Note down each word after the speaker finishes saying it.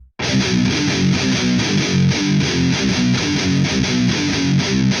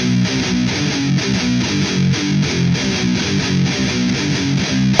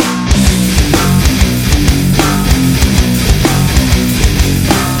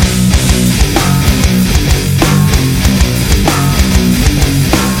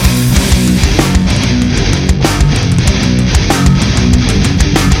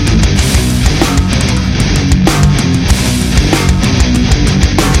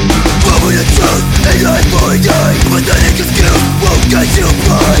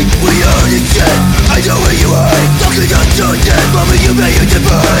you made your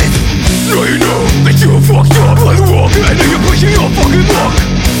demise. Now you know that you are fucked up on the walk, and now you're pushing your fucking luck,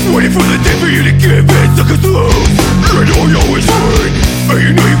 waiting for the day for you to give in, suckers lose. You know you always win, and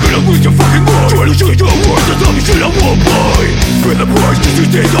you know you're gonna lose your fucking mind. Trying to change the world, that's all you should have won't buy. Pay the price that you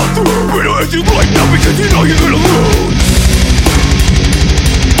stay on through. Better as you right now because you know you're gonna lose.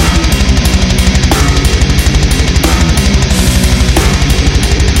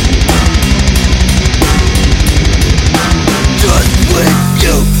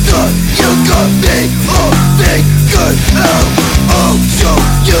 You thought you got me all figured out. I'll show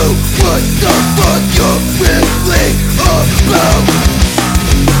you what the fuck you're really about.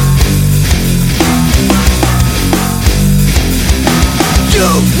 You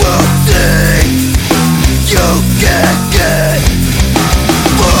will see, you can get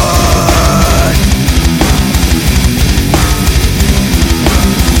one.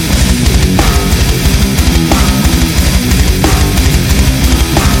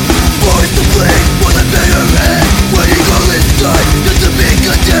 Voice to play for the better end. When you go inside, just to be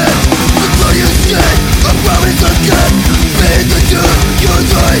content. That's all you said, I promise again. Pay the dude, you're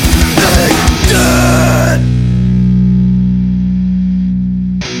right, and dead.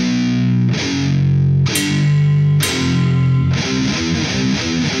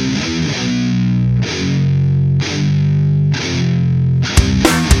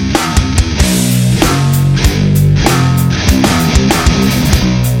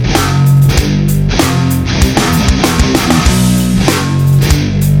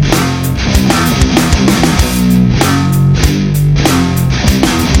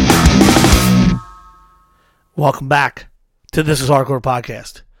 Welcome back to This Is Hardcore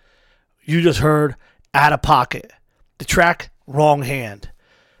Podcast. You just heard Out of Pocket. The track, Wrong Hand.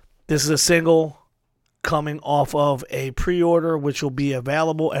 This is a single coming off of a pre-order which will be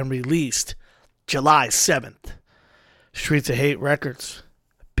available and released July 7th. Streets of Hate Records.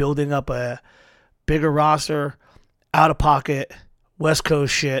 Building up a bigger roster. Out of Pocket. West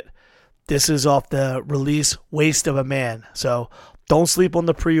Coast shit. This is off the release Waste of a Man. So don't sleep on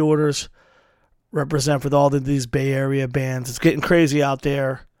the pre-orders. Represent for all of these Bay Area bands. It's getting crazy out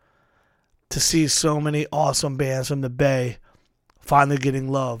there to see so many awesome bands from the Bay finally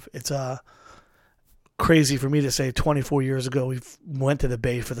getting love. It's crazy for me to say 24 years ago we went to the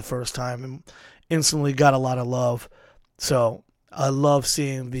Bay for the first time and instantly got a lot of love. So I love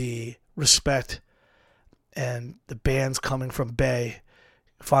seeing the respect and the bands coming from Bay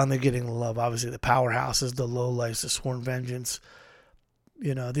finally getting love. Obviously the powerhouses, the Lowlights, the Sworn Vengeance.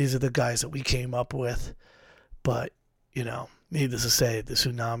 You know, these are the guys that we came up with. But, you know, needless to say, the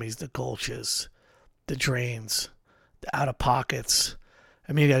Tsunamis, the Gulches, the Drains, the Out of Pockets.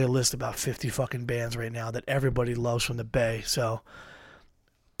 I mean, you got a list about 50 fucking bands right now that everybody loves from the Bay. So,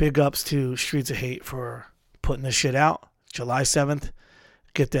 big ups to Streets of Hate for putting this shit out. July 7th,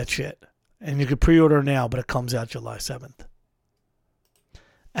 get that shit. And you can pre-order now, but it comes out July 7th.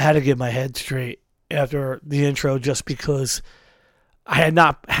 I had to get my head straight after the intro just because I had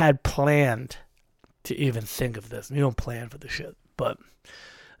not had planned to even think of this. You don't plan for the shit. But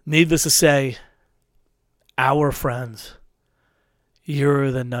needless to say, our friends,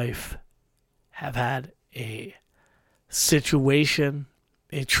 You're the Knife, have had a situation,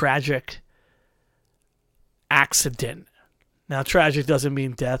 a tragic accident. Now, tragic doesn't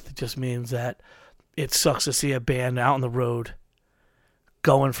mean death. It just means that it sucks to see a band out on the road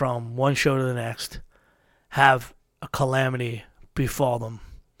going from one show to the next, have a calamity befall them.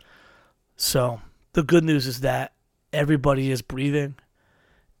 So the good news is that everybody is breathing,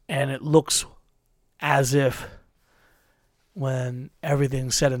 and it looks as if when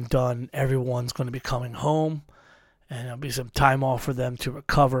everything's said and done, everyone's going to be coming home, and there'll be some time off for them to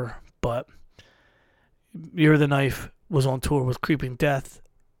recover. But You're the Knife was on tour with Creeping Death,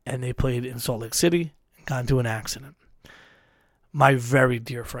 and they played in Salt Lake City and got into an accident. My very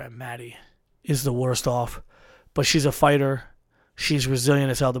dear friend Maddie is the worst off, but she's a fighter. She's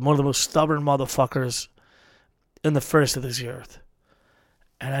resilient as hell. One of the most stubborn motherfuckers in the first of this earth.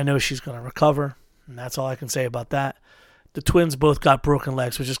 And I know she's going to recover, and that's all I can say about that. The twins both got broken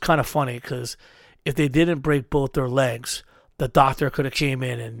legs, which is kind of funny because if they didn't break both their legs, the doctor could have came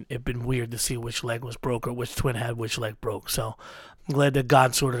in and it'd been weird to see which leg was broke or which twin had which leg broke. So I'm glad that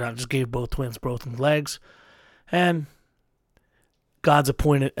God sorted out and just gave both twins broken legs. And God's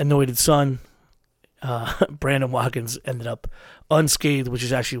anointed son, Brandon Watkins, ended up unscathed, which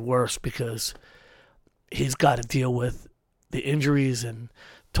is actually worse because he's got to deal with the injuries and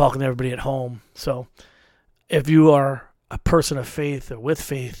talking to everybody at home. So if you are a person of faith or with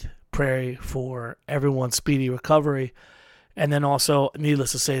faith, pray for everyone's speedy recovery. And then also,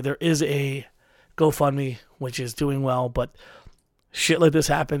 needless to say, there is a GoFundMe, which is doing well, but shit like this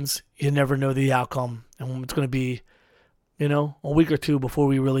happens. You never know the outcome. And it's going to be, a week or two before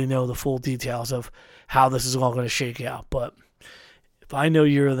we really know the full details of how this is all going to shake out. But if I know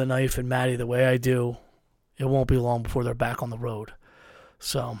Year of the Knife and Maddie the way I do, it won't be long before they're back on the road.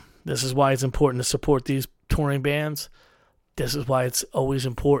 So this is why it's important to support these touring bands. This is why it's always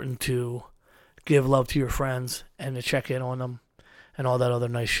important to give love to your friends and to check in on them and all that other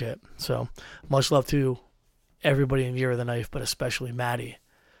nice shit. So much love to everybody in Year of the Knife, but especially Maddie,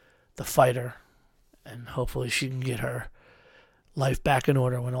 the fighter. And hopefully she can get her life back in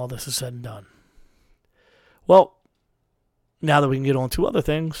order when all this is said and done. Well, now that we can get on to other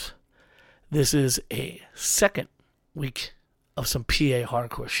things, this is a second week of some PA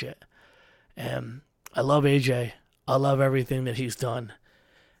hardcore shit. And I love AJ. I love everything that he's done.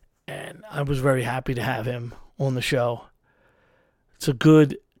 And I was very happy to have him on the show. It's a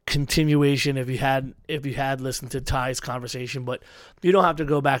good continuation if you had listened to Ty's conversation, but you don't have to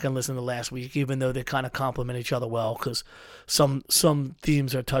go back and listen to last week, even though they kind of complement each other well, because some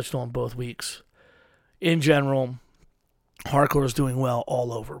themes are touched on both weeks. In general, hardcore is doing well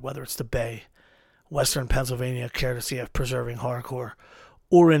all over, whether it's the Bay, Western Pennsylvania, courtesy of Preserving Hardcore,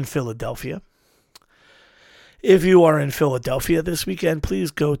 or in Philadelphia. If you are in Philadelphia this weekend,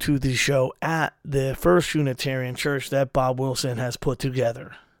 please go to the show at the First Unitarian Church that Bob Wilson has put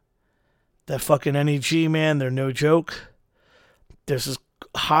together. That fucking NEG, man, they're no joke. This is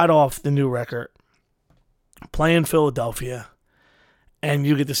hot off the new record. Playing Philadelphia, and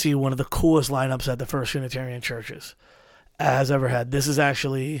you get to see one of the coolest lineups at the First Unitarian Churches has ever had. This is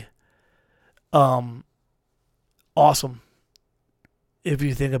actually awesome if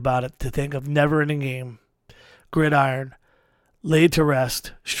you think about it, to think of Never Ending Game, Gridiron, Laid to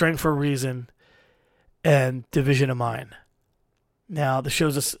Rest, Strength for a Reason, and Division of Mine. Now, the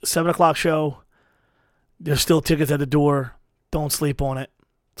show's a 7 o'clock show. There's still tickets at the door. Don't sleep on it.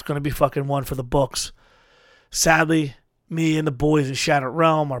 It's going to be fucking one for the books. Sadly, me and the boys in Shattered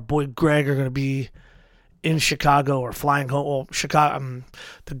Realm, our boy Greg, are going to be in Chicago or flying home. Well,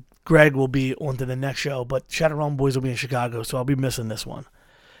 Greg will be on to the next show, but Shattered Realm boys will be in Chicago, so I'll be missing this one.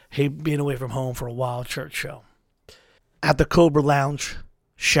 Being away from home for a wild church show. At the Cobra Lounge,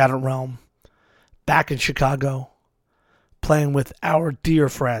 Shattered Realm, back in Chicago, playing with our dear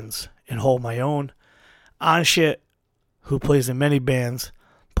friends in Hold My Own. Anshit, who plays in many bands,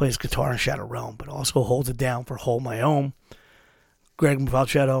 plays guitar in Shattered Realm, but also holds it down for Hold My Own. Greg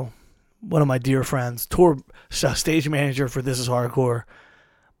Falchetto, one of my dear friends, stage manager for This Is Hardcore,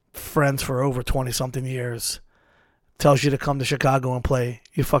 friends for over 20-something years. Tells you to come to Chicago and play,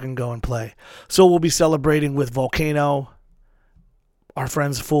 you fucking go and play. So we'll be celebrating with Volcano, our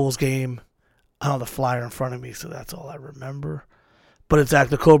friends Fool's Game. I don't have the flyer in front of me, so that's all I remember. But it's at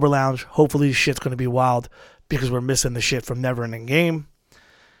the Cobra Lounge. Hopefully shit's going to be wild because we're missing the shit from Never Ending Game.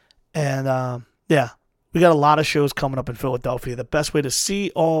 And we got a lot of shows coming up in Philadelphia. The best way to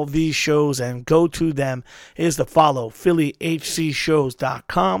see all these shows and go to them is to follow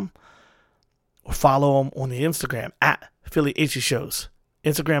PhillyHCShows.com. Or follow them on the Instagram at PhillyHCShows.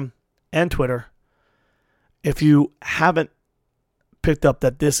 Instagram and Twitter. If you haven't picked up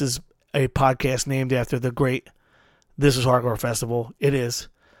that this is a podcast named after the great This Is Hardcore Festival, it is.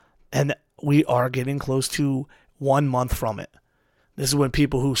 And we are getting close to 1 month from it. This is when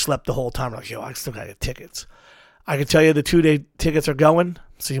people who slept the whole time are like, yo, I still got to get tickets. I can tell you the 2-day tickets are going,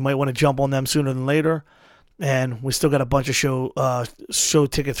 so you might want to jump on them sooner than later. And we still got a bunch of show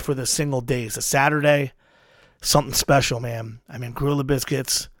tickets for the single days. A Saturday, something special, man. I mean, Gorilla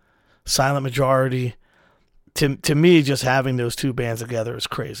Biscuits, Silent Majority. To me, just having those two bands together is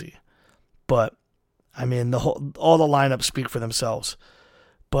crazy. But I mean, all the lineups speak for themselves.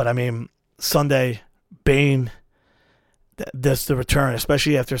 But I mean, Sunday, Bane, that's the return,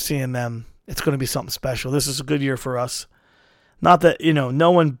 especially after seeing them. It's going to be something special. This is a good year for us. Not that,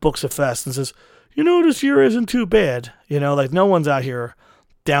 no one books a fest and says, this year isn't too bad. Like no one's out here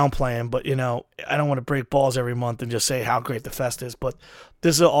downplaying, but, I don't want to break balls every month and just say how great the fest is. But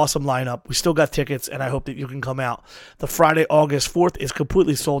this is an awesome lineup. We still got tickets, and I hope that you can come out. The Friday, August 4th is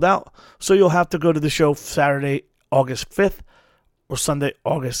completely sold out, so you'll have to go to the show Saturday, August 5th or Sunday,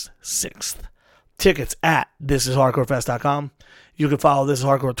 August 6th. Tickets at thisishardcorefest.com. You can follow This Is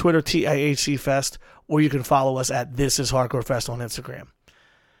Hardcore Twitter, TIHC Fest, or you can follow us at This Is Hardcore Fest on Instagram.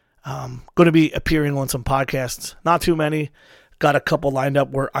 Going to be appearing on some podcasts. Not too many. Got a couple lined up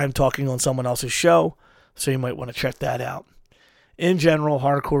where I'm talking on someone else's show, so you might want to check that out. In general,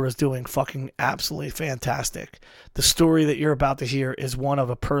 hardcore is doing fucking absolutely fantastic. The story that you're about to hear is one of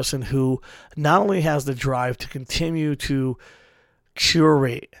a person who not only has the drive to continue to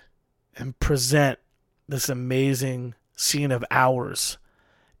curate and present this amazing scene of ours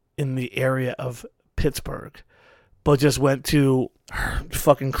in the area of Pittsburgh, but just went to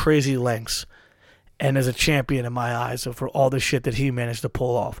fucking crazy lengths and is a champion in my eyes for all the shit that he managed to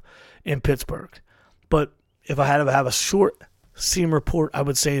pull off in Pittsburgh. But if I had to have a short scene report, I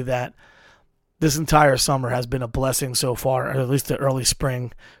would say that this entire summer has been a blessing so far, or at least the early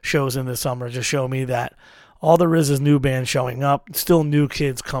spring shows in the summer just show me that all there is new bands showing up, still new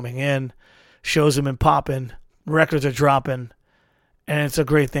kids coming in, shows have been popping, records are dropping, and it's a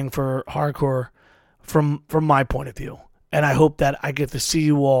great thing for hardcore from my point of view. And I hope that I get to see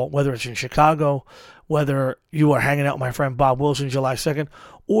you all, whether it's in Chicago, whether you are hanging out with my friend Bob Wilson July 2nd,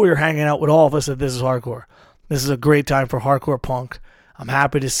 or you're hanging out with all of us at This Is Hardcore. This is a great time for hardcore punk. I'm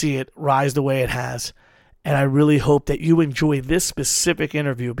happy to see it rise the way it has. And I really hope that you enjoy this specific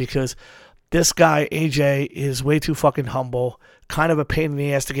interview because this guy, AJ, is way too fucking humble. Kind of a pain in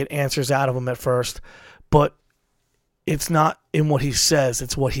the ass to get answers out of him at first. But it's not in what he says,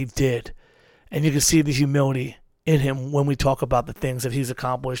 it's what he did. And you can see the humility in him when we talk about the things that he's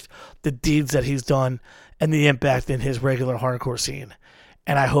accomplished, the deeds that he's done, and the impact in his regular hardcore scene.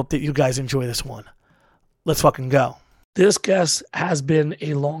 And I hope that you guys enjoy this one. Let's fucking go. This guest has been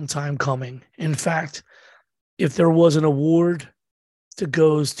a long time coming. In fact, if there was an award that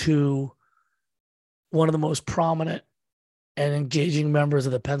goes to one of the most prominent and engaging members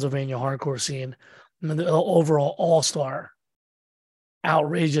of the Pennsylvania hardcore scene, and the overall all-star,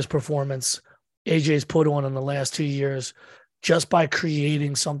 outrageous performance AJ's put on in the last 2 years, just by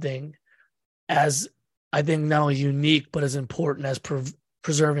creating something as, I think, not only unique, but as important as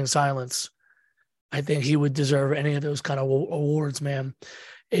preserving silence. I think he would deserve any of those kind of awards, man.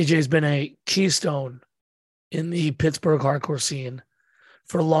 AJ's been a keystone in the Pittsburgh hardcore scene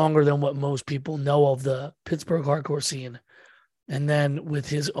for longer than what most people know of the Pittsburgh hardcore scene. And then with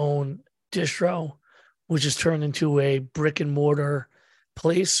his own distro, which has turned into a brick and mortar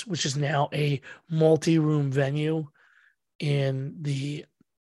place, which is now a multi-room venue in the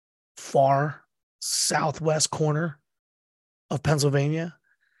far southwest corner of Pennsylvania.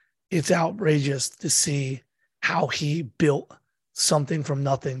 It's outrageous to see how he built something from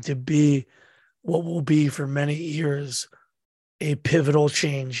nothing to be what will be for many years a pivotal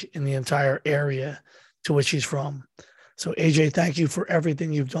change in the entire area to which he's from. So AJ, thank you for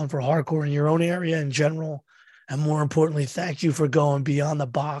everything you've done for hardcore in your own area in general. And more importantly, thank you for going beyond the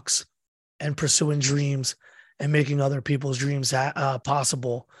box and pursuing dreams and making other people's dreams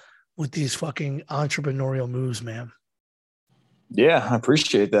possible with these fucking entrepreneurial moves, man. Yeah, I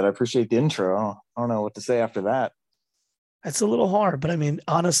appreciate that. I appreciate the intro. I don't know what to say after that. It's a little hard, but I mean,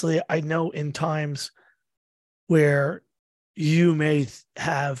 honestly, I know in times where you may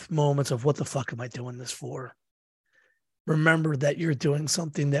have moments of what the fuck am I doing this for? Remember that you're doing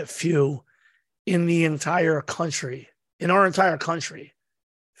something that few in the entire country, in our entire country,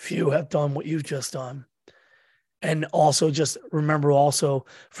 few have done what you've just done. And also just remember also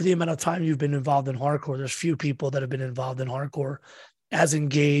for the amount of time you've been involved in hardcore, there's few people that have been involved in hardcore as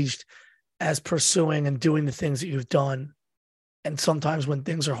engaged, as pursuing and doing the things that you've done. And sometimes when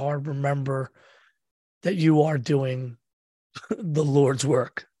things are hard, remember that you are doing the Lord's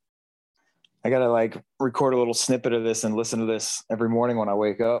work. I got to record a little snippet of this and listen to this every morning when I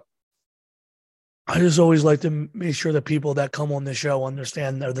wake up. I just always like to make sure that people that come on the show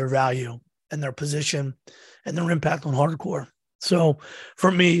understand their value and their position and their impact on hardcore. So for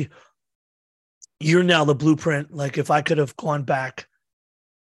me, you're now the blueprint. Like if I could have gone back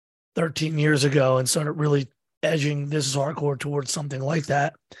 13 years ago and started really edging This Is Hardcore towards something like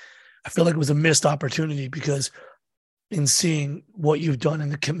that, I feel like it was a missed opportunity because in seeing what you've done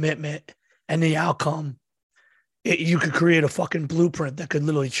and the commitment and the outcome, you could create a fucking blueprint that could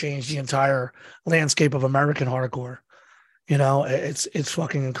literally change the entire landscape of American hardcore. You know, it's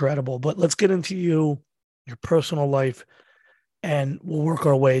fucking incredible. But let's get into your personal life, and we'll work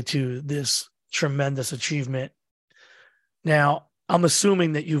our way to this tremendous achievement. Now, I'm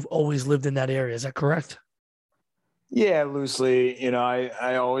assuming that you've always lived in that area. Is that correct? Yeah, loosely. You know,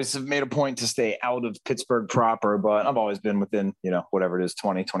 I always have made a point to stay out of Pittsburgh proper, but I've always been within, whatever it is,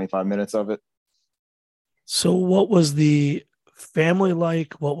 20, 25 minutes of it. So what was the family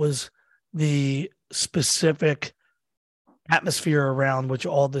like? What was the specific atmosphere around which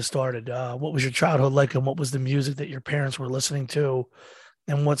all this started? What was your childhood like, and what was the music that your parents were listening to,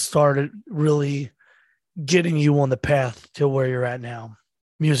 and what started really getting you on the path to where you're at now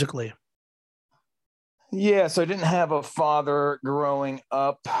musically? Yeah, so I didn't have a father growing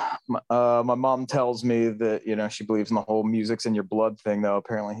up. My mom tells me that, she believes in the whole music's in your blood thing, though.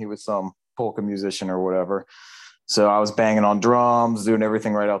 Apparently he was some polka musician or whatever. So I was banging on drums, doing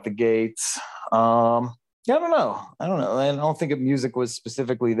everything right out the gates. Yeah, I don't know. And I don't think music was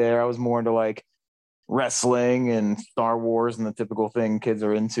specifically there. I was more into like wrestling and Star Wars and the typical thing kids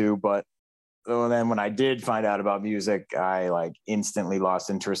are into. But then when I did find out about music, I like instantly lost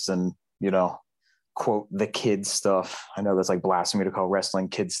interest in, quote, the kids stuff. I know that's like blasphemy to call wrestling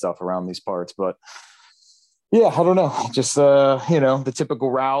kids stuff around these parts, but yeah, I don't know. Just, the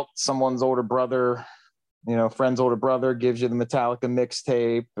typical route, someone's older brother, friend's older brother gives you the Metallica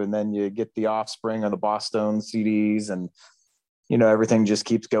mixtape, and then you get the Offspring or the Boston CDs, and everything just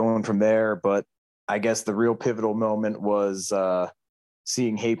keeps going from there. But I guess the real pivotal moment was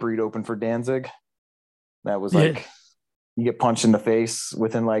seeing Hatebreed open for Danzig. That was Yeah. like you get punched in the face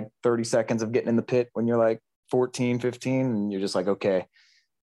within like 30 seconds of getting in the pit when you're like 14, 15, and you're just like, okay.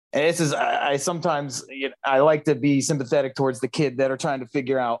 And this is, I sometimes, I like to be sympathetic towards the kid that are trying to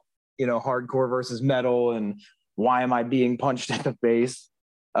figure out, hardcore versus metal and why am I being punched in the face?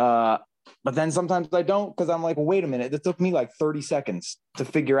 But then sometimes I don't, because I'm like, well, wait a minute, it took me like 30 seconds to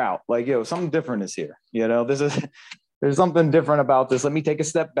figure out, like, something different is here. There's something different about this. Let me take a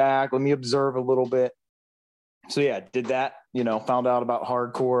step back. Let me observe a little bit. So yeah, did that, found out about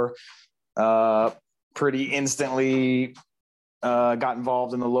hardcore pretty instantly, got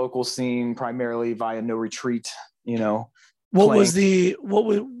involved in the local scene primarily via No Retreat, What was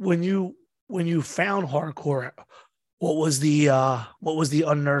when you found hardcore, what was the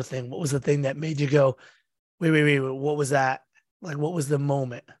unearthing? What was the thing that made you go, wait, what was that? Like, what was the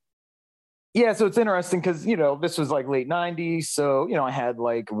moment? Yeah, so it's interesting because this was like late '90s, so I had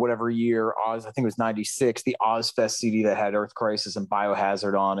like whatever year Oz, I think it was '96, the Ozfest CD that had Earth Crisis and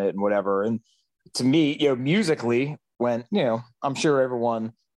Biohazard on it and whatever. And to me, musically, when I'm sure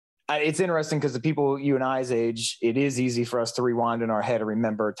everyone, it's interesting because the people you and I's age, it is easy for us to rewind in our head and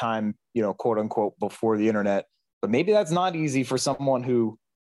remember a time, quote unquote, before the internet. But maybe that's not easy for someone who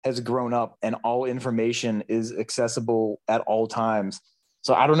has grown up and all information is accessible at all times.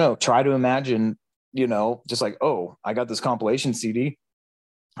 So I don't know. Try to imagine, just like, oh, I got this compilation CD.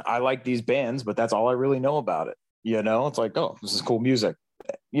 I like these bands, but that's all I really know about it. It's like, oh, this is cool music.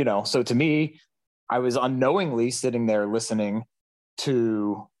 So to me, I was unknowingly sitting there listening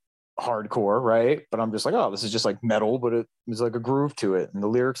to hardcore, right? But I'm just like, oh, this is just like metal, but it was like a groove to it, and the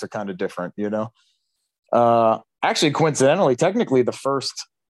lyrics are kind of different, Actually, coincidentally, technically, the first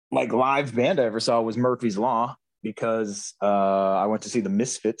like live band I ever saw was Murphy's Law because I went to see the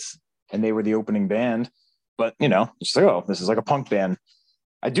Misfits and they were the opening band. But just like, oh, this is like a punk band.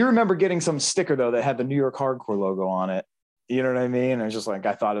 I do remember getting some sticker though that had the New York Hardcore logo on it. You know what I mean? And it's just like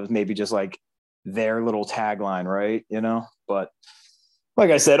I thought it was maybe just like their little tagline, right? But like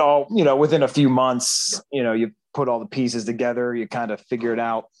I said, all within a few months, you put all the pieces together, you kind of figure it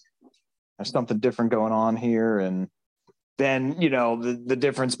out. There's something different going on here, and then the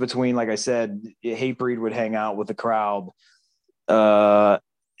difference between, like I said, Hatebreed would hang out with the crowd, whereas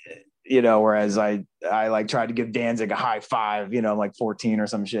I like tried to give Danzig a high five, I'm like 14 or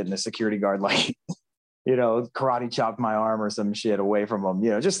some shit, and the security guard like karate chopped my arm or some shit away from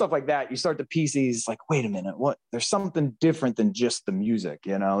him, just stuff like that. You start to piece these like, wait a minute, what? There's something different than just the music,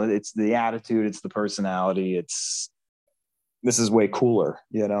 it's the attitude, it's the personality, this is way cooler,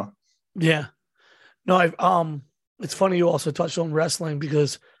 Yeah. No, it's funny you also touched on wrestling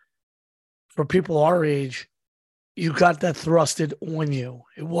because for people our age, you got that thrusted on you.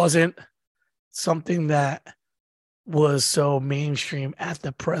 It wasn't something that was so mainstream at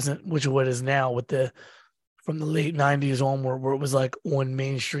the present, which what is now with from the late 90s onward, where it was like on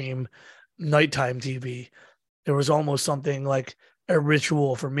mainstream nighttime TV. There was almost something like a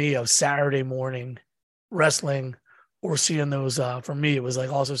ritual for me of Saturday morning wrestling or seeing those. For me, it was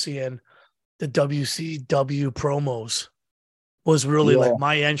like also seeing the WCW promos was really Yeah. like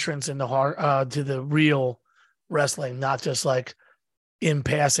my entrance into to the real wrestling, not just like in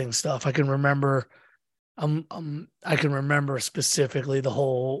passing stuff. I can remember I can remember specifically the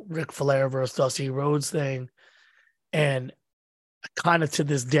whole Ric Flair versus Dusty Rhodes thing. And kind of to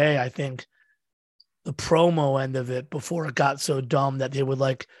this day, I think the promo end of it before it got so dumb that they would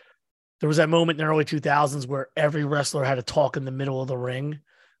like, there was that moment in the early 2000s where every wrestler had to talk in the middle of the ring,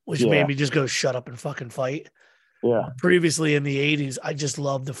 which made me just go shut up and fucking fight. Yeah. Previously in the 80s, I just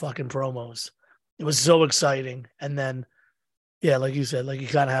loved the fucking promos. It was so exciting. And then, yeah, like you said, like you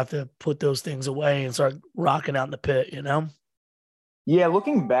kind of have to put those things away and start rocking out in the pit, Yeah,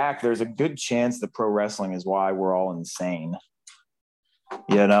 looking back, there's a good chance that pro wrestling is why we're all insane.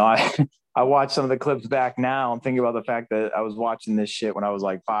 I I watch some of the clips back now. I'm thinking about the fact that I was watching this shit when I was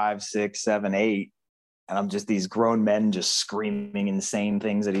like 5, 6, 7, 8, and I'm just these grown men just screaming insane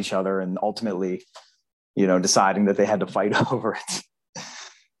things at each other, and ultimately, deciding that they had to fight over it.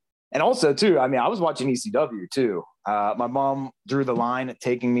 And also, too, I mean, I was watching ECW, too. My mom drew the line at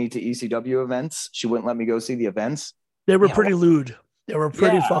taking me to ECW events. She wouldn't let me go see the events. They were pretty lewd. They were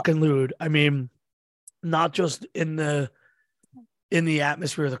pretty Yeah. fucking lewd. I mean, not just in the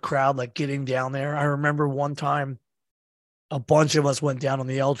atmosphere of the crowd, like getting down there. I remember one time a bunch of us went down on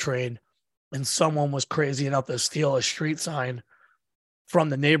the L train and someone was crazy enough to steal a street sign from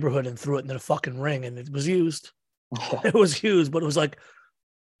the neighborhood and threw it into the fucking ring, and it was used. It was used, but it was like,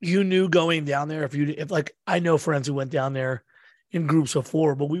 you knew going down there, if like, I know friends who went down there in groups of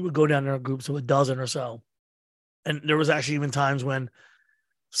 4, but we would go down there in groups of a dozen or so. And there was actually even times when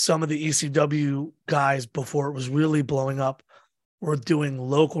some of the ECW guys, before it was really blowing up, were doing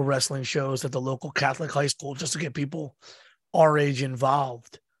local wrestling shows at the local Catholic high school just to get people our age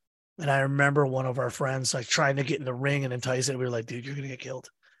involved. And I remember one of our friends like trying to get in the ring and entice it. We were like, dude, you're going to get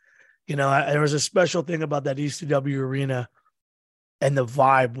killed. You know, there was a special thing about that ECW arena, and the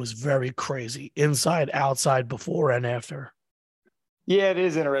vibe was very crazy, inside, outside, before and after. Yeah, it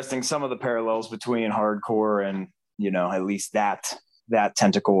is interesting. Some of the parallels between hardcore and, you know, at least that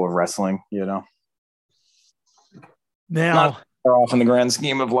tentacle of wrestling, you know. Now, not far off in the grand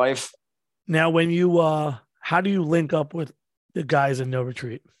scheme of life. Now, when you, how do you link up with the guys in No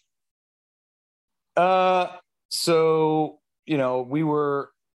Retreat? So, you know,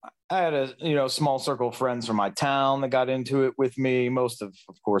 I had a, you know, small circle of friends from my town that got into it with me. Most of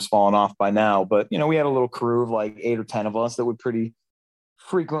course, fallen off by now. But, you know, we had a little crew of like 8 or 10 of us that would pretty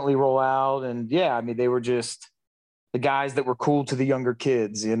frequently roll out. And yeah, I mean, they were just the guys that were cool to the younger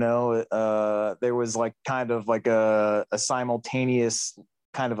kids, you know. There was like kind of like a simultaneous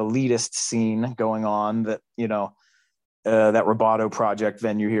kind of elitist scene going on that, you know, that Roboto Project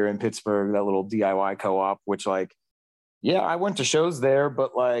venue here in Pittsburgh, that little DIY co-op, which like, yeah, I went to shows there,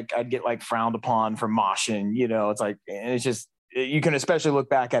 but like I'd get like frowned upon for moshing, you know. It's like, it's just, you can especially look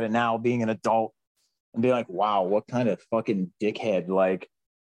back at it now being an adult and be like, wow, what kind of fucking dickhead like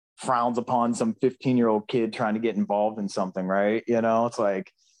frowns upon some 15-year-old kid trying to get involved in something, right? You know, it's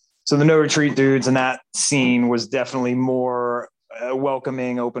like, so the No Retreat dudes and that scene was definitely more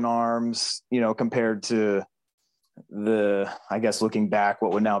welcoming, open arms, you know, compared to the, I guess looking back,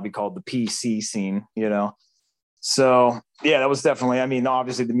 what would now be called the PC scene, you know. So yeah, that was definitely, I mean,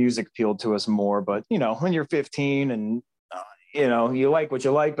 obviously the music appealed to us more, but you know, when you're 15 and you know, you like what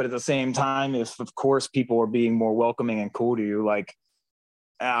you like, but at the same time, if of course people are being more welcoming and cool to you, like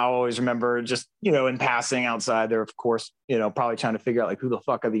I always remember just, you know, in passing outside there, of course, you know, probably trying to figure out like who the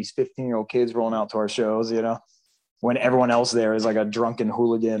fuck are these 15-year-old kids rolling out to our shows, you know, when everyone else there is like a drunken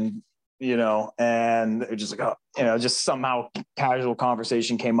hooligan, you know, and they're just like, oh, you know, just somehow casual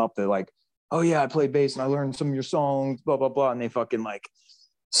conversation came up that like, oh yeah, I play bass and I learned some of your songs, blah, blah, blah. And they fucking like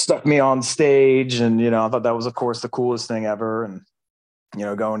stuck me on stage. And, you know, I thought that was, of course, the coolest thing ever. And, you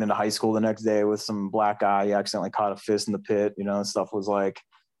know, going into high school the next day with some black guy, you accidentally caught a fist in the pit, you know, and stuff was like,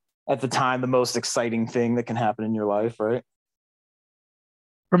 at the time, the most exciting thing that can happen in your life, right?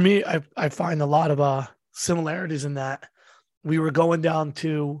 For me, I find a lot of similarities in that. We were going down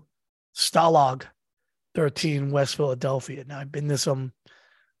to Stalag 13, West Philadelphia. Now, I've been to some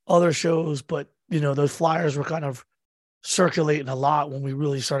other shows, but you know, those flyers were kind of circulating a lot when we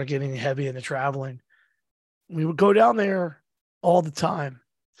really started getting heavy into traveling. We would go down there all the time,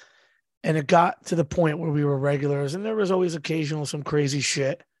 and it got to the point where we were regulars, and there was always occasional some crazy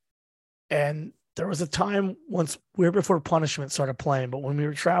shit. And there was a time once Weird Before Punishment started playing, but when we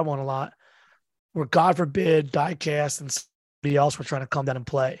were traveling a lot, where God forbid Diecast and somebody else were trying to come down and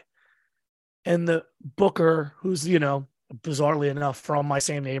play, and the booker, who's, you know, bizarrely enough from my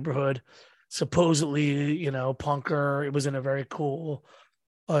same neighborhood, supposedly, you know, punker. It was in a very cool,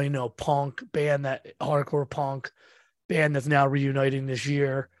 you know, punk band, that hardcore punk band that's now reuniting this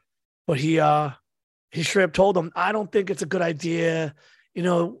year. But he straight up told them, I don't think it's a good idea. You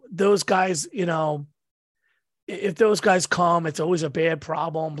know, those guys, you know, if those guys come, it's always a bad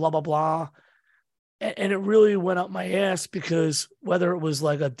problem, blah, blah, blah. And it really went up my ass, because whether it was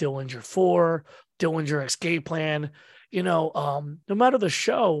like a Dillinger 4, Dillinger Escape Plan, you know, no matter the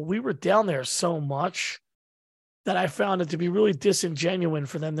show, we were down there so much that I found it to be really disingenuous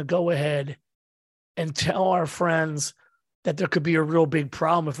for them to go ahead and tell our friends that there could be a real big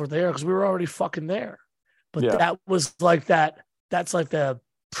problem if we're there, because we were already fucking there. But Yeah. that was like that's like the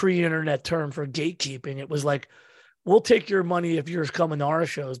pre-internet term for gatekeeping. It was like, we'll take your money if you're coming to our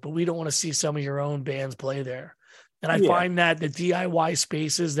shows, but we don't want to see some of your own bands play there. And I find that the DIY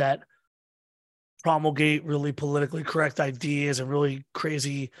spaces that promulgate really politically correct ideas and really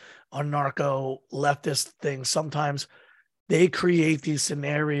crazy anarcho leftist things, sometimes they create these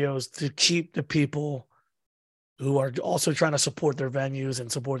scenarios to keep the people who are also trying to support their venues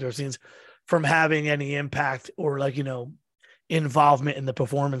and support their scenes from having any impact or like, involvement in the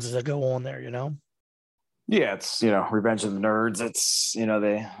performances that go on there, Yeah, it's Revenge of the Nerds. It's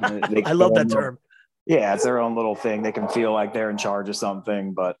they I love that term. Yeah, it's their own little thing. They can feel like they're in charge of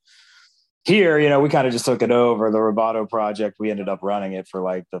something, but here, we kind of just took it over. The Roboto project, we ended up running it for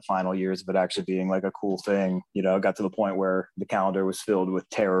like the final years of it actually being like a cool thing. It got to the point where the calendar was filled with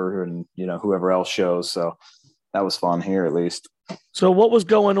Terror and whoever else shows. So that was fun here at least. So what was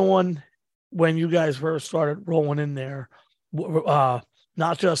going on when you guys first started rolling in there?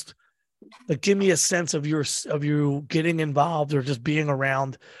 Not just like give me a sense of you getting involved or just being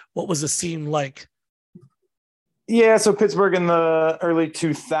around. What was the scene like? Yeah, so Pittsburgh in the early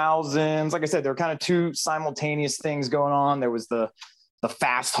 2000s, like I said, there were kind of two simultaneous things going on. There was the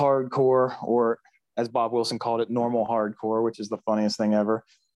fast hardcore, or as Bob Wilson called it, normal hardcore, which is the funniest thing ever.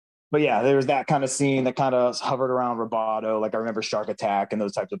 But yeah, there was that kind of scene that kind of hovered around Roboto. Like I remember Shark Attack and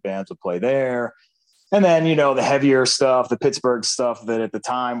those types of bands would play there. And then, the heavier stuff, the Pittsburgh stuff that at the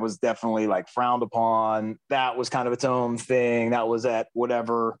time was definitely like frowned upon. That was kind of its own thing. That was at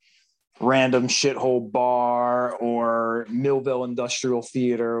whatever random shithole bar or Millville Industrial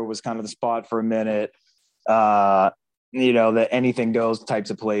Theater was kind of the spot for a minute. The anything goes types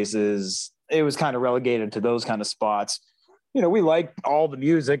of places. It was kind of relegated to those kind of spots. We like all the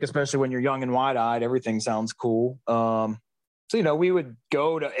music, especially when you're young and wide-eyed. Everything sounds cool. So, we would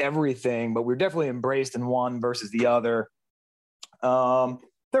go to everything, but we were definitely embraced in one versus the other. We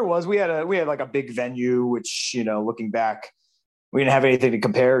had like a big venue, which, looking back, we didn't have anything to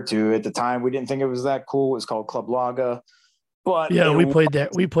compare to at the time. We didn't think it was that cool. It was called Club Laga. But yeah, we played there.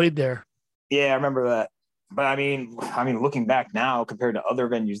 We played there. Yeah, I remember that. But I mean, looking back now, compared to other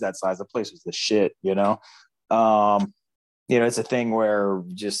venues that size, the place was the shit, it's a thing where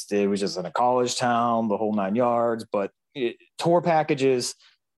it was just in a college town, the whole 9 yards. But tour packages,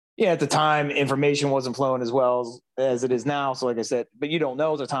 at the time, information wasn't flowing as well as it is now. So like I said, but you don't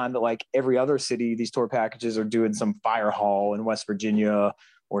know at the time that like every other city, these tour packages are doing some fire hall in West Virginia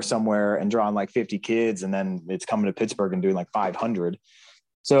or somewhere and drawing like 50 kids. And then it's coming to Pittsburgh and doing like 500.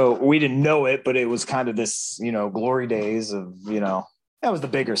 So we didn't know it, but it was kind of this, glory days of, that was the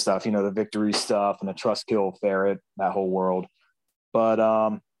bigger stuff, the Victory stuff and the Trust Kill Ferret, that whole world. But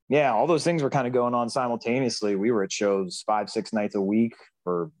all those things were kind of going on simultaneously. We were at shows 5-6 nights a week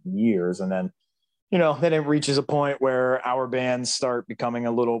for years. And then, then it reaches a point where our bands start becoming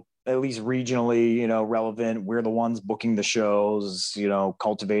a little, at least regionally, relevant. We're the ones booking the shows,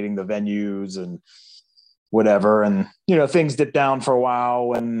 cultivating the venues and whatever. And, things dip down for a while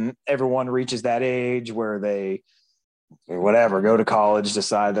when everyone reaches that age where they, go to college,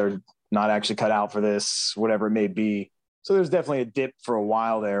 decide they're not actually cut out for this, whatever it may be. So there's definitely a dip for a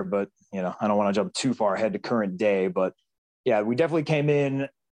while there, but, I don't want to jump too far ahead to current day, but yeah, we definitely came in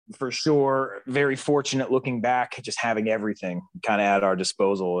for sure. Very fortunate looking back, just having everything kind of at our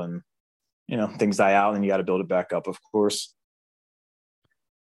disposal and, things die out and you got to build it back up, of course.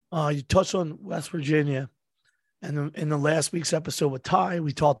 You touched on West Virginia, and in the last week's episode with Ty,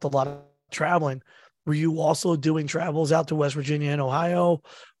 we talked a lot of traveling. Were you also doing travels out to West Virginia and Ohio, or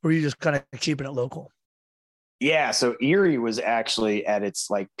were you just kind of keeping it local? Yeah, so Erie was actually at its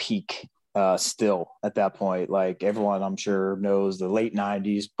like peak still at that point. Like everyone I'm sure knows the late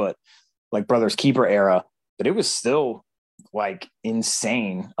 90s, but like Brothers Keeper era, but it was still like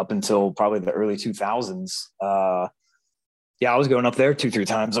insane up until probably the early 2000s. I was going up there 2-3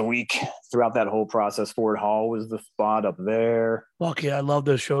 times a week throughout that whole process. Ford Hall was the spot up there. Fuck yeah, I love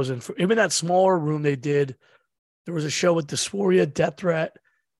those shows. And even that smaller room they did, there was a show with Dysphoria, Death Threat,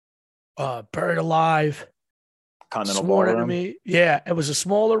 Buried Alive, Continental Sworn Ballroom. Enemy. Yeah, it was a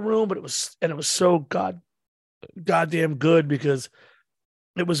smaller room, but it was so goddamn good because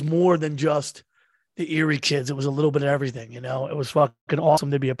it was more than just the Erie kids. It was a little bit of everything, It was fucking awesome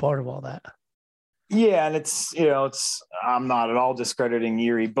to be a part of all that. Yeah, and it's I'm not at all discrediting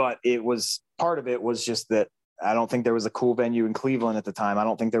Erie, but part of it was just that I don't think there was a cool venue in Cleveland at the time. I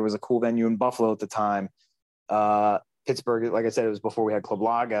don't think there was a cool venue in Buffalo at the time. Pittsburgh, like I said, it was before we had Club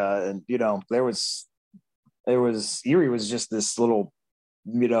Laga, and Erie was just this little,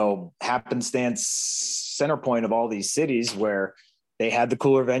 happenstance center point of all these cities where they had the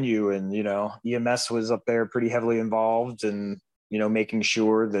cooler venue, and EMS was up there pretty heavily involved, and making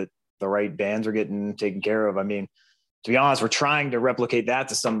sure that the right bands are getting taken care of. I mean, to be honest, we're trying to replicate that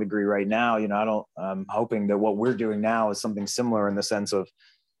to some degree right now. I'm hoping that what we're doing now is something similar in the sense of,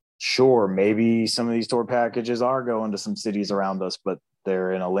 sure, maybe some of these tour packages are going to some cities around us, but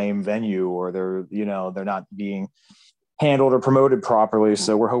they're in a lame venue or they're not being handled or promoted properly.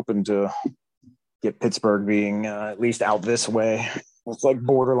 So we're hoping to get Pittsburgh being at least out this way. It's like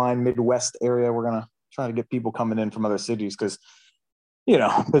borderline Midwest area. We're going to try to get people coming in from other cities because,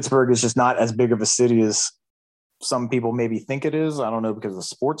 Pittsburgh is just not as big of a city as some people maybe think it is. I don't know, because the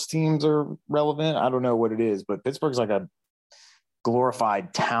sports teams are relevant. I don't know what it is, but Pittsburgh's like a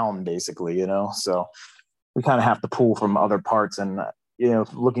glorified town, basically, so we kind of have to pull from other parts. And,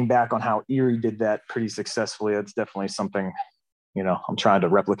 looking back on how Erie did that pretty successfully, it's definitely something, I'm trying to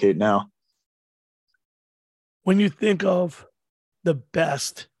replicate now. When you think of the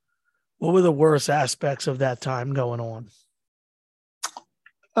best, what were the worst aspects of that time going on?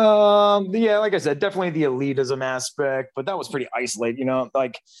 Yeah, like I said, definitely the elitism aspect, but that was pretty isolated,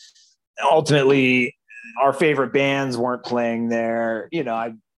 like ultimately our favorite bands weren't playing there.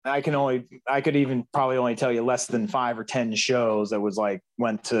 I could even probably only tell you less than 5 or 10 shows that was like,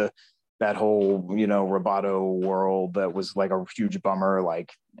 went to that whole, Roboto world. That was like a huge bummer.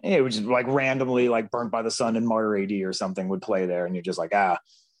 Like it was just like randomly like Burnt by the Sun and Martyr AD or something would play there. And you're just like,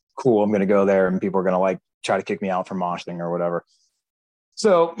 cool, I'm going to go there. And people are going to like try to kick me out for moshing or whatever.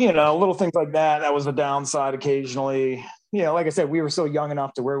 So, little things like that. That was the downside occasionally. Like I said, we were so young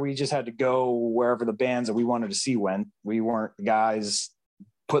enough to where we just had to go wherever the bands that we wanted to see went. We weren't the guys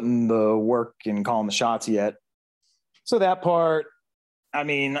putting the work and calling the shots yet. So that part, I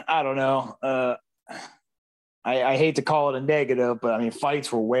mean, I don't know. I hate to call it a negative, but I mean,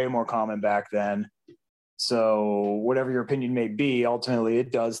 fights were way more common back then. So whatever your opinion may be, ultimately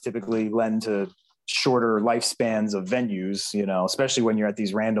it does typically lend to shorter lifespans of venues, especially when you're at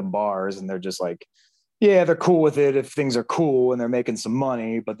these random bars and they're just like, yeah, they're cool with it if things are cool and they're making some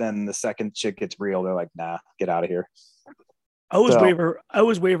money. But then the second shit gets real, they're like, nah, get out of here. I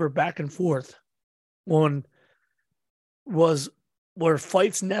was waver back and forth on were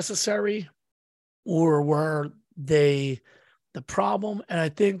fights necessary or were they the problem? And I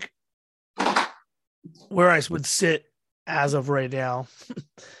think where I would sit as of right now,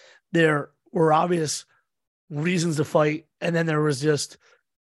 there were obvious reasons to fight, and then there was just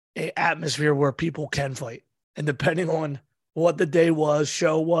an atmosphere where people can fight. And depending on what the day was,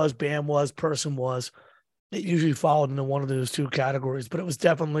 show was, band was, person was, it usually followed into one of those two categories. But it was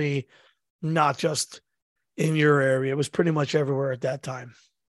definitely not just in your area. It was pretty much everywhere at that time.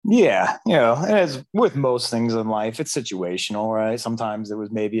 Yeah, as with most things in life, it's situational, right? Sometimes it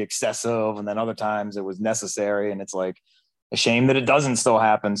was maybe excessive, and then other times it was necessary, and it's like a shame that it doesn't still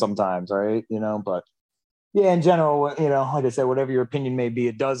happen sometimes, right? But yeah, in general, like I said, whatever your opinion may be,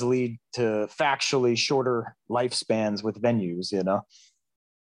 it does lead to factually shorter lifespans with venues,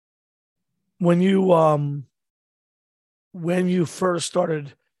 When you first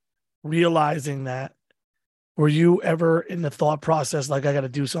started realizing that, were you ever in the thought process like I got to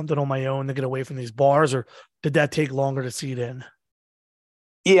do something on my own to get away from these bars, or did that take longer to seed in?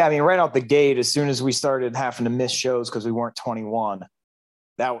 Yeah, I mean, right out the gate, as soon as we started having to miss shows because we weren't 21,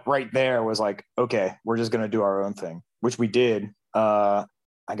 that right there was like, okay, we're just going to do our own thing, which we did. I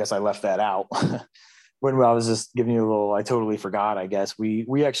guess I left that out when I was just giving you a little, I totally forgot, I guess.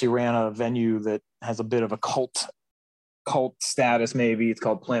 We actually ran a venue that has a bit of a cult status, maybe. It's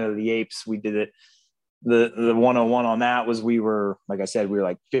called Planet of the Apes. We did it. The 101 on that was we were, like I said, we were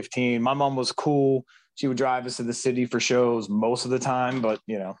like 15. My mom was cool. She would drive us to the city for shows most of the time, but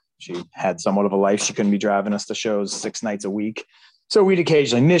she had somewhat of a life. She couldn't be driving us to shows 6 nights a week. So we'd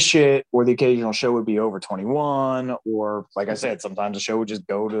occasionally miss shit, or the occasional show would be over 21, or like I said, sometimes the show would just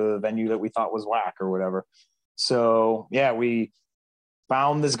go to the venue that we thought was whack or whatever. So yeah, we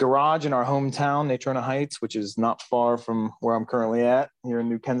found this garage in our hometown, Natrona Heights, which is not far from where I'm currently at here in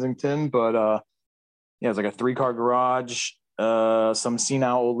New Kensington. But it's like a 3-car garage. Some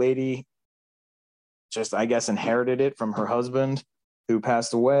senile old lady just, I guess, inherited it from her husband who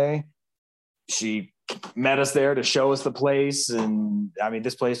passed away. She met us there to show us the place. And I mean,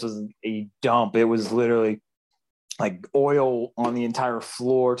 this place was a dump. It was literally like oil on the entire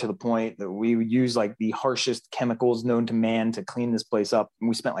floor, to the point that we would use like the harshest chemicals known to man to clean this place up. And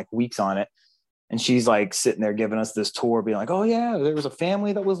we spent like weeks on it. And she's like sitting there giving us this tour, being like, oh yeah, there was a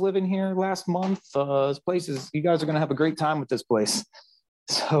family that was living here last month. This place is, you guys are going to have a great time with this place.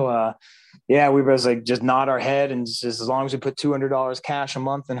 So yeah, we was like, just nod our head, and just as long as we put $200 cash a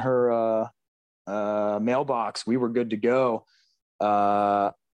month in her mailbox, we were good to go.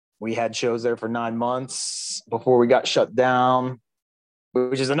 We had shows there for 9 months before we got shut down,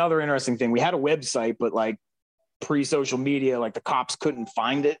 which is another interesting thing. We had a website, but like pre-social media, like the cops couldn't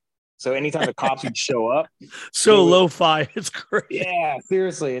find it. So anytime the cops would show up, so lo-fi, it's great. Yeah,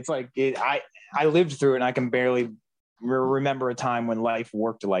 seriously, it's like I lived through it, and I can barely remember a time when life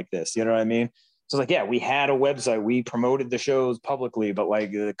worked like this. You know what I mean? So it's like, yeah, we had a website, we promoted the shows publicly, but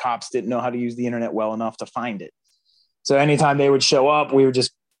like the cops didn't know how to use the internet well enough to find it. So anytime they would show up, we would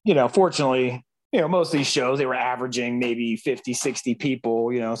just, fortunately, most of these shows, they were averaging maybe 50, 60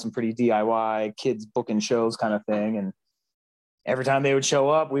 people, some pretty DIY kids booking shows kind of thing. And every time they would show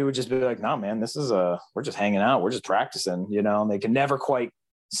up, we would just be like, no, man, this is we're just hanging out. We're just practicing, and they could never quite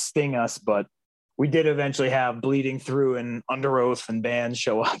sting us, but we did eventually have Bleeding Through and Under Oath and bands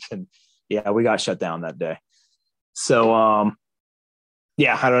show up, and yeah, we got shut down that day. So,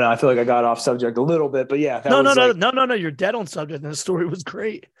 yeah, I don't know. I feel like I got off subject a little bit, but yeah. No. You're dead on subject, and the story was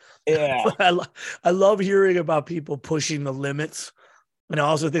great. Yeah. I love hearing about people pushing the limits. And I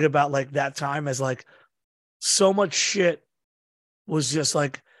also think about like that time as like so much shit was just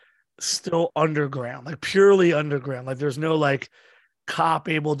like still underground, like purely underground. Like there's no like cop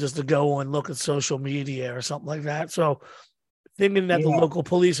able just to go and look at social media or something like that. So thinking that the local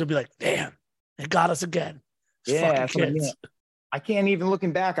police would be like, damn, they got us again. Yeah. I can't even,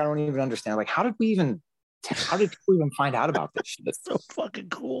 looking back, I don't even understand. Like, how did people even find out about this shit? That's so fucking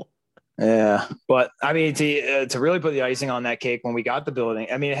cool. Yeah. But I mean, to really put the icing on that cake, when we got the building,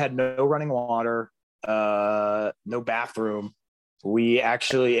 I mean, it had no running water, no bathroom.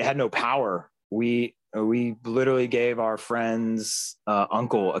 It had no power. We literally gave our friend's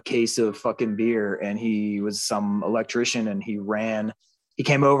uncle a case of fucking beer, and he was some electrician, and he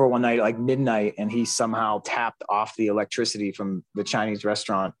came over one night at like midnight, and he somehow tapped off the electricity from the Chinese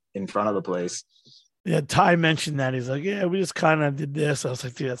restaurant in front of the place. Yeah, Ty mentioned that. He's like, yeah, we just kind of did this. I was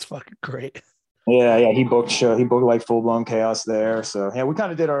like, dude, that's fucking great. Yeah. He booked like Full Blown Chaos there. So yeah, we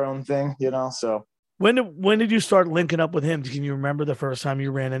kind of did our own thing, so. When did you start linking up with him? Can you remember the first time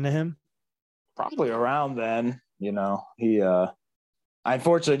you ran into him? Probably around then, I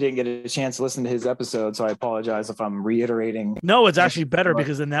unfortunately didn't get a chance to listen to his episode, so I apologize if I'm reiterating. No, it's actually better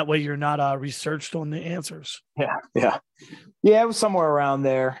because in that way you're not researched on the answers. Yeah. It was somewhere around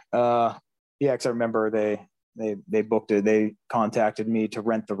there. Because I remember they booked it. They contacted me to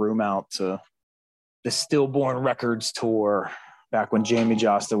rent the room out to the Stillborn Records tour back when Jamie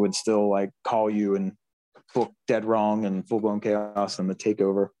Josta would still like call you and book Dead Wrong and Full Blown Chaos and the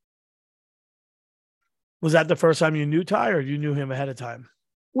Takeover. Was that the first time you knew Ty, or you knew him ahead of time?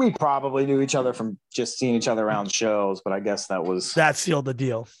 We probably knew each other from just seeing each other around shows, but I guess that sealed the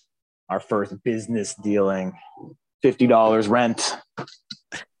deal. Our first business dealing. $50 rent.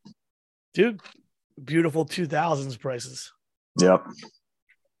 Dude, beautiful 2000s prices. Yep.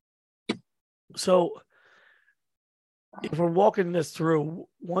 So if we're walking this through,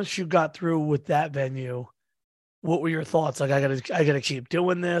 once you got through with that venue, what were your thoughts? Like, I gotta keep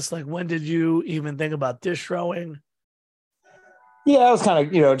doing this. Like, when did you even think about distroing? Yeah, I was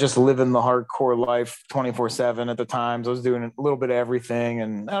kind of, just living the hardcore life 24/7 at the times. I was doing a little bit of everything,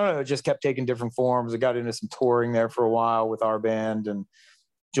 and I don't know, it just kept taking different forms. I got into some touring there for a while with our band, and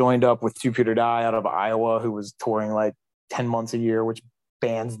joined up with Two Peter Die out of Iowa, who was touring like 10 months a year, which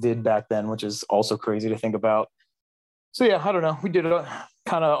bands did back then, which is also crazy to think about. So yeah, I don't know. We did it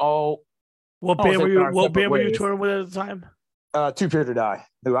kind of all. What band were you touring with at the time? Two Peter Die,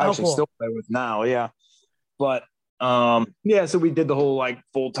 who I actually still play with now. Yeah. But so we did the whole like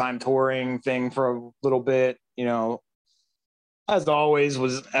full-time touring thing for a little bit, as always still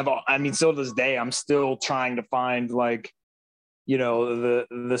to this day, I'm still trying to find like,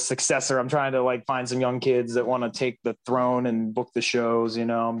 the successor. I'm trying to like find some young kids that want to take the throne and book the shows,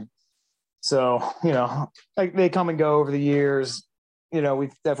 So, like they come and go over the years.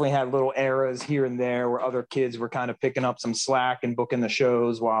 We've definitely had little eras here and there where other kids were kind of picking up some slack and booking the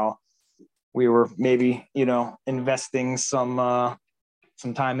shows while we were maybe, investing some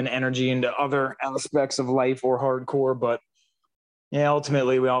time and energy into other aspects of life or hardcore. But yeah,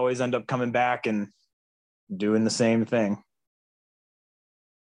 ultimately we always end up coming back and doing the same thing.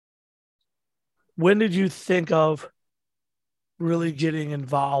 When did you think of really getting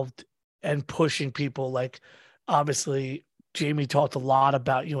involved and pushing people? Like, obviously, Jamie talked a lot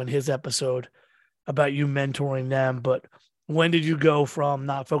about you in his episode, about you mentoring them. But when did you go from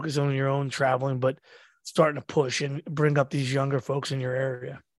not focusing on your own traveling, but starting to push and bring up these younger folks in your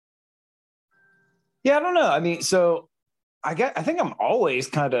area? Yeah, I don't know. I mean, so I think I'm always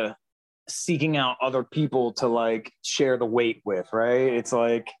kind of seeking out other people to like share the weight with, right? It's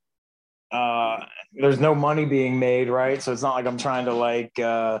like, there's no money being made, right? So it's not like I'm trying to like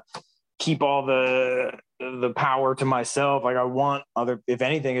keep all the power to myself. Like I want if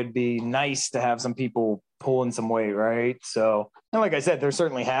anything, it'd be nice to have some people pulling some weight, right? So, and like I said, there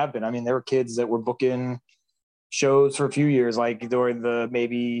certainly have been. I mean, there were kids that were booking shows for a few years, like during the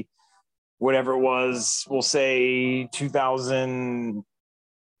maybe whatever it was, we'll say 2000,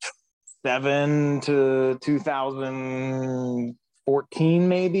 2007 to 2014,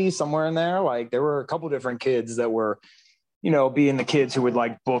 maybe somewhere in there. Like there were a couple different kids that were, being the kids who would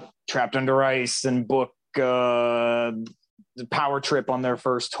like book Trapped Under Ice and book the Power Trip on their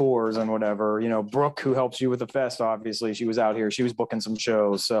first tours and whatever. Brooke, who helps you with the fest, obviously, she was out here. She was booking some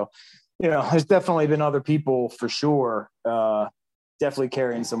shows. So, there's definitely been other people for sure. Definitely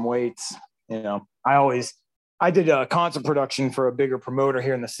carrying some weights. I did a concert production for a bigger promoter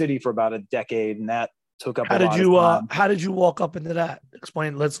here in the city for about a decade, and that took up a lot of time. How did you walk up into that?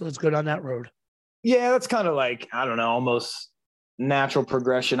 Explain. Let's go down that road. Yeah, that's kind of like, I don't know, almost natural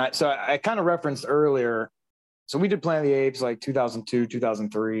progression. I kind of referenced earlier. So we did Planet of the Apes like 2002,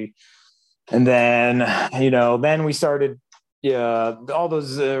 2003. And then, then we started all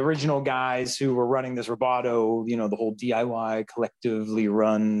those original guys who were running this Roboto, the whole DIY collectively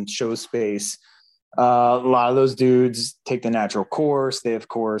run show space. A lot of those dudes take the natural course. They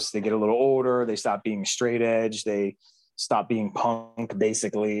get a little older. They stop being straight edge. They stop being punk,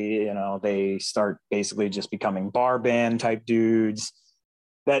 basically. They start basically just becoming bar band type dudes.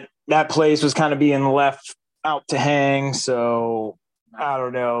 That place was kind of being left out to hang. So I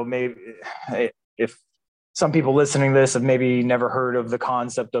don't know, maybe if some people listening to this have maybe never heard of the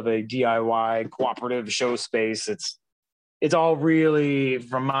concept of a DIY cooperative show space, it's all really,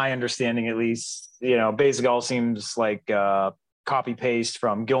 from my understanding at least, basically all seems like copy paste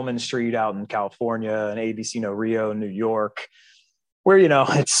from Gilman Street out in California and ABC No Rio, New York, where,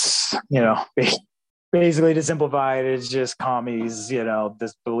 it's, basically to simplify it, it's just commies,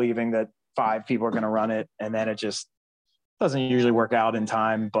 just believing that 5 people are going to run it. And then it just doesn't usually work out in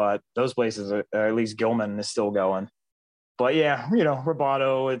time, but those places are, at least Gilman is still going. But yeah,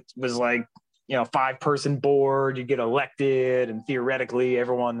 Roboto, it was like, 5-person board, you get elected, and theoretically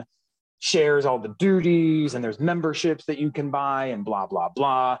everyone shares all the duties, and there's memberships that you can buy, and blah blah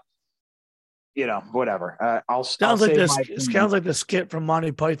blah. Whatever. Sounds like the skit from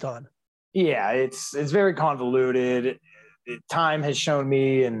Monty Python. Yeah, it's very convoluted. Time has shown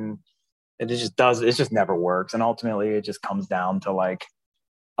me, and it just never works, and ultimately it just comes down to like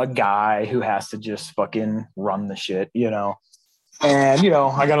a guy who has to just fucking run the shit, And,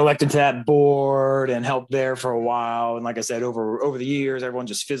 I got elected to that board and helped there for a while. And like I said, over the years, everyone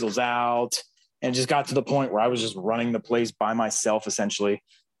just fizzles out, and just got to the point where I was just running the place by myself, essentially,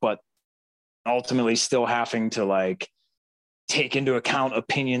 but ultimately still having to like take into account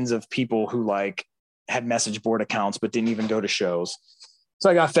opinions of people who like had message board accounts, but didn't even go to shows.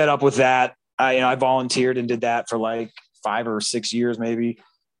 So I got fed up with that. I volunteered and did that for like 5 or 6 years, maybe.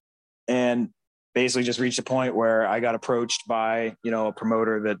 And basically just reached a point where I got approached by, a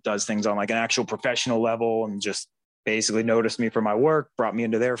promoter that does things on like an actual professional level, and just basically noticed me for my work, brought me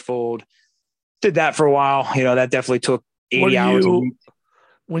into their fold. Did that for a while. That definitely took 80 hours a week.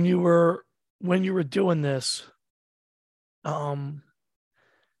 When you were doing this, the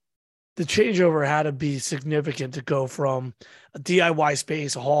changeover had to be significant to go from a DIY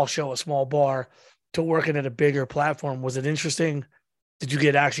space, a hall show, a small bar, to working at a bigger platform. Was it interesting? Did you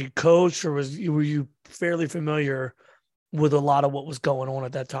get actually coached, or were you fairly familiar with a lot of what was going on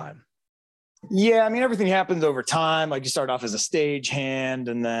at that time? Yeah, I mean, everything happens over time. Like you start off as a stage hand,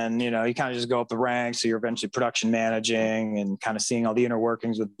 and then, you kind of just go up the ranks. So you're eventually production managing and kind of seeing all the inner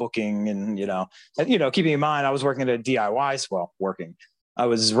workings with booking. And, keeping in mind, I was working at a I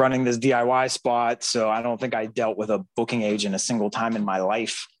was running this DIY spot. So I don't think I dealt with a booking agent a single time in my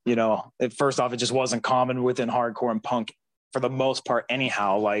life. First off, it just wasn't common within hardcore and punk for the most part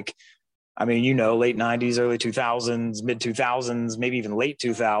anyhow. Like, I mean, late 90s, early 2000s, mid 2000s, maybe even late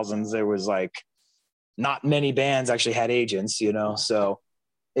 2000s, there was like not many bands actually had agents, so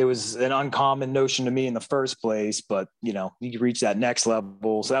it was an uncommon notion to me in the first place. But, you reach that next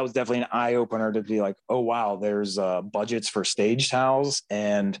level. So that was definitely an eye opener to be like, oh, wow, there's budgets for stage towels,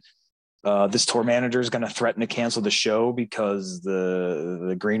 and this tour manager is going to threaten to cancel the show because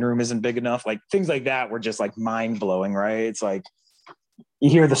the green room isn't big enough. Like things like that were just like mind blowing, right? It's like, you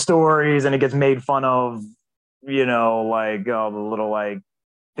hear the stories and it gets made fun of, like the little like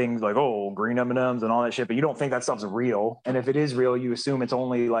things like, oh, green M&Ms and all that shit, but you don't think that stuff's real. And if it is real, you assume it's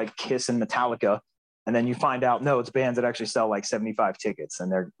only like Kiss and Metallica. And then you find out, no, it's bands that actually sell like 75 tickets,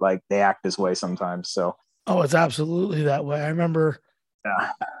 and they're like, they act this way sometimes. So, oh, it's absolutely that way. I remember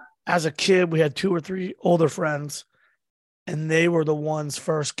as a kid, we had 2 or 3 older friends, and they were the ones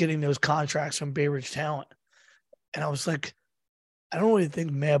first getting those contracts from Bay Ridge Talent. And I was like, I don't really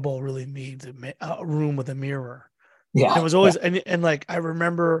think Madball really needs a room with a mirror. Yeah. And it was always, and like, I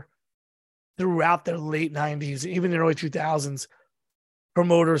remember throughout the late 90s, even the early 2000s,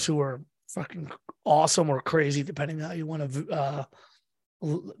 promoters who were fucking awesome or crazy, depending on how you want to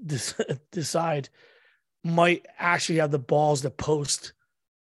decide might actually have the balls to post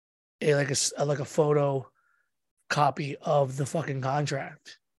like a photo copy of the fucking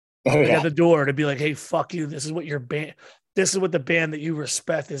contract Oh, like yeah. at the door to be like, hey, fuck you. This is what your band, this is what the band that you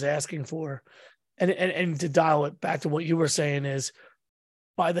respect is asking for. And to dial it back to what you were saying is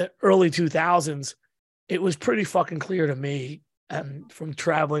by the early 2000s, it was pretty fucking clear to me and from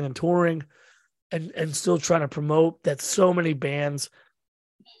traveling and touring and still trying to promote that so many bands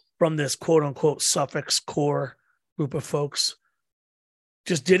from this quote unquote suffix core group of folks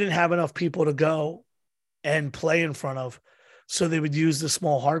just didn't have enough people to go and play in front of. So they would use the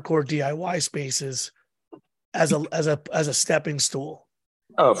small hardcore DIY spaces as a stepping stool.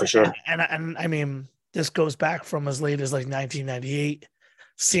 Oh, for sure. And I mean, this goes back from as late as like 1998,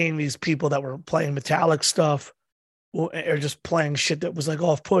 seeing these people that were playing metallic stuff or just playing shit that was like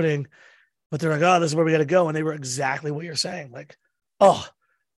off-putting, but they're like, oh, this is where we got to go. And they were exactly what you're saying. Like, oh,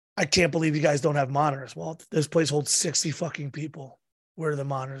 I can't believe you guys don't have monitors. Well, this place holds 60 fucking people. Where do the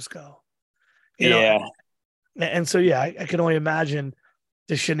monitors go? You know? And so, yeah, I can only imagine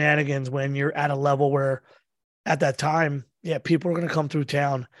the shenanigans when you're at a level where at that time, yeah, people are going to come through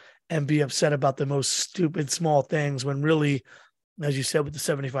town and be upset about the most stupid small things when really, as you said, with the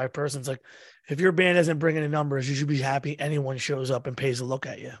 75 persons, like if your band isn't bringing in numbers, you should be happy anyone shows up and pays a look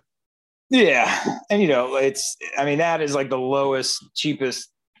at you. Yeah. And, that is like the lowest, cheapest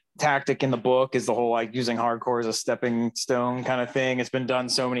tactic in the book is the whole like using hardcore as a stepping stone kind of thing. It's been done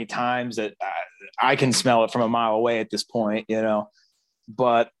so many times that I can smell it from a mile away at this point,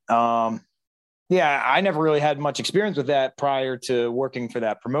 but I never really had much experience with that prior to working for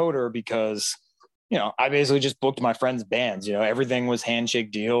that promoter because I basically just booked my friends' bands. Everything was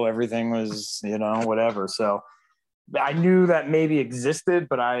handshake deal, everything was whatever. So I knew that maybe existed,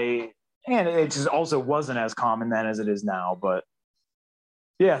 but it just also wasn't as common then as it is now. But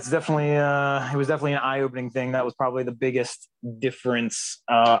yeah, it's definitely it was definitely an eye-opening thing. That was probably the biggest difference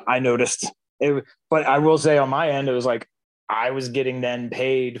I noticed. But I will say on my end, it was like I was getting then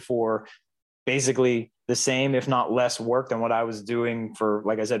paid for basically the same, if not less work than what I was doing for,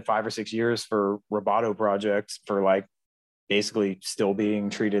 like I said, 5 or 6 years for Roboto projects, for like basically still being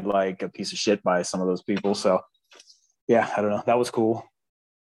treated like a piece of shit by some of those people. So yeah, I don't know. That was cool.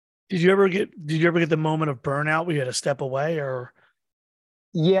 Did you ever get the moment of burnout where you had to step away or?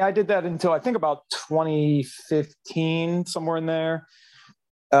 Yeah, I did that until I think about 2015, somewhere in there.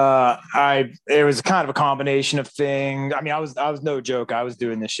 It was kind of a combination of things. I mean, I was no joke. I was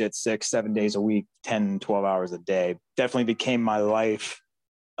doing this shit 6-7 days a week, 10, 12 hours a day. Definitely became my life.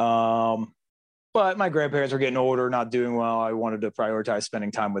 But my grandparents were getting older, not doing well. I wanted to prioritize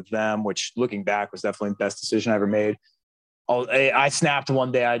spending time with them, which looking back was definitely the best decision I ever made. I snapped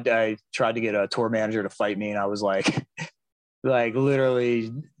one day. I tried to get a tour manager to fight me, and I was like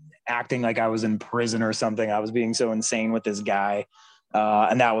literally acting like I was in prison or something. I was being so insane with this guy.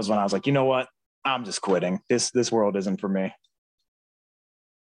 And that was when I was like, you know what? I'm just quitting. This world isn't for me.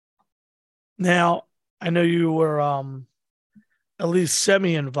 Now, I know you were at least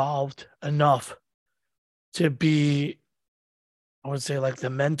semi-involved enough to be, I would say, like the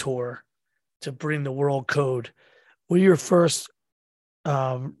mentor to bring the world code. What were your first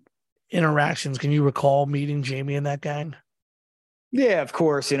interactions? Can you recall meeting Jamie and that gang? Yeah, of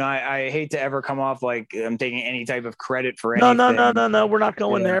course. I hate to ever come off like I'm taking any type of credit for anything. No. We're not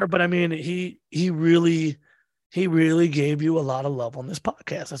going there. But I mean, he really gave you a lot of love on this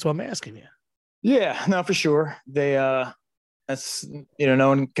podcast. That's what I'm asking you. Yeah, no, for sure. They that's no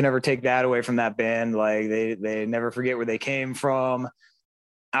one can ever take that away from that band. Like they never forget where they came from.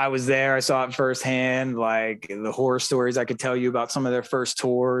 I was there. I saw it firsthand. Like the horror stories I could tell you about some of their first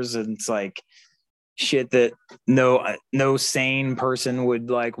tours, and it's like shit that no sane person would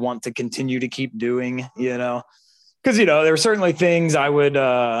like want to continue to keep doing, because there were certainly things I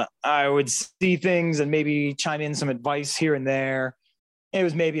would see things and maybe chime in some advice here and there. It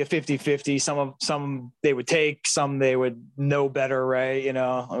was maybe a 50-50. Some they would take, some they would know better, right?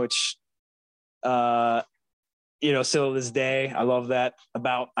 Which still to this day I love that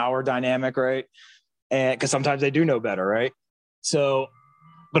about our dynamic, right? And because sometimes they do know better, right? So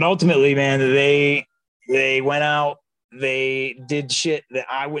but ultimately, man, they went out, they did shit that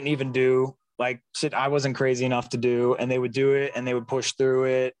I wouldn't even do, like shit I wasn't crazy enough to do, and they would do it and they would push through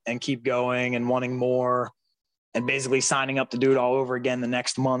it and keep going and wanting more and basically signing up to do it all over again the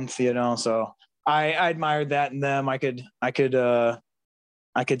next month, So I admired that in them. I could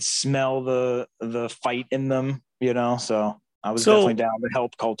smell the fight in them, So I was definitely down to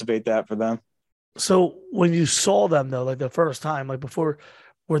help cultivate that for them. So when you saw them though, like the first time, like before,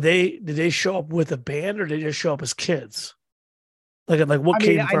 did they show up with a band or did they just show up as kids? Like what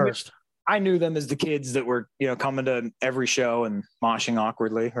came first? I knew them as the kids that were, coming to every show and moshing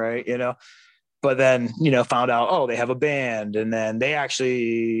awkwardly, right? But then, found out, oh, they have a band. And then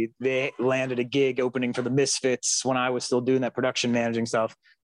they landed a gig opening for the Misfits when I was still doing that production managing stuff.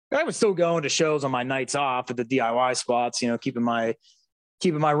 I was still going to shows on my nights off at the DIY spots, keeping my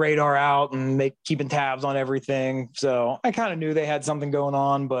radar out and keeping tabs on everything. So I kind of knew they had something going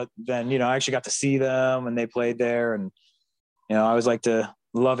on, but then, I actually got to see them and they played there. And, I always like to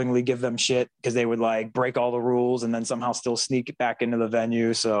lovingly give them shit because they would like break all the rules and then somehow still sneak it back into the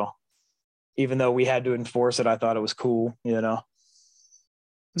venue. So even though we had to enforce it, I thought it was cool, Now,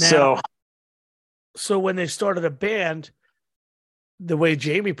 so when they started a band, the way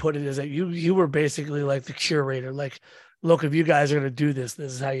Jamie put it is that you were basically like the curator. Like, look, if you guys are going to do this,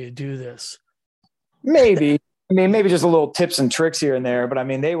 this is how you do this. Maybe. Maybe just a little tips and tricks here and there. But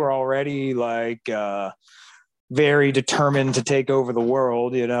they were already like very determined to take over the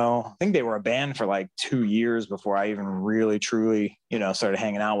world. I think they were a band for like 2 years before I even really, truly, started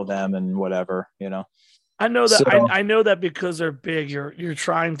hanging out with them and whatever, I know that. So, I know that because they're big, you're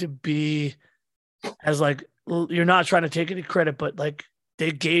trying to be as like, you're not trying to take any credit, but like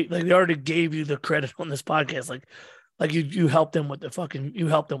they already gave you the credit on this podcast. Like you helped them with you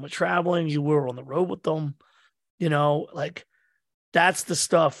helped them with traveling. You were on the road with them, like that's the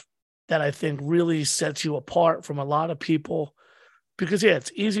stuff that I think really sets you apart from a lot of people. Because yeah,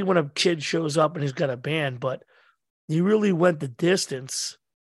 it's easy when a kid shows up and he's got a band, but you really went the distance,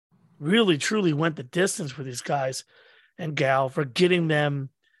 really truly went the distance for these guys and gal for getting them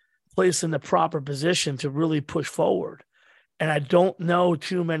placed in the proper position to really push forward. And I don't know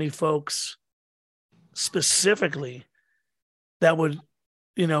too many folks specifically that would,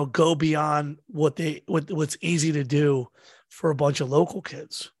 go beyond what's easy to do for a bunch of local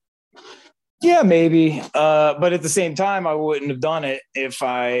kids. Yeah, maybe. But at the same time, I wouldn't have done it if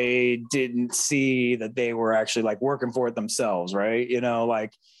I didn't see that they were actually like working for it themselves. Right.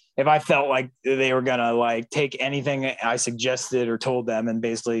 Like if I felt like they were going to like take anything I suggested or told them and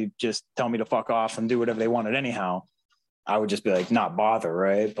basically just tell me to fuck off and do whatever they wanted anyhow, I would just be like, not bother.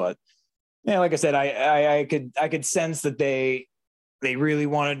 Right. But yeah, like I said, I could sense that they really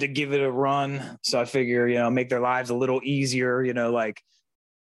wanted to give it a run. So I figure, make their lives a little easier, like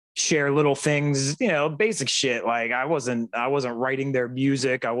share little things, basic shit. Like I wasn't writing their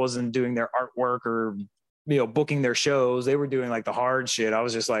music. I wasn't doing their artwork or, booking their shows. They were doing like the hard shit. I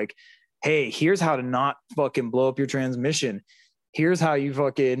was just like, hey, here's how to not fucking blow up your transmission. Here's how you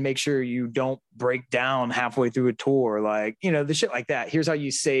fucking make sure you don't break down halfway through a tour. Like, the shit like that. Here's how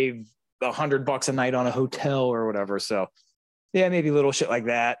you save $100 a night on a hotel or whatever. So yeah, maybe little shit like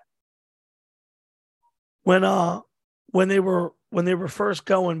that. When they were first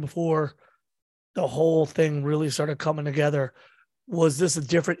going, before the whole thing really started coming together, was this a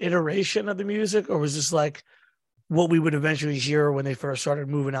different iteration of the music, or was this like what we would eventually hear when they first started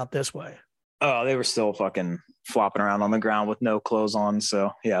moving out this way? Oh, they were still fucking flopping around on the ground with no clothes on.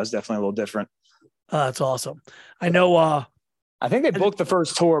 So yeah, it was definitely a little different. That's awesome. I know. I think they booked the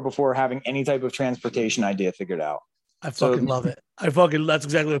first tour before having any type of transportation idea figured out. I fucking love it. That's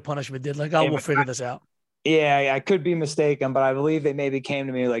exactly what Punishment did. Like, we'll figure this out. Yeah, I could be mistaken, but I believe they maybe came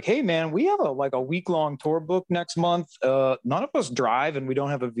to me like, hey man, we have a week-long tour book next month. None of us drive and we don't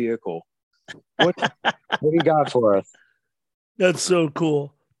have a vehicle. What do you got for us? That's so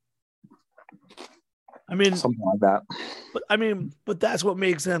cool. Something like that. But that's what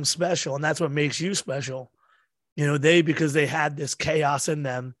makes them special, and that's what makes you special. Because they had this chaos in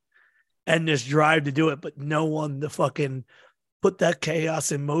them and this drive to do it, but no one to fucking put that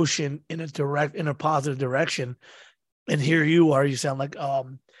chaos in motion in a positive direction. And here you are, you sound like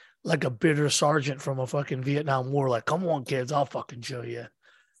a bitter sergeant from a fucking Vietnam War. Like, come on, kids, I'll fucking show you.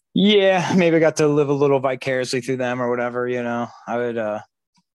 Yeah, maybe I got to live a little vicariously through them or whatever. I would,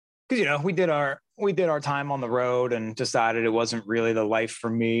 because we did our time on the road and decided it wasn't really the life for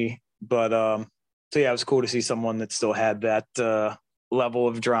me. But so yeah, it was cool to see someone that still had that level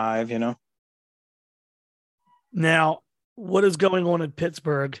of drive. Now, what is going on in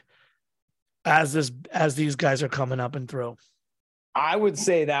Pittsburgh as these guys are coming up and through? I would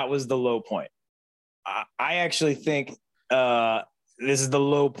say that was the low point. I actually think this is the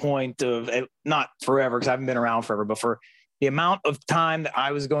low point of, not forever because I haven't been around forever, but for the amount of time that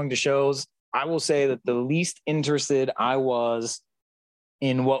I was going to shows, I will say that the least interested I was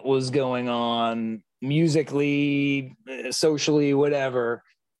in what was going on musically, socially, whatever,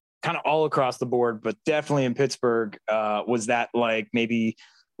 kind of all across the board, but definitely in Pittsburgh was that like maybe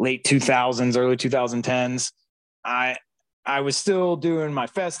late 2000s, early 2010s. I was still doing my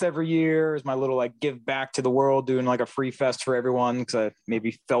fest every year as my little like give back to the world, doing like a free fest for everyone because I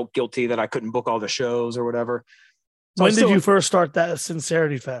maybe felt guilty that I couldn't book all the shows or whatever. So When did you first start that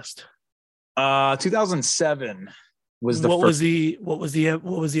Sincerity Fest? 2007 was the What first. what was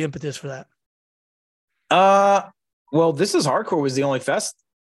the impetus for that? Well, This Is Hardcore was the only fest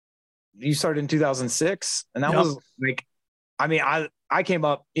you started in 2006, and that was like, I mean, I came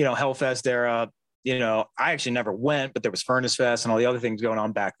up, Hellfest era. I actually never went, but there was Furnace Fest and all the other things going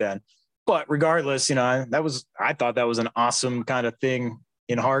on back then. But regardless, I thought that was an awesome kind of thing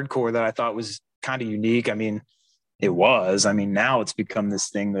in hardcore that I thought was kind of unique. I mean, it was. I mean, now it's become this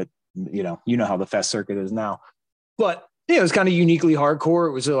thing that, you know how the fest circuit is now. But it was kind of uniquely hardcore.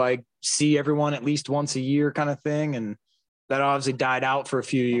 It was like see everyone at least once a year kind of thing. And that obviously died out for a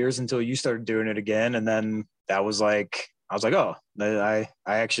few years until you started doing it again. And then that was like, I was like, oh, I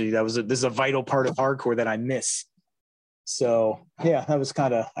actually, this is a vital part of hardcore that I miss. So yeah, that was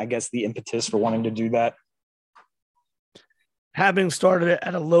kind of, I guess, the impetus for wanting to do that. Having started it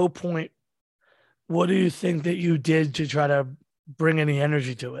at a low point, what do you think that you did to try to bring any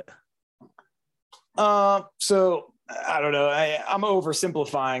energy to it? So I don't know. I'm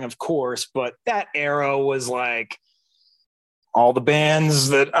oversimplifying, of course, but that era was like all the bands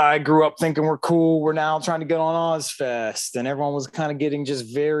that I grew up thinking were cool were now trying to get on Ozfest, and everyone was kind of getting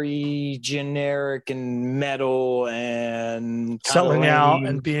just very generic and metal and selling out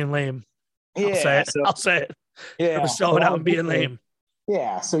and being lame. Yeah, I'll say it. Yeah, selling out and being lame.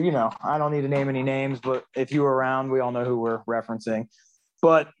 Yeah, so I don't need to name any names, but if you were around, we all know who we're referencing.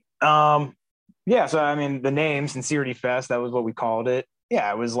 But yeah, so I mean, the name Sincerity Fest, that was what we called it.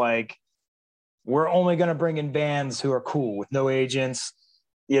 Yeah, it was like, we're only going to bring in bands who are cool with no agents,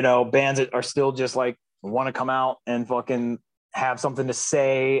 bands that are still just like want to come out and fucking have something to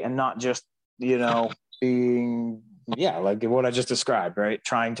say and not just, being, like what I just described, right?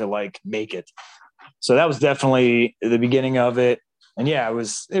 Trying to like make it. So that was definitely the beginning of it. And yeah, it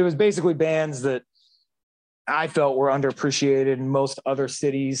was basically bands that I felt were underappreciated in most other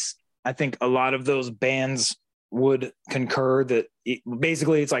cities. I think a lot of those bands would concur that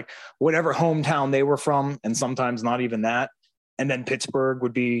basically it's like whatever hometown they were from, and sometimes not even that. And then Pittsburgh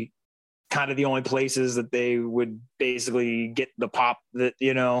would be kind of the only places that they would basically get the pop that,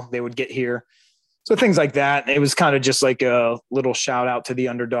 they would get here. So things like that. It was kind of just like a little shout out to the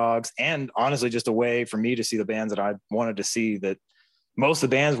underdogs, and honestly, just a way for me to see the bands that I wanted to see, that most of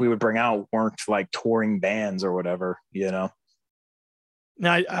the bands we would bring out weren't like touring bands or whatever,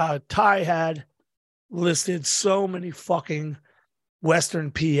 Now, Ty had listed so many fucking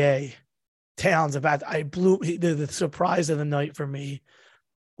Western PA towns. In fact, the surprise of the night for me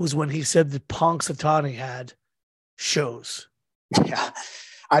was when he said that Punxsutawney had shows. Yeah.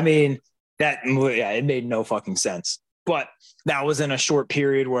 I mean, it made no fucking sense. But that was in a short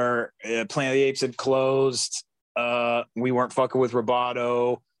period where Planet of the Apes had closed. We weren't fucking with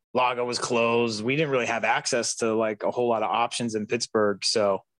Roboto. Lago was closed. We didn't really have access to like a whole lot of options in Pittsburgh.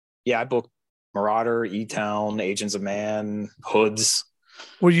 So yeah, I booked Marauder, E-Town, Agents of Man, Hoods.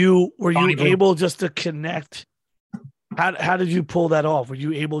 Were you able just to connect? How did you pull that off? Were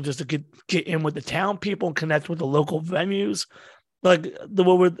you able just to get in with the town people and connect with the local venues? Like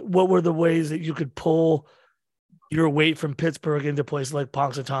what were the ways that you could pull your weight from Pittsburgh into places like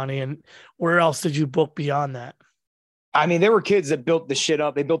Punxsutawney, and where else did you book beyond that? I mean, there were kids that built the shit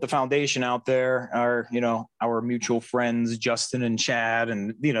up. They built the foundation out there. Our mutual friends, Justin and Chad,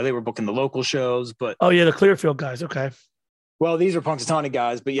 and, they were booking the local shows, but. Oh yeah. The Clearfield guys. Okay. Well, these are Punxsutawney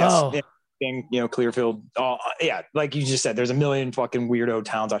guys, but yes, Clearfield. Oh yeah. Like you just said, there's a million fucking weirdo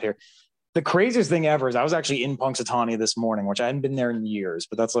towns out here. The craziest thing ever is I was actually in Punxsutawney this morning, which I hadn't been there in years,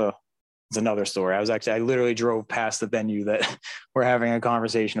 but it's another story. I literally drove past the venue that we're having a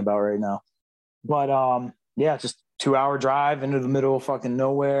conversation about right now. But yeah, just 2-hour drive into the middle of fucking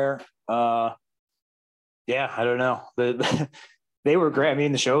nowhere. Yeah, I don't know. They were great. I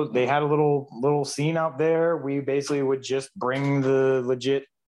mean, the show, they had a little scene out there. We basically would just bring the legit,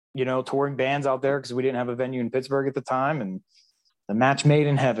 touring bands out there because we didn't have a venue in Pittsburgh at the time, and the match made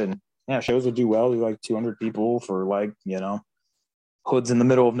in heaven. Yeah, shows would do well. We like 200 people for like, Hoods in the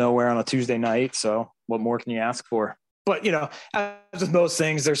middle of nowhere on a Tuesday night. So what more can you ask for? But, as with most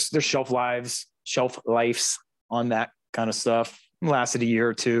things, there's shelf lives on that kind of stuff. It lasted a year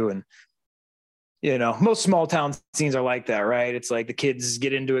or two. And, most small town scenes are like that, right? It's like the kids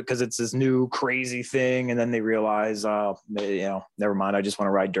get into it because it's this new crazy thing. And then they realize, never mind. I just want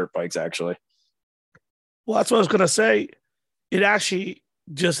to ride dirt bikes, actually. Well, that's what I was going to say. It actually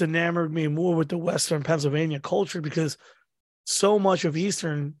just enamored me more with the Western Pennsylvania culture, because so much of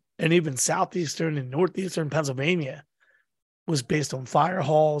Eastern and even Southeastern and Northeastern Pennsylvania was based on fire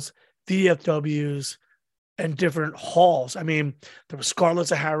halls, VFWs, and different halls. I mean, there was Scarlet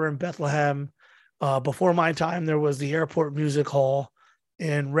Sahara in Bethlehem. Before my time, there was the Airport Music Hall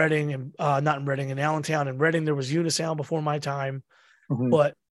in Reading, and not in Reading, in Allentown. In Reading, there was Unisound before my time. Mhm.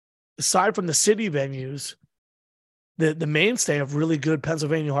 But aside from the city venues, the mainstay of really good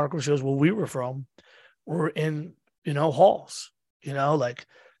Pennsylvania hardcore shows where we were from were in, halls, like,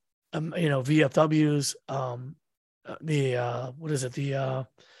 VFWs, what is it?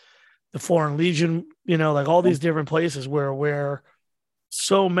 The Foreign Legion, like all these different places where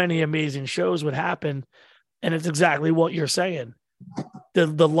so many amazing shows would happen. And it's exactly what you're saying. The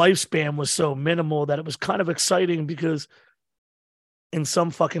lifespan was so minimal that it was kind of exciting because in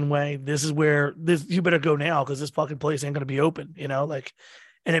some fucking way, this is where you better go now because this fucking place ain't gonna be open, and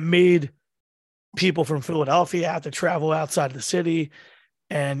it made people from Philadelphia have to travel outside the city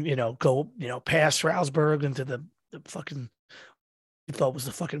and go past Stroudsburg into the fucking, you thought was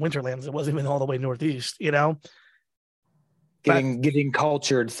the fucking Winterlands. It wasn't even all the way northeast, Getting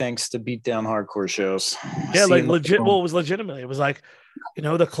cultured thanks to beatdown hardcore shows. Yeah, like legit. Well, it was legitimately. It was like,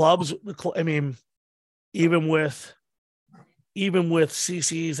 the clubs. I mean, even with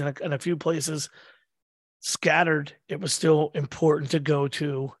CCs and a few places scattered, it was still important to go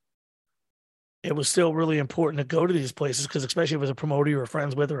to. It was still really important to go to these places because, especially if it was a promoter you were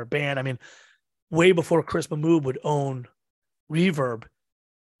friends with or a band. I mean, way before Chris Mahmood would own Reverb,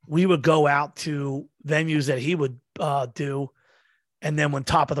 we would go out to venues that he would do. And then when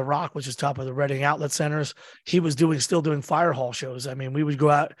Top of the Rock, which is top of the Reading Outlet Centers, he was still doing fire hall shows. I mean, we would go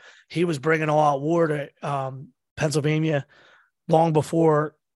out. He was bringing All Out War to Pennsylvania long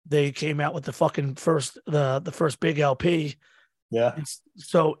before they came out with the fucking first big LP. Yeah.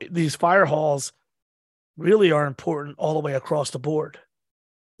 So these fire halls really are important all the way across the board.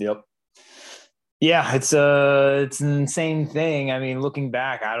 Yep. Yeah, it's an insane thing. I mean, looking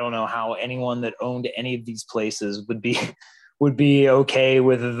back, I don't know how anyone that owned any of these places would be okay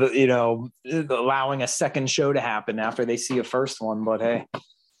with allowing a second show to happen after they see a first one. But hey,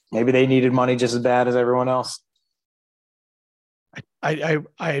 maybe they needed money just as bad as everyone else. I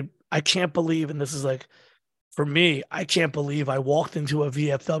can't believe, and this is like, for me, I can't believe I walked into a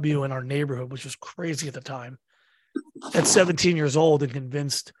VFW in our neighborhood, which was crazy at the time, at 17 years old, and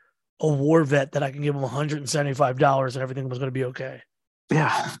convinced a war vet that I can give him $175 and everything was going to be okay.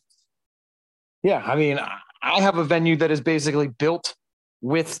 Yeah. Yeah. I mean, I have a venue that is basically built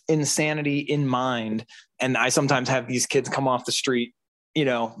with insanity in mind. And I sometimes have these kids come off the street,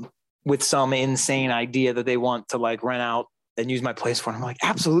 with some insane idea that they want to like rent out and use my place for. And I'm like,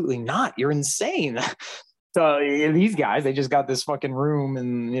 absolutely not. You're insane. So these guys, they just got this fucking room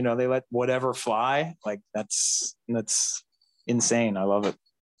and, they let whatever fly. Like that's insane. I love it.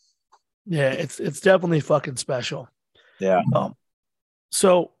 Yeah, it's definitely fucking special. Yeah.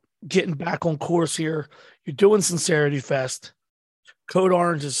 So getting back on course here, you're doing Sincerity Fest. Code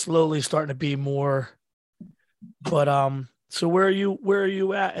Orange is slowly starting to be more, but so where are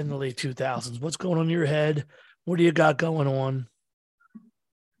you at in the late 2000s? What's going on in your head? What do you got going on?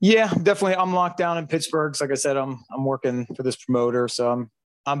 Yeah, definitely. I'm locked down in Pittsburgh. So like I said, I'm working for this promoter, so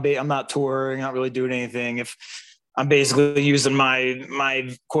I'm not touring, not really doing anything. If I'm basically using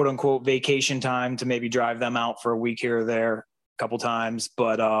my quote unquote vacation time to maybe drive them out for a week here or there a couple times.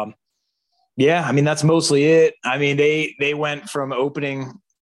 But yeah, I mean, that's mostly it. I mean, they went from opening,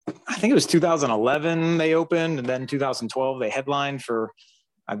 I think it was 2011 they opened, and then 2012 they headlined for,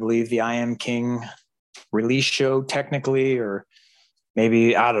 I believe, the I Am King release show technically, or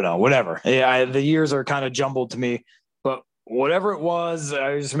maybe, I don't know, whatever. Yeah, the years are kind of jumbled to me, but whatever it was,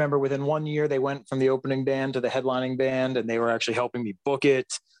 I just remember within 1 year, they went from the opening band to the headlining band, and they were actually helping me book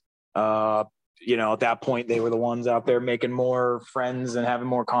it. At that point, they were the ones out there making more friends and having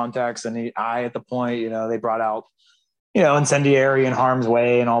more contacts than I at the point. They brought out, Incendiary and Harm's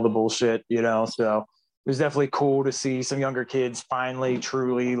Way and all the bullshit, so it was definitely cool to see some younger kids finally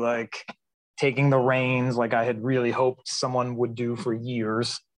truly like taking the reins like I had really hoped someone would do for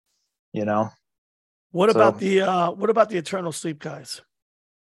years, What about the Eternal Sleep guys?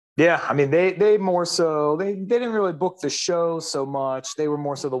 Yeah, I mean they more so they didn't really book the show so much. They were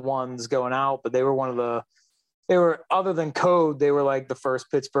more so the ones going out, but they were other than Code, they were like the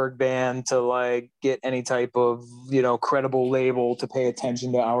first Pittsburgh band to like get any type of, credible label to pay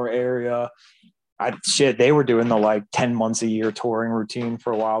attention to our area. They were doing the like 10 months a year touring routine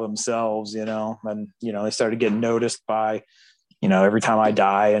for a while themselves, and, they started getting noticed by, Every Time I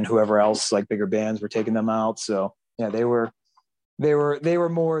Die and whoever else, like bigger bands were taking them out. So yeah, they were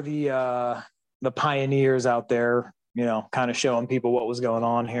more the pioneers out there, kind of showing people what was going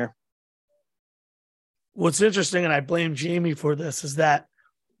on here. What's interesting, and I blame Jamie for this, is that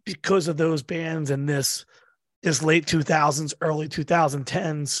because of those bands and this late 2000s, early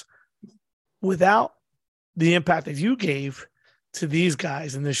 2010s, without the impact that you gave to these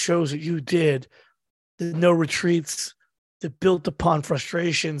guys and the shows that you did, the No Retreats, the Built Upon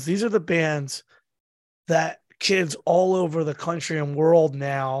Frustrations, these are the bands that kids all over the country and world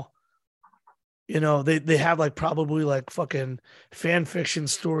now, they have like probably like fucking fan fiction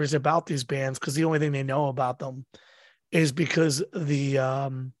stories about these bands because the only thing they know about them is because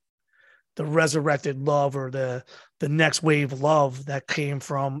the resurrected love or the next wave love that came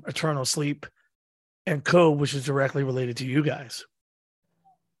from Eternal Sleep and Code, which is directly related to you guys.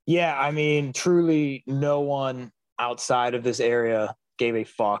 Yeah, I mean, truly no one outside of this area gave a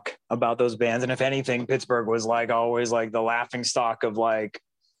fuck about those bands. And if anything, Pittsburgh was like always like the laughing stock of like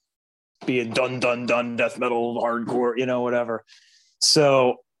being done, death metal, hardcore, whatever.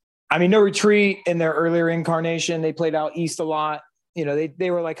 So, I mean, No Retreat in their earlier incarnation, they played out East a lot.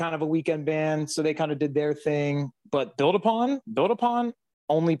 They were like kind of a weekend band, so they kind of did their thing. But Built Upon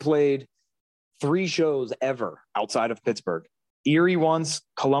only played 3 shows ever outside of Pittsburgh. Erie once,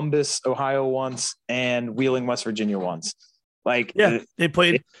 Columbus, Ohio once, and Wheeling, West Virginia once. Like, yeah, they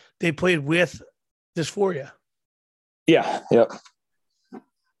played with Dysphoria. Yeah. Yep.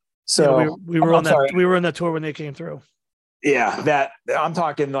 So yeah, we were on that. Sorry. We were on that tour when they came through. Yeah, that I'm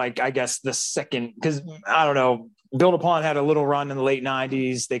talking like, I guess the second, because I don't know, Built Upon had a little run in the late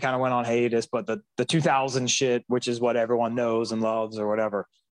 90s. They kind of went on hiatus, but the 2000 shit, which is what everyone knows and loves or whatever.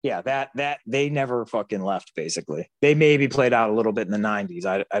 Yeah, that they never fucking left, basically. They maybe played out a little bit in the 90s.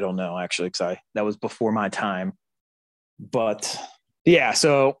 I don't know, actually, because that was before my time. But yeah,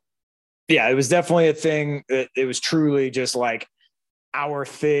 so yeah, it was definitely a thing. It was truly just like our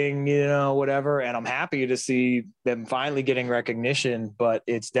thing, whatever. And I'm happy to see them finally getting recognition, but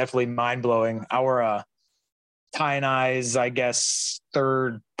it's definitely mind blowing. Our Ty and I's, I guess,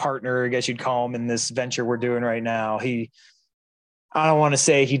 third partner, I guess you'd call him in this venture we're doing right now. I don't want to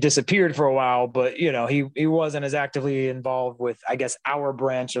say he disappeared for a while, but he wasn't as actively involved with, I guess, our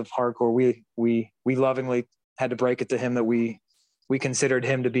branch of hardcore. We lovingly had to break it to him that we considered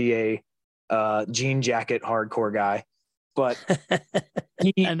him to be a jean jacket hardcore guy, but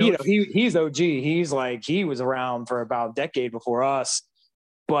he's OG. He's like, he was around for about a decade before us,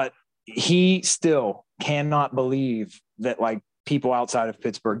 but he still cannot believe that like people outside of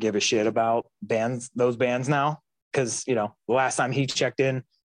Pittsburgh give a shit about those bands now. Cause the last time he checked in,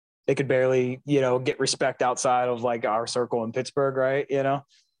 they could barely, get respect outside of like our circle in Pittsburgh. Right.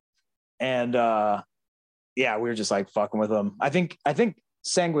 And yeah, we were just like fucking with them. I think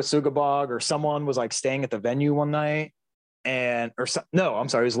Sanguisugabog or someone was like staying at the venue one night it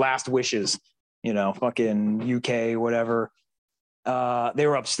was Last Wishes, fucking UK, whatever. They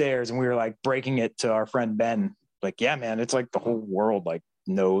were upstairs and we were like breaking it to our friend Ben. Like, yeah, man, it's like the whole world like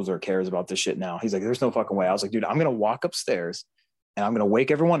knows or cares about this shit now. He's like, there's no fucking way. I was like, dude, I'm going to walk upstairs and I'm going to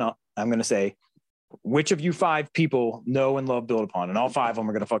wake everyone up. I'm going to say, which of you 5 people know and love Built Upon? And all 5 of them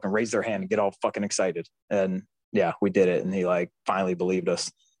are going to fucking raise their hand and get all fucking excited. And yeah, we did it. And he like finally believed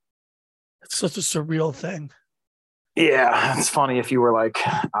us. It's such a surreal thing. Yeah. It's funny if you were like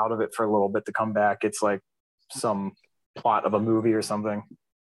out of it for a little bit to come back. It's like some plot of a movie or something.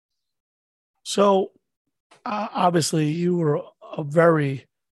 So obviously you were a very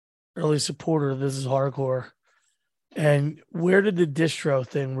early supporter of This Is Hardcore. And where did the distro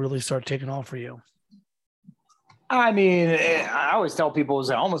thing really start taking off for you? I mean, I always tell people it's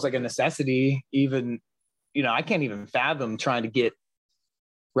almost like a necessity. Even, I can't even fathom trying to get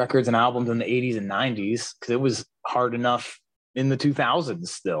records and albums in the 80s and 90s because it was hard enough in the 2000s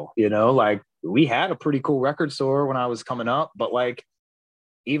still, like we had a pretty cool record store when I was coming up, but like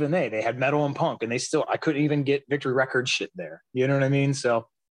even they had metal and punk and I couldn't even get Victory Records shit there. You know what I mean? So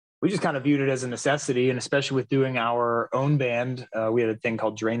we just kind of viewed it as a necessity. And especially with doing our own band, we had a thing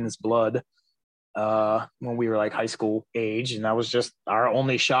called Drain This Blood when we were like high school age. And that was just our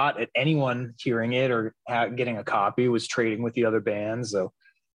only shot at anyone hearing it or getting a copy, was trading with the other bands. So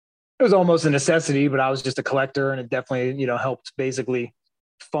it was almost a necessity, but I was just a collector and it definitely, helped basically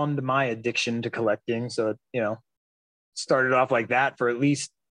fund my addiction to collecting. So, started off like that for at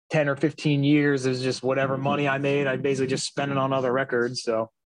least 10 or 15 years. It was just whatever money I made, I basically just spent it on other records. So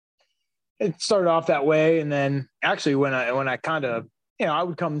it started off that way. And then actually when I kind of, I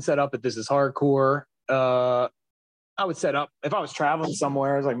would come and set up at This Is Hardcore. I would set up if I was traveling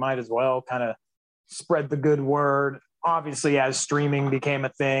somewhere, I was like, might as well kind of spread the good word. Obviously, as streaming became a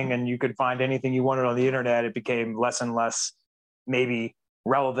thing and you could find anything you wanted on the internet, it became less and less maybe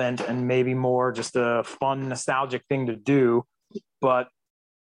relevant and maybe more just a fun, nostalgic thing to do. But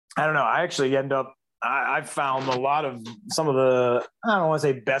I don't know. I actually end up I've found a lot of some of the, I don't want to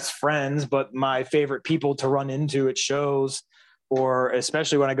say best friends, but my favorite people to run into at shows, or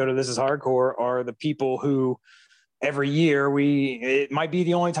especially when I go to This Is Hardcore, are the people who every year it might be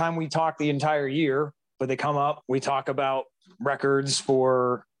the only time we talk the entire year, but they come up, we talk about records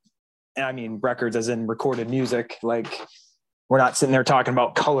records as in recorded music. Like, we're not sitting there talking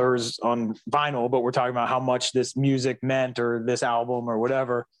about colors on vinyl, but we're talking about how much this music meant or this album or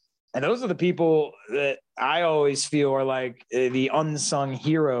whatever. And those are the people that I always feel are like the unsung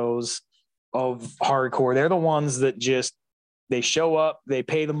heroes of hardcore. They're the ones that they show up, they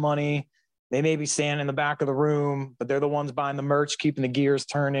pay the money, they maybe stand in the back of the room, but they're the ones buying the merch, keeping the gears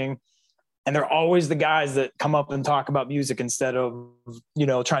turning. And they're always the guys that come up and talk about music instead of,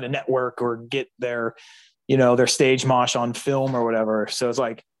 trying to network or get their stage mosh on film or whatever. So it's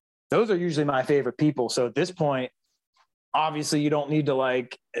like, those are usually my favorite people. So at this point, obviously you don't need to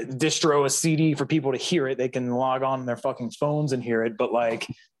like distro a CD for people to hear it. They can log on their fucking phones and hear it. But like,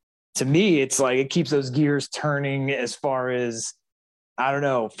 to me, it's like, it keeps those gears turning as far as, I don't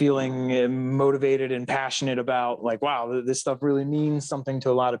know, feeling motivated and passionate about like, wow, this stuff really means something to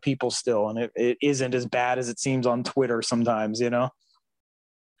a lot of people still. And it isn't as bad as it seems on Twitter sometimes,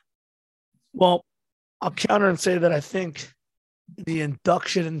 Well, I'll counter and say that I think the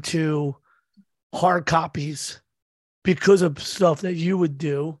induction into hard copies, because of stuff that you would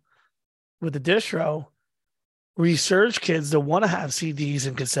do with the distro, research kids that want to have CDs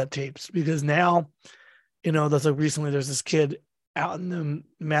and cassette tapes. Because now, that's like recently there's this kid out in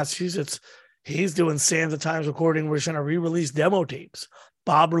Massachusetts. He's doing Sands of Times recording. We're trying to re-release demo tapes.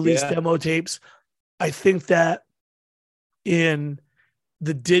 Bob released demo tapes. I think that in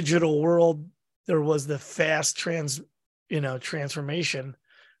the digital world, there was the fast transformation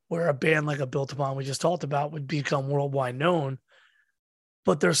where a band like a Built Upon we just talked about would become worldwide known.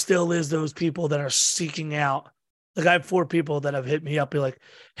 But there still is those people that are seeking out. Like, I have 4 people that have hit me up, be like,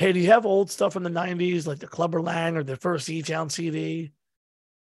 hey, do you have old stuff from the 90s, like the Clubber Lang or the first E-Town CD?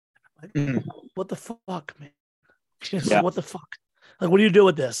 Like, what the fuck, man? What the fuck? Like, what do you do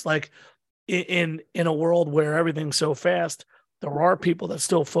with this? Like, in a world where everything's so fast, there are people that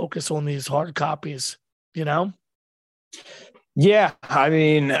still focus on these hard copies, Yeah, I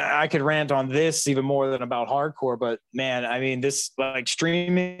mean, I could rant on this even more than about hardcore, but man, I mean, this, like,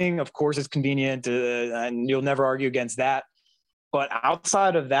 streaming, of course, is convenient, and you'll never argue against that. But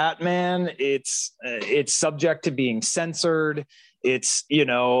outside of that, man, it's subject to being censored. It's,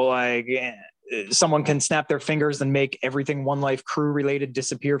 someone can snap their fingers and make everything One Life Crew related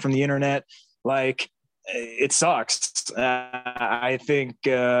disappear from the internet. Like, it sucks. I think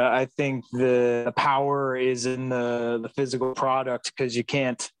the power is in the physical product, because you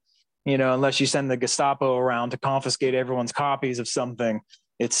can't, unless you send the Gestapo around to confiscate everyone's copies of something,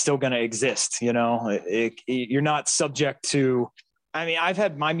 it's still going to exist. You're not subject to. I mean, I've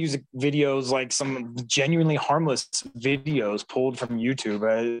had my music videos, like some genuinely harmless videos, pulled from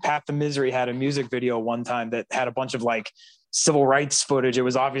YouTube. Pat the Misery had a music video one time that had a bunch of like civil rights footage. It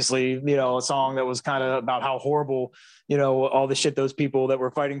was obviously, a song that was kind of about how horrible, all the shit those people that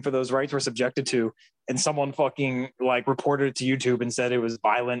were fighting for those rights were subjected to. And someone fucking like reported it to YouTube and said it was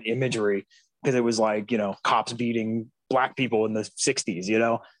violent imagery, because it was like, cops beating black people in the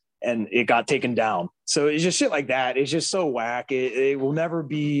 60s, and it got taken down. So it's just shit like that. It's just so whack. It will never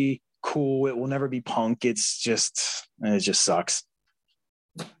be cool. It will never be punk. It just sucks.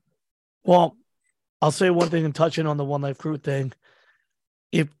 Well, I'll say one thing and touching on the One Life Crew thing.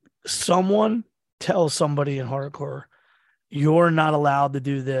 If someone tells somebody in hardcore, you're not allowed to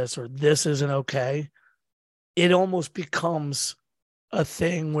do this or this isn't okay, it almost becomes a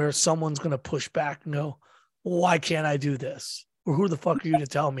thing where someone's going to push back and go, why can't I do this? Or who the fuck are you to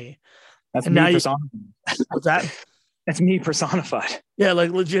tell me? That's and me now personified. What's that? That's me personified. Yeah,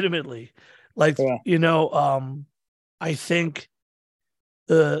 like legitimately. Like, Yeah. I think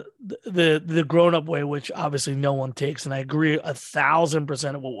the grown up way, which obviously no one takes, and I agree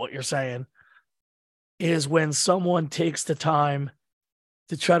 1,000% with what you're saying, is when someone takes the time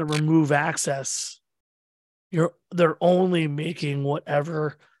to try to remove access. They're only making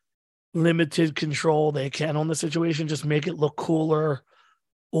whatever limited control they can on the situation, just make it look cooler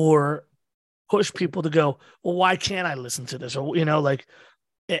or push people to go, well, why can't I listen to this? Or,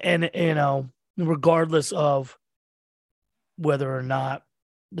 regardless of whether or not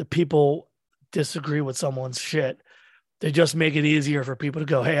the people disagree with someone's shit, they just make it easier for people to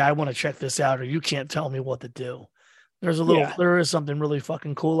go, hey, I want to check this out, or you can't tell me what to do. There is something really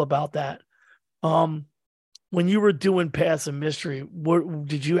fucking cool about that. When you were doing Paths of Mystery,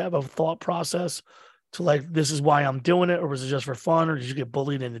 did you have a thought process to like, this is why I'm doing it, or was it just for fun, or did you get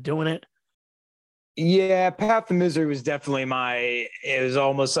bullied into doing it? Yeah, Path to Misery was definitely it was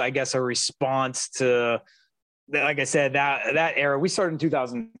almost, I guess, a response to, like I said, that era. We started in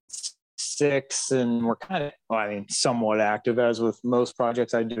 2006 and we're kind of, well, I mean, somewhat active as with most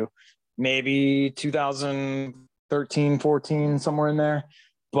projects I do. Maybe 2013, 14, somewhere in there.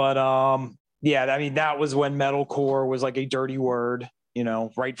 But yeah, I mean, that was when metalcore was like a dirty word,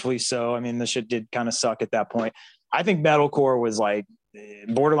 rightfully so. I mean, the shit did kind of suck at that point. I think metalcore was like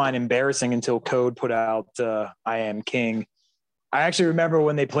borderline embarrassing until Code put out I Am King. I actually remember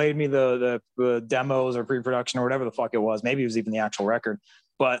when they played me the demos or pre-production or whatever the fuck it was. Maybe it was even the actual record.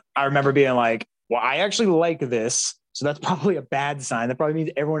 But I remember being like, well, I actually like this. So that's probably a bad sign. That probably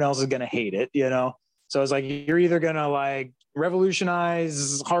means everyone else is going to hate it, So I was like, you're either going to like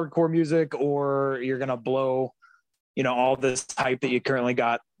revolutionize hardcore music or you're going to blow, all this hype that you currently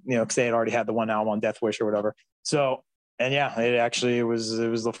got, because they had already had the one album on Death Wish or whatever. So, and yeah, it was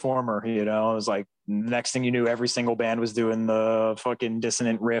the former, it was like next thing you knew, every single band was doing the fucking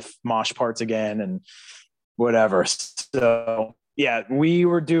dissonant riff mosh parts again and whatever. So yeah, we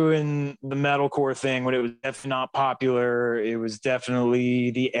were doing the metalcore thing when it was definitely not popular. It was definitely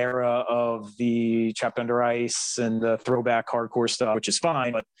the era of the Trapped Under Ice and the throwback hardcore stuff, which is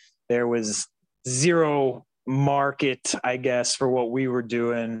fine, but there was zero market, I guess, for what we were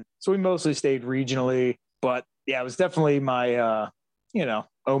doing. So we mostly stayed regionally, but yeah, it was definitely my,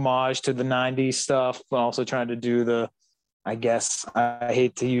 homage to the 90s stuff, but also trying to do I guess I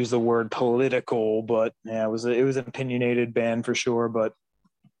hate to use the word political, but yeah, it was an opinionated band for sure. But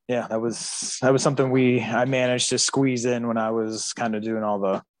yeah, that was something I managed to squeeze in when I was kind of doing all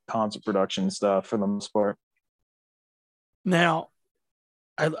the concert production stuff for the most part. Now,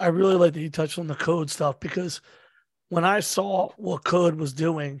 I really like that you touched on the Code stuff because when I saw what Code was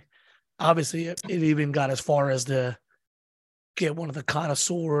doing, obviously it even got as far as to get one of the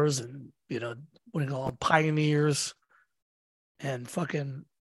connoisseurs and what do you call them, pioneers and fucking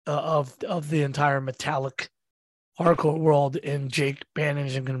of the entire metallic hardcore world in Jake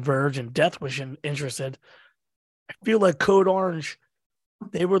Bannage and Converge and Deathwish and interested. I feel like Code Orange,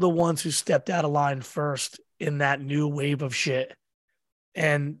 they were the ones who stepped out of line first in that new wave of shit.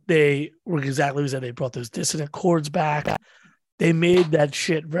 And they were exactly as they brought those dissonant chords back. They made that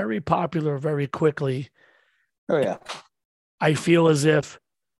shit very popular very quickly. Oh yeah. I feel as if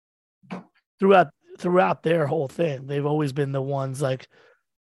throughout their whole thing, they've always been the ones like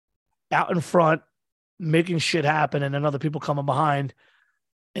out in front, making shit happen, and then other people coming behind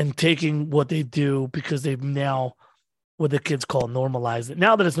and taking what they do because they've now what the kids call normalized it.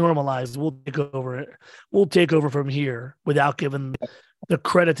 Now that it's normalized, we'll take over it. We'll take over from here without giving the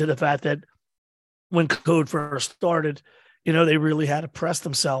credit to the fact that when Code first started, they really had to press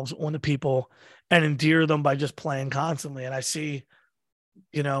themselves on the people and endear them by just playing constantly. And I see,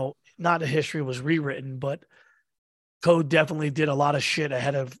 not the history was rewritten, but Code definitely did a lot of shit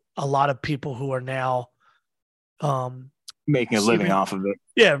ahead of a lot of people who are now making a living off of it.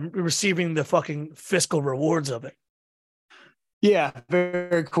 Yeah, receiving the fucking fiscal rewards of it. Yeah,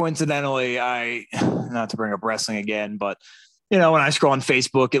 very coincidentally, not to bring up wrestling again, but when I scroll on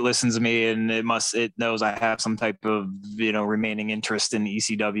Facebook, it listens to me and it knows I have some type of, remaining interest in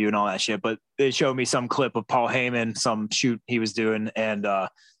ECW and all that shit. But they showed me some clip of Paul Heyman, some shoot he was doing. And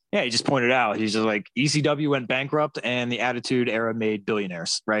he just pointed out, he's just like, ECW went bankrupt and the Attitude Era made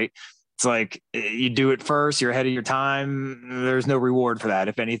billionaires, right? It's like, you do it first, you're ahead of your time. There's no reward for that.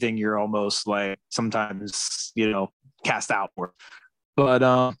 If anything, you're almost like sometimes, cast out for it.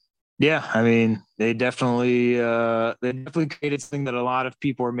 But, yeah, I mean, they definitely created something that a lot of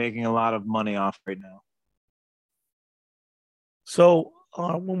people are making a lot of money off right now. So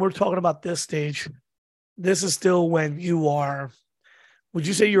when we're talking about this stage, this is still when you are, would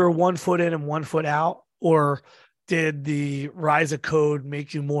you say you're 1 foot in and 1 foot out, or did the rise of Code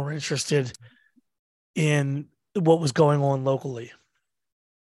make you more interested in what was going on locally?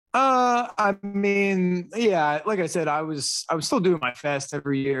 I mean, yeah, like I said, I was still doing my fest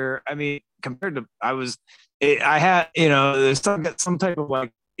every year. I mean, compared to I had, there's some type of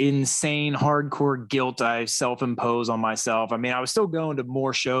like insane hardcore guilt I self-impose on myself. I mean, I was still going to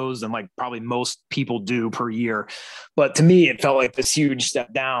more shows than like probably most people do per year, but to me, it felt like this huge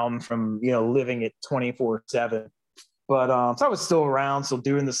step down from, living it 24/7. But so I was still around, still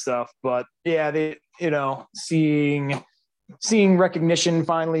doing the stuff. But yeah, seeing recognition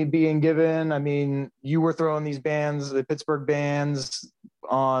finally being given. I mean, you were throwing these bands, the Pittsburgh bands,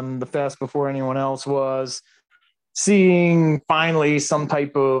 on the fest before anyone else was. Seeing finally some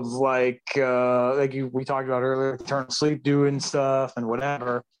type of we talked about earlier, Eternal Sleep doing stuff and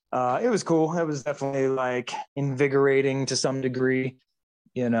whatever. It was cool. It was definitely like invigorating to some degree.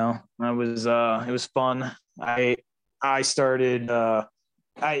 You know, it was fun. I started at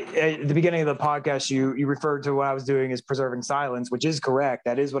the beginning of the podcast, you referred to what I was doing as preserving silence, which is correct.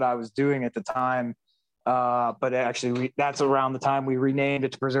 That is what I was doing at the time. But actually, that's around the time we renamed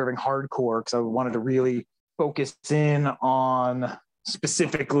it to preserving hardcore, because I wanted to really focus in on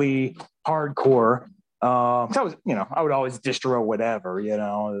specifically hardcore. I was, I would always distro whatever, I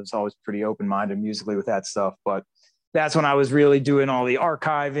was always pretty open minded musically with that stuff. But that's when I was really doing all the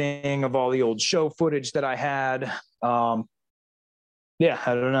archiving of all the old show footage that I had. Yeah,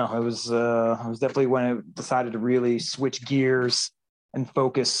 I don't know. It was definitely when I decided to really switch gears and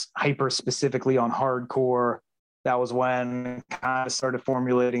focus hyper specifically on hardcore. That was when I kind of started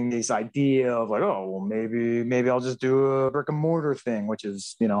formulating this idea of like, oh, well, maybe I'll just do a brick and mortar thing, which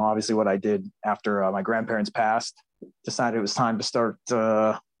is, obviously what I did after my grandparents passed. Decided it was time to start,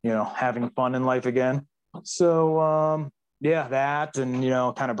 having fun in life again. So, yeah, that and,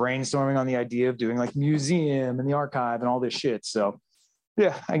 kind of brainstorming on the idea of doing like museum and the archive and all this shit. So,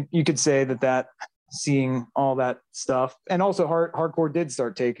 yeah, you could say that seeing all that stuff, and also hardcore did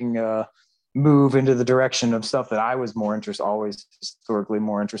start taking a move into the direction of stuff that I was always historically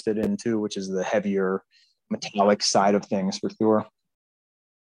more interested in too, which is the heavier metallic side of things for sure.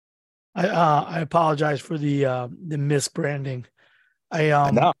 I apologize for the misbranding.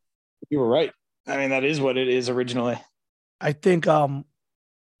 No, you were right. I mean, that is what it is originally. I think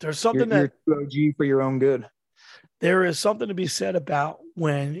there's something you're too OG for your own good. There is something to be said about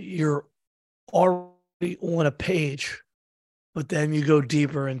when you're already on a page, but then you go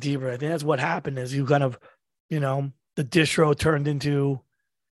deeper and deeper. I think that's what happened is you kind of, the distro turned into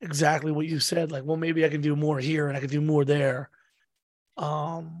exactly what you said. Like, well, maybe I can do more here and I can do more there.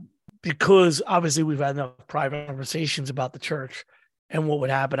 Because obviously we've had enough private conversations about the church and what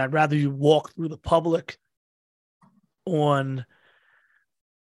would happen. I'd rather you walk through the public on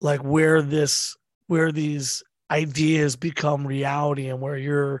like where these ideas become reality and where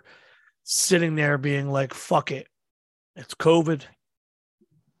you're sitting there being like, fuck it. It's COVID.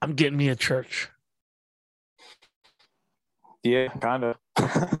 I'm getting me a church. Yeah, kind of.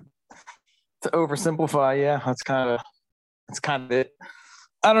 To oversimplify, yeah, that's kind of it.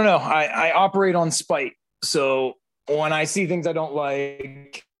 I don't know. I operate on spite. So when I see things I don't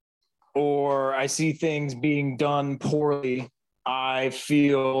like or I see things being done poorly, I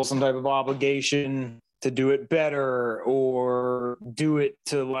feel some type of obligation to do it better or do it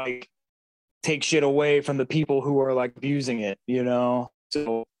to like take shit away from the people who are like abusing it,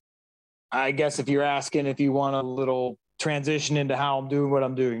 So I guess if you're asking if you want a little transition into how I'm doing what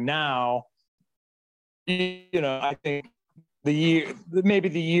I'm doing now, I think maybe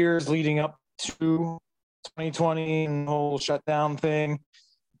the years leading up to 2020 and the whole shutdown thing,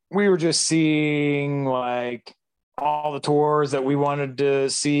 we were just seeing like all the tours that we wanted to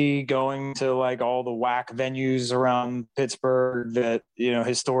see, going to like all the whack venues around Pittsburgh that,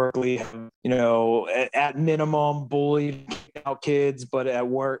 historically, at minimum bullied out kids, but at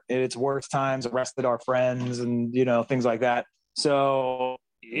its worst times arrested our friends and, things like that. So,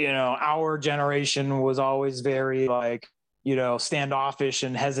 our generation was always very like, standoffish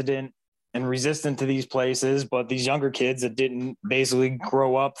and hesitant and resistant to these places. But these younger kids that didn't basically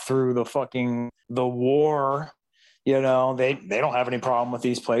grow up through the war, they don't have any problem with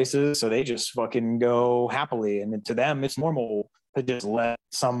these places. So they just fucking go happily. And to them, it's normal to just let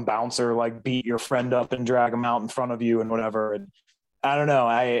some bouncer like beat your friend up and drag him out in front of you and whatever. And I don't know.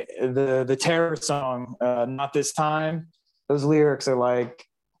 The Terror song, Not This Time, those lyrics are like,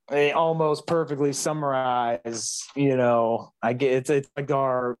 they almost perfectly summarize, I get it's like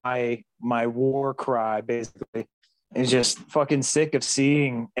my war cry basically. It's just fucking sick of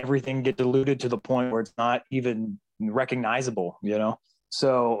seeing everything get diluted to the point where it's not even recognizable,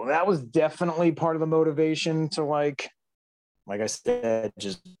 So that was definitely part of the motivation to like I said,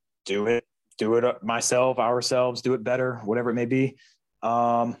 just do it myself, ourselves, do it better, whatever it may be.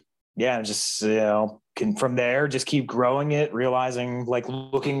 Yeah, just can from there just keep growing it, realizing like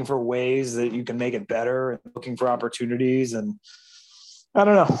looking for ways that you can make it better and looking for opportunities. And I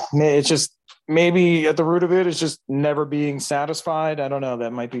don't know, it's just maybe at the root of it is just never being satisfied. I don't know,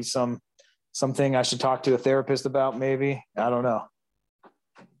 that might be something I should talk to a therapist about, maybe. I don't know.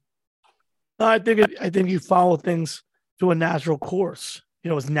 I think you follow things to a natural course.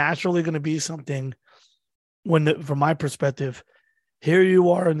 It's naturally going to be something from my perspective, here you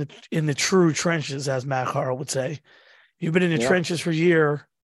are in the true trenches, as Matt Carl would say. You've been in the trenches for a year,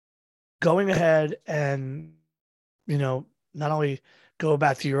 going ahead and, not only go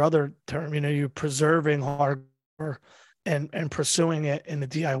back to your other term, you're preserving hardcore and pursuing it in the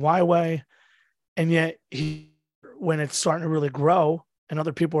DIY way. And yet when it's starting to really grow and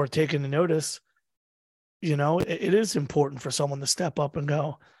other people are taking the notice, you know, it is important for someone to step up and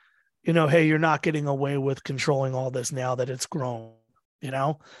go, you know, hey, you're not getting away with controlling all this now that it's grown, you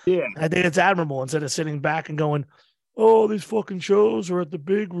know? Yeah. I think it's admirable instead of sitting back and going, oh, these fucking shows are at the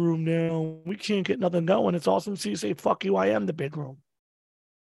big room now. We can't get nothing going. It's awesome to see you say, fuck you, I am the big room.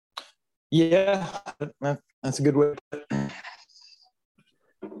 Yeah, that's a good way.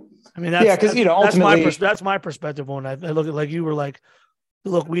 I mean, that's, because ultimately, ultimately, that's my perspective on it. I look at, like, you were like,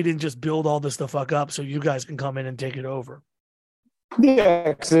 look, we didn't just build all this the fuck up so you guys can come in and take it over. yeah,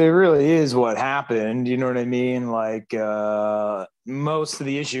 because it really is what happened. You know what I mean? Like most of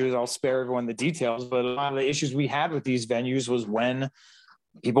the issues, I'll spare everyone the details, but a lot of the issues we had with these venues was when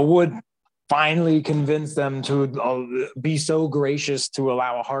people would finally convince them to be so gracious to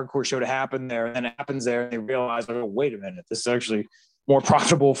allow a hardcore show to happen there, and then it happens there, and they realize, oh, wait a minute, this is actually more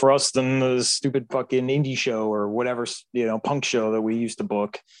profitable for us than the stupid fucking indie show or whatever, you know, punk show that we used to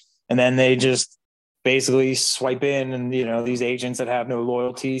book. And then they just basically swipe in, and, you know, these agents that have no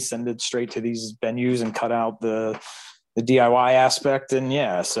loyalty send it straight to these venues and cut out the DIY aspect. And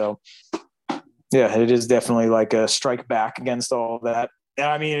yeah, so yeah, it is definitely like a strike back against all of that. And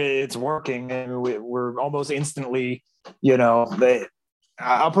I mean, it's working, and we're almost instantly, you know,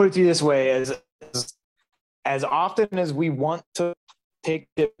 I'll put it to you this way: as often as we want to take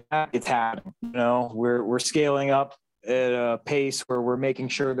it back, it's happening. You know, we're scaling up at a pace where we're making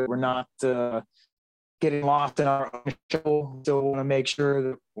sure that we're not getting lost in our own show. So we want to make sure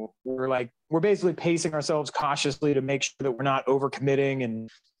that we're basically pacing ourselves cautiously to make sure that we're not overcommitting and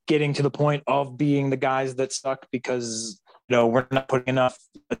getting to the point of being the guys that suck, because, you know, we're not putting enough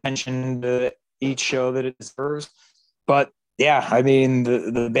attention to each show that it deserves. But yeah, I mean,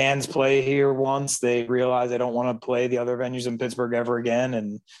 the bands play here once, they realize they don't want to play the other venues in Pittsburgh ever again,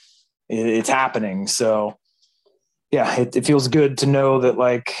 and it's happening. So yeah, it feels good to know that,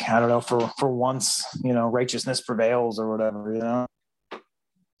 like, I don't know, for once, you know, righteousness prevails or whatever, you know?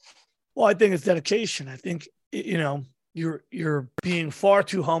 Well, I think it's dedication. I think, you know, you're being far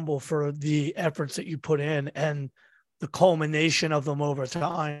too humble for the efforts that you put in and the culmination of them over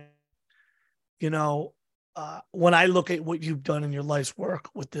time. You know, when I look at what you've done in your life's work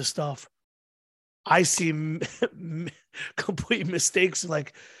with this stuff, I see complete mistakes.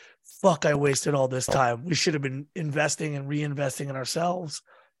 Like, fuck, I wasted all this time. We should have been investing and reinvesting in ourselves,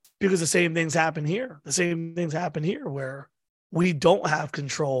 because the same things happen here. The same things happen here where we don't have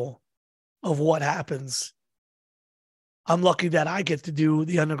control of what happens. I'm lucky that I get to do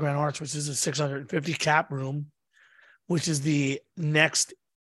the Underground Arts, which is a 650 cap room, which is the next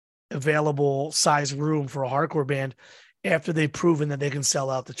available size room for a hardcore band after they've proven that they can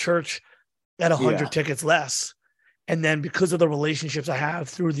sell out the church at 100 tickets less. And then because of the relationships I have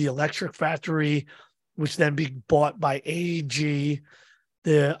through the Electric Factory, which then be bought by AEG,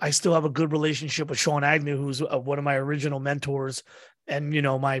 I still have a good relationship with Sean Agnew, who's one of my original mentors and, you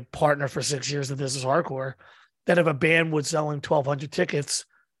know, my partner for 6 years of This Is Hardcore, that if a band was selling 1,200 tickets,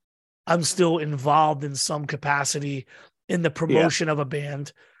 I'm still involved in some capacity in the promotion of a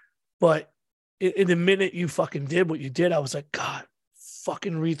band. But in the minute you fucking did what you did, I was like, God,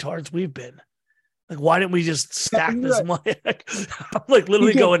 fucking retards we've been. Like, why didn't we just stack this money? I'm like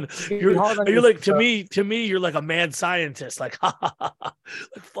literally going, you're like, to me, you're like a mad scientist. Like, like,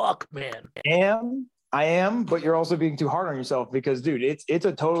 fuck, man. I am, but you're also being too hard on yourself, because, dude, it's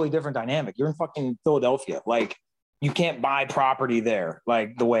a totally different dynamic. You're in fucking Philadelphia. Like, you can't buy property there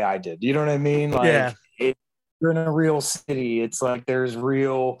like the way I did. You know what I mean? Like, you're in a real city. It's like there's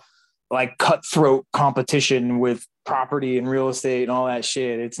real, like, cutthroat competition with property and real estate and all that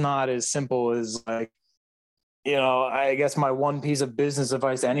shit. It's not as simple as, like, you know, I guess my one piece of business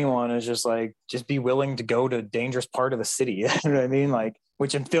advice to anyone is just be willing to go to a dangerous part of the city. You know what I mean? Like,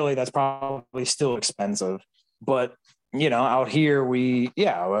 which in Philly, that's probably still expensive. But, you know, out here, we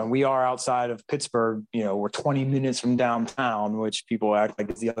are outside of Pittsburgh. You know, we're 20 minutes from downtown, which people act like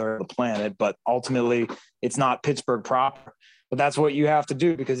it's the other end of the planet. But ultimately, it's not Pittsburgh proper. But that's what you have to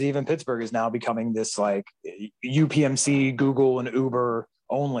do, because even Pittsburgh is now becoming this, like, UPMC, Google, and Uber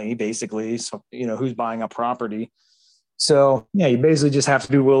only, basically. So, you know, who's buying up property? So yeah, you basically just have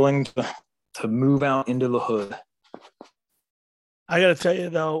to be willing to move out into the hood. I got to tell you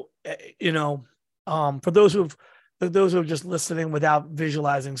though, you know, for those who are just listening without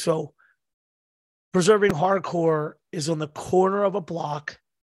visualizing, so Preserving Hardcore is on the corner of a block,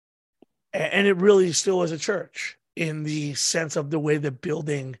 and it really still is a church in the sense of the way the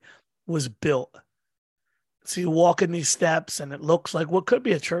building was built. So you walk in these steps and it looks like what could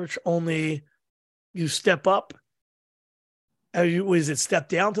be a church, only you step up. Is it step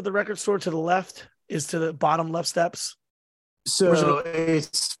down to the record store to the left? Is to the bottom left steps? So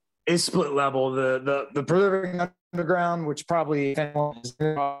it's split level. The preserving underground, which probably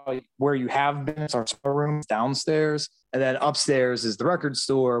where you have been, it's our rooms downstairs, and then upstairs is the record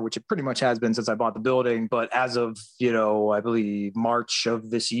store, which it pretty much has been since I bought the building. But as of I believe March of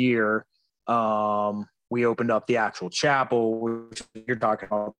this year, we opened up the actual chapel, which you're talking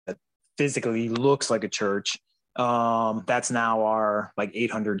about, that physically looks like a church. That's now our like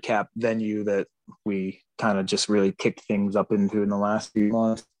 800 cap venue that we kind of just really kicked things up into in the last few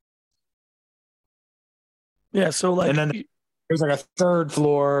months. Yeah, so like, and then there's like a third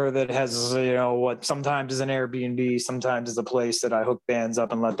floor that has what sometimes is an Airbnb, sometimes is a place that I hook bands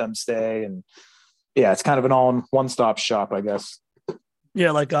up and let them stay, and yeah, it's kind of an all one-stop shop, I guess.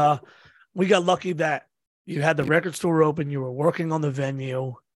 Yeah, like we got lucky that you had the record store open, you were working on the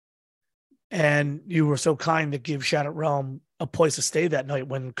venue, and you were so kind to give Shattered Realm a place to stay that night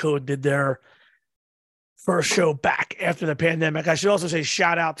when Code did their first show back after the pandemic. I should also say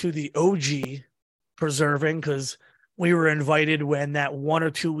shout out to the OG preserving, because we were invited when that 1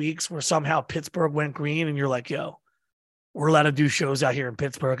 or 2 weeks where somehow Pittsburgh went green, and you're like, yo, we're allowed to do shows out here in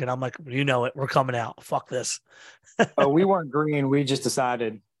Pittsburgh. And I'm like, you know it, we're coming out. Fuck this. Oh, we weren't green. We just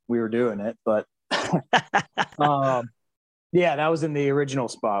decided we were doing it. But yeah, that was in the original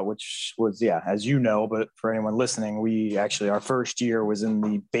spot, which was, as you know, but for anyone listening, we actually, our first year was in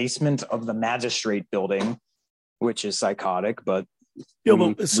the basement of the magistrate building, which is psychotic, but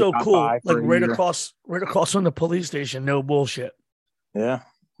but it's so cool. Like right across from the police station. No bullshit. Yeah.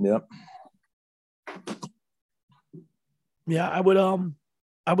 Yep. Yeah, I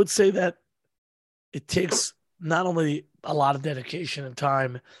would say that it takes not only a lot of dedication and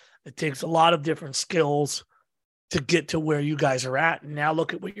time, it takes a lot of different skills to get to where you guys are at. And now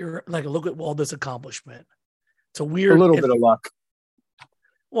look at what you're like. Look at all this accomplishment. It's a weird, little bit of luck.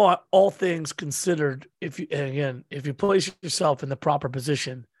 Well, all things considered, if you place yourself in the proper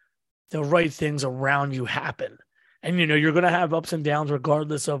position, the right things around you happen. And you're going to have ups and downs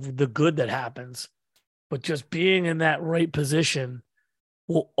regardless of the good that happens. But just being in that right position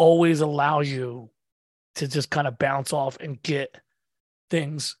will always allow you to just kind of bounce off and get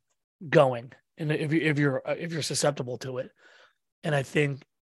things going. And if you're susceptible to it. And I think,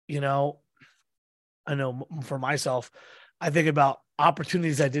 I know for myself, I think about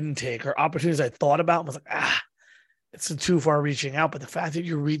opportunities I didn't take or opportunities I thought about and was like, it's too far reaching out. But the fact that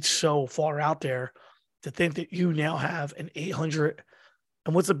you reach so far out there, to think that you now have an 800,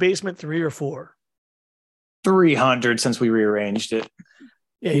 and what's the basement, 3 or 4? 300 since we rearranged it.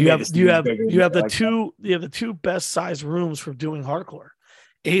 Yeah, you have the two best size rooms for doing hardcore.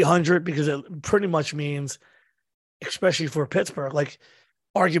 800 because it pretty much means, especially for Pittsburgh, like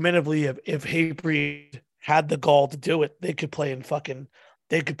argumentatively, if Hatebreed had the gall to do it, they could play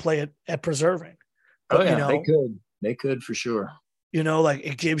it at Preserving. But, they could for sure. Like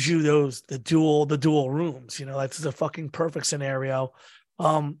it gives you the dual rooms. That's the fucking perfect scenario.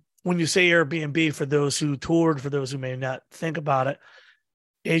 When you say Airbnb, for those who toured, for those who may not think about it,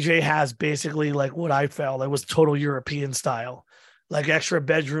 AJ has basically like what I felt. It was total European style, like extra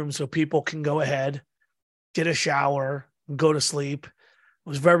bedrooms so people can go ahead, get a shower, and go to sleep. It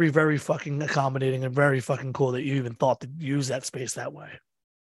was very, very fucking accommodating and very fucking cool that you even thought to use that space that way.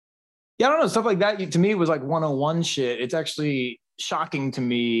 Yeah, I don't know. Stuff like that to me was like 101 shit. It's actually shocking to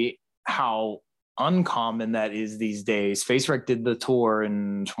me how uncommon that is these days. FaceWreck did the tour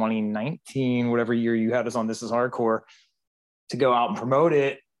in 2019, whatever year you had us on This Is Hardcore, to go out and promote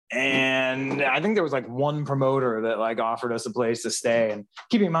it. And I think there was like one promoter that like offered us a place to stay. And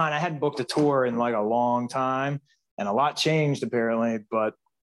keep in mind, I hadn't booked a tour in like a long time, and a lot changed apparently, but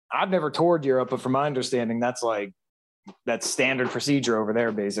I've never toured Europe, but from my understanding, that's standard procedure over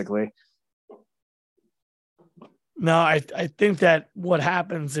there, basically. No, I think that what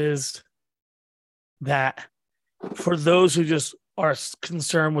happens is that for those who just are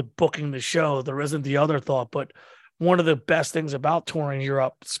concerned with booking the show, there isn't the other thought. But one of the best things about touring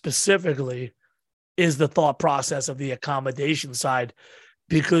Europe specifically is the thought process of the accommodation side,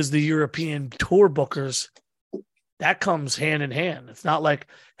 because the European tour bookers, that comes hand in hand. It's not like,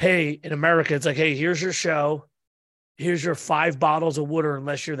 hey, in America, it's like, hey, here's your show. Here's your 5 bottles of water,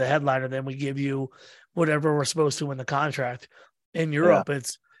 unless you're the headliner. Then we give you whatever we're supposed to in the contract. In Europe,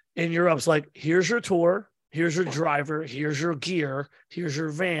 it's like, here's your tour, here's your driver, here's your gear, here's your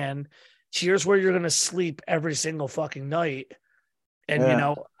van, here's where you're going to sleep every single fucking night. And,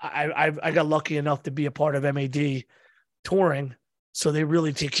 I got lucky enough to be a part of MAD touring. So they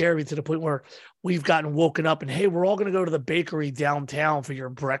really take care of me to the point where we've gotten woken up and, hey, we're all going to go to the bakery downtown for your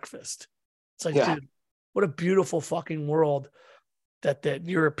breakfast. It's like, dude, what a beautiful fucking world. that the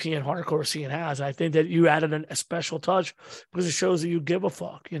European hardcore scene has. And I think that you added a special touch because it shows that you give a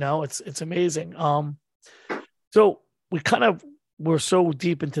fuck. You know, it's amazing. So we're so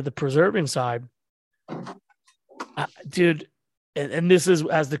deep into the preserving side, dude. And this is,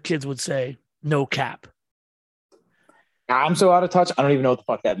 as the kids would say, no cap. I'm so out of touch. I don't even know what the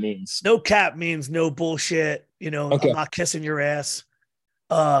fuck that means. No cap means no bullshit. You know, okay. I'm not kissing your ass.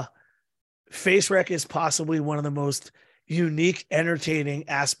 FaceWreck is possibly one of the most unique, entertaining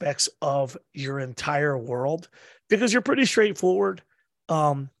aspects of your entire world because you're pretty straightforward,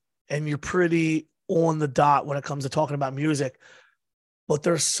 and you're pretty on the dot when it comes to talking about music. But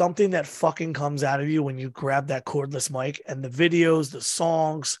there's something that fucking comes out of you when you grab that cordless mic, and the videos, the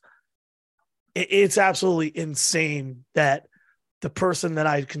songs. It's absolutely insane that the person that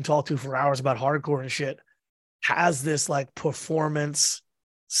I can talk to for hours about hardcore and shit has this like performance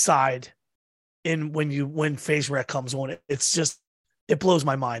side in when FaceWreck comes on. It's just, it blows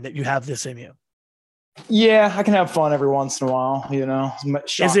my mind that you have this in you. Yeah, I can have fun every once in a while, you know.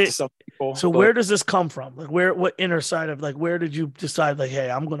 Is it, to some people, so where does this come from? Like what inner side of, like, where did you decide like,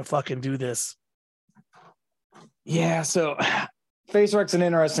 hey, I'm going to fucking do this? Yeah. So FaceWreck's an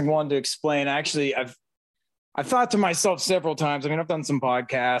interesting one to explain. Actually, I've thought to myself several times. I mean, I've done some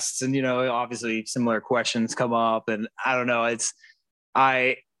podcasts, and you know, obviously similar questions come up, and I don't know.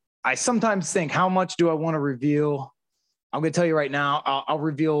 I sometimes think, how much do I want to reveal? I'm going to tell you right now. I'll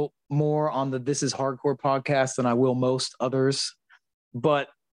reveal more on the This Is Hardcore podcast than I will most others, but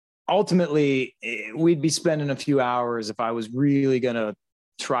ultimately, we'd be spending a few hours if I was really going to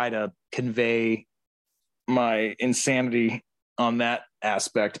try to convey my insanity on that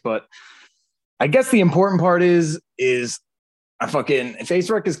aspect. But I guess the important part is I fucking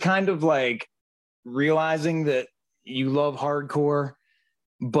FaceWreck is kind of like realizing that you love hardcore,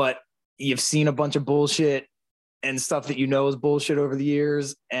 but you've seen a bunch of bullshit and stuff that you know is bullshit over the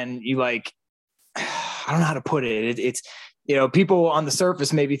years, and you like, I don't know how to put it. It's, you know, people on the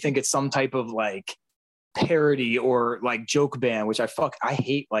surface maybe think it's some type of like parody or like joke band, which I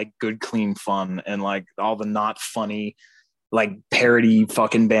hate like Good Clean Fun and like all the not funny like parody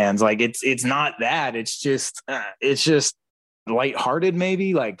fucking bands. Like it's not that. It's just lighthearted,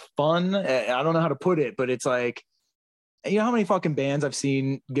 maybe like fun. I don't know how to put it, but it's like, you know how many fucking bands I've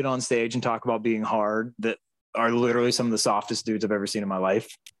seen get on stage and talk about being hard that are literally some of the softest dudes I've ever seen in my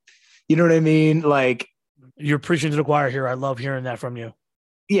life. You know what I mean? Like, you're preaching to the choir here. I love hearing that from you.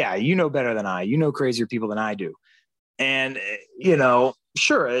 Yeah, you know better than I. You know crazier people than I do. And, you know,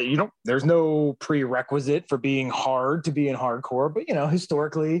 sure, you know, there's no prerequisite for being hard to be in hardcore, but, you know,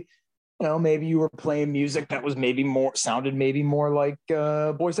 historically, you know, maybe you were playing music that was sounded more like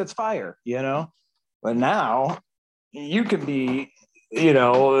Boy Sets Fire, you know? But now you can be, you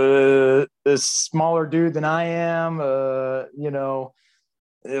know, a smaller dude than I am, you know,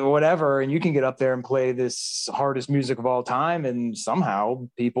 whatever, and you can get up there and play this hardest music of all time, and somehow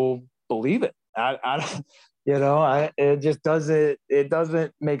people believe it. It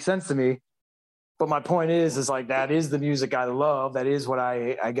doesn't make sense to me. But my point is like, that is the music I love. That is what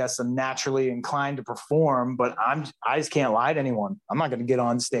I guess I'm naturally inclined to perform. But I just can't lie to anyone. I'm not going to get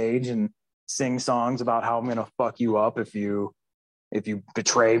on stage and sing songs about how I'm going to fuck you up if you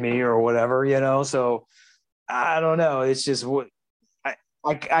betray me or whatever, you know. So I don't know. It's just what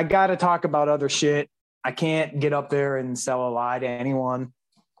I got to talk about other shit. I can't get up there and sell a lie to anyone.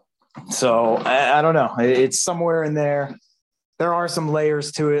 So I don't know. It's somewhere in there. There are some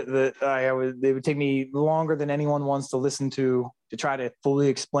layers to it that they would take me longer than anyone wants to listen to try to fully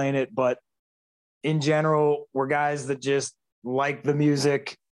explain it. But in general, we're guys that just like the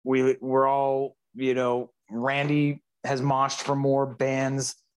music. We're all, you know, Randy has moshed for more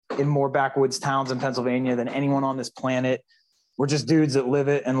bands in more backwoods towns in Pennsylvania than anyone on this planet. We're just dudes that live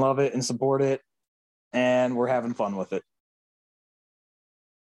it and love it and support it, and we're having fun with it.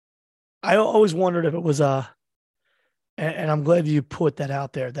 I always wondered if it was and I'm glad you put that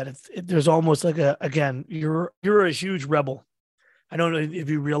out there, that there's almost like again, you're a huge rebel. I don't know if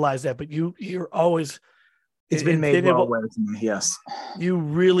you realize that, but you're always. It's been made well aware to me, yes. You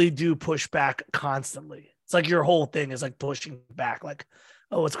really do push back constantly. It's like your whole thing is like pushing back, like,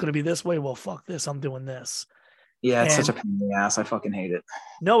 oh, it's going to be this way. Well, fuck this. I'm doing this. Yeah, it's such a pain in the ass. I fucking hate it.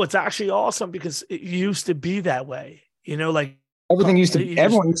 No, it's actually awesome because it used to be that way. You know, like everyone used to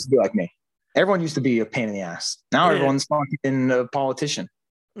be like me. Everyone used to be a pain in the ass. Now everyone's fucking a politician.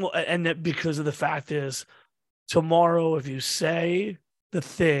 Well, and that because of the fact is, tomorrow, if you say the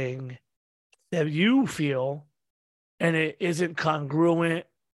thing that you feel and it isn't congruent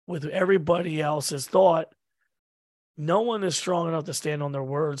with everybody else's thought, no one is strong enough to stand on their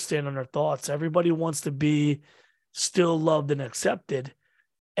words, stand on their thoughts. Everybody wants to be still loved and accepted.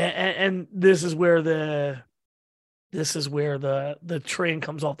 And this is where the train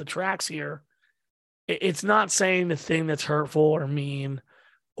comes off the tracks here. It's not saying the thing that's hurtful or mean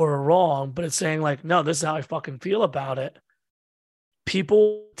or wrong, but it's saying like, no, this is how I fucking feel about it.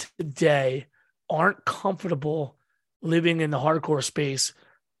 People today aren't comfortable living in the hardcore space.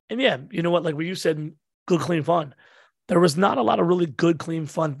 And yeah, you know what? Like what you said, good, clean fun. There was not a lot of really good, clean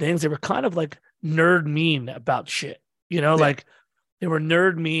fun things. They were kind of like nerd mean about shit, like they were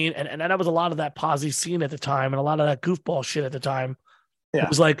nerd mean. And that was a lot of that posse scene at the time and a lot of that goofball shit at the time. Yeah. It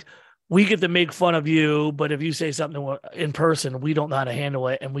was like, we get to make fun of you, but if you say something in person, we don't know how to handle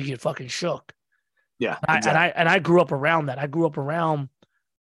it and we get fucking shook. Yeah. Exactly. I grew up around that. I grew up around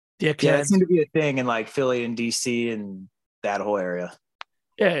dickheads. Yeah, it seemed to be a thing in like Philly and DC and that whole area.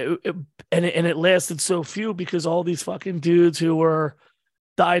 Yeah, and it lasted so few because all these fucking dudes who were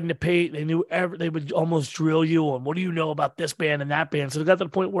dyed in the paint, they knew they would almost drill you on what do you know about this band and that band. So it got to the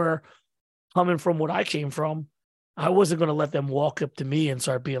point where, coming from what I came from, I wasn't going to let them walk up to me and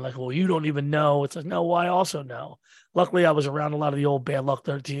start being like, well, you don't even know. It's like, no, well, I also know. Luckily, I was around a lot of the old Bad Luck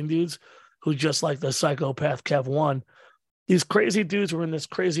 13 dudes who, just like the psychopath Kev One, these crazy dudes were in this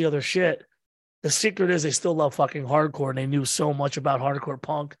crazy other shit. The secret is they still love fucking hardcore, and they knew so much about hardcore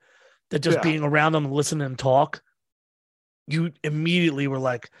punk that just being around them and listening and talk, you immediately were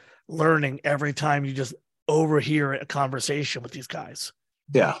like learning every time you just overhear a conversation with these guys.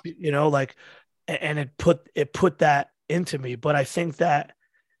 Yeah. And it put that into me. But I think that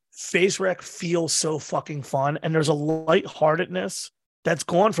FaceWreck feels so fucking fun, and there's a lightheartedness that's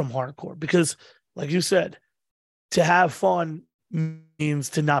gone from hardcore because, like you said, to have fun means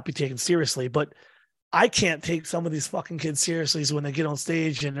to not be taken seriously. But I can't take some of these fucking kids seriously. So when they get on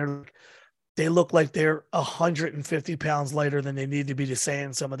stage and they look like they're 150 pounds lighter than they need to be to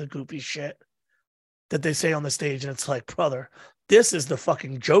saying some of the goofy shit that they say on the stage. And it's like, brother, this is the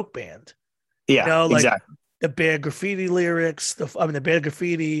fucking joke band. Yeah, exactly. The bad graffiti lyrics, the bad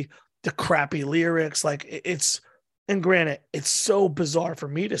graffiti, the crappy lyrics. Like and granted, it's so bizarre for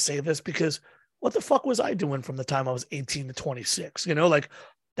me to say this because what the fuck was I doing from the time I was 18 to 26?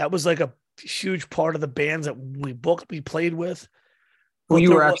 That was like a huge part of the bands that we played with. Well,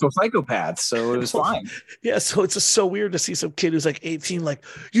 you were actual psychopaths, so it was fine. Yeah, so it's just so weird to see some kid who's like 18, like,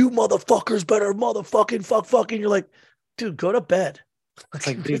 you motherfuckers better motherfucking fucking. You're like, dude, go to bed. It's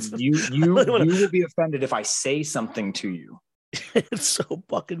like, dude, you will be offended if I say something to you. It's so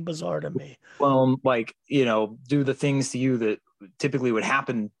fucking bizarre to me. Well, like, do the things to you that typically would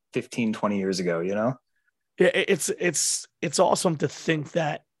happen 15, 20 years ago, Yeah, it's awesome to think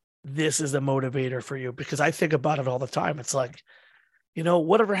that this is the motivator for you because I think about it all the time. It's like,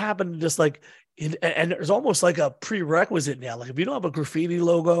 whatever happened to just like, and there's almost like a prerequisite now. Like if you don't have a graffiti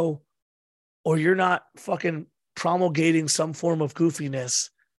logo or you're not fucking promulgating some form of goofiness,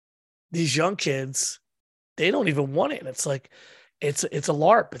 these young kids, they don't even want it. And it's like, it's a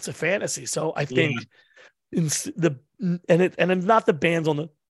LARP. It's a fantasy. So I think it's not the bands on the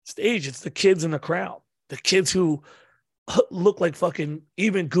stage. It's the kids in the crowd, the kids who look like fucking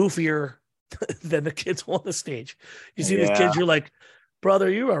even goofier than the kids on the stage. You see these kids, you're like, brother,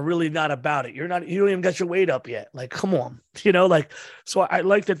 you are really not about it. You don't even got your weight up yet. Like, come on, so I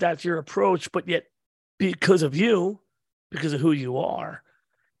like that that's your approach, but yet because of you, because of who you are,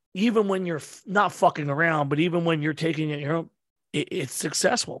 even when you're not fucking around, but even when you're taking it your own, it's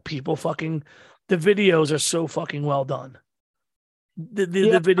successful. People fucking, the videos are so fucking well done. The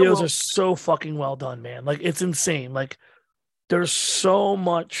videos are so fucking well done, man. Like, it's insane. Like, there's so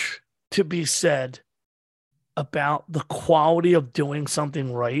much to be said about the quality of doing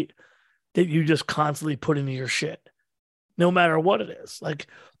something right that you just constantly put into your shit, no matter what it is. Like,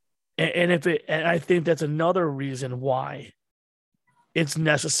 and I think that's another reason why it's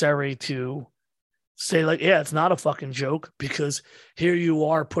necessary to say, like, yeah, it's not a fucking joke, because here you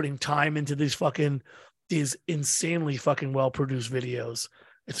are putting time into these insanely fucking well-produced videos.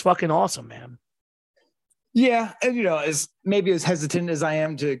 It's fucking awesome, man. Yeah. And, as hesitant as I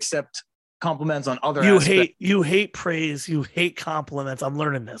am to accept compliments on other aspects. You hate praise. You hate compliments. I'm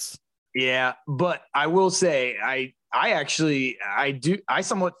learning this. Yeah. But I will say, I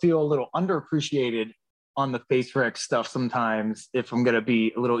somewhat feel a little underappreciated on the FaceWreck stuff sometimes, if I'm going to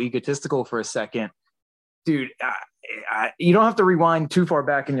be a little egotistical for a second. Dude, you don't have to rewind too far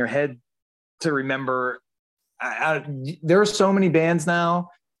back in your head to remember. There are so many bands now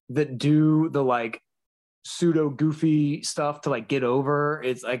that do the like pseudo goofy stuff to like get over.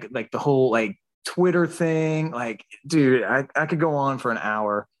 It's like the whole like Twitter thing. Like, dude, I could go on for an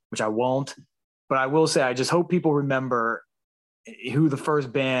hour, which I won't. But I will say, I just hope people remember who the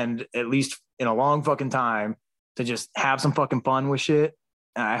first band, at least in a long fucking time, to just have some fucking fun with shit.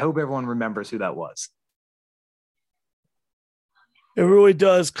 And I hope everyone remembers who that was. It really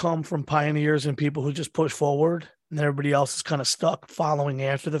does come from pioneers and people who just push forward, and everybody else is kind of stuck following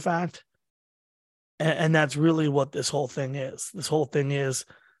after the fact. And that's really what this whole thing is. This whole thing is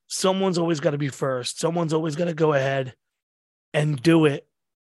someone's always got to be first. Someone's always got to go ahead and do it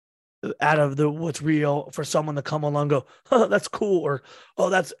out of what's real for someone to come along and go, oh, that's cool. Or, oh,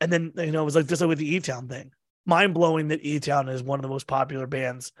 that's, and then, it was like just like with the E-Town thing. Mind blowing that E-Town is one of the most popular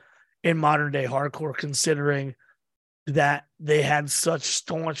bands in modern day hardcore, considering that they had such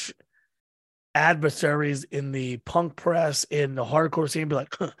staunch adversaries in the punk press, in the hardcore scene, be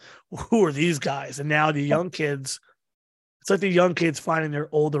like, huh, who are these guys? And now the young kids, it's like the young kids finding their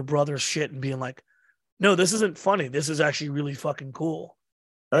older brother's shit and being like, no, this isn't funny. This is actually really fucking cool.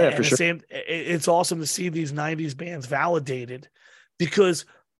 Oh yeah, and for sure. It's awesome to see these 90s bands validated, because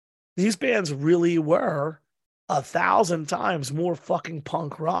these bands really were 1,000 times more fucking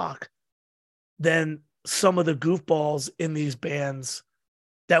punk rock than some of the goofballs in these bands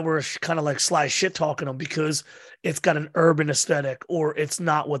that were kind of like sly shit talking them because it's got an urban aesthetic or it's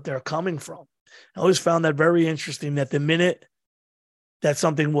not what they're coming from. I always found that very interesting, that the minute that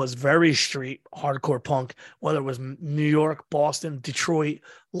something was very street hardcore punk, whether it was New York, Boston, Detroit,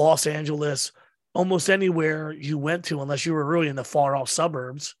 Los Angeles, almost anywhere you went to, unless you were really in the far off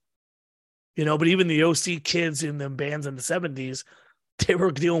suburbs, but even the OC kids in the bands in the 70s, they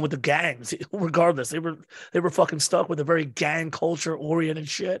were dealing with the gangs. Regardless, they were fucking stuck with a very gang culture oriented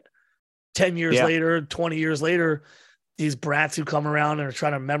shit. 10 years later, 20 years later, these brats who come around and are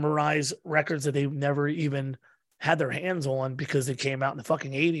trying to memorize records that they've never even had their hands on because they came out in the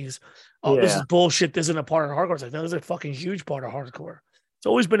fucking 80s. Oh, this is bullshit. This isn't a part of hardcore. It's like, no, this is a fucking huge part of hardcore. It's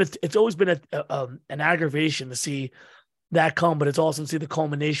always been an aggravation to see that come, but it's awesome to see the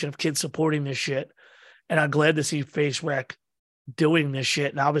culmination of kids supporting this shit. And I'm glad to see FaceWreck doing this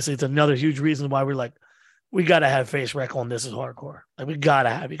shit. And obviously it's another huge reason why we're like, we got to have FaceWreck on This Is Hardcore. Like, we got to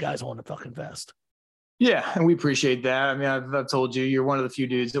have you guys on the fucking fest. Yeah, and we appreciate that. I mean, I've told you, you're one of the few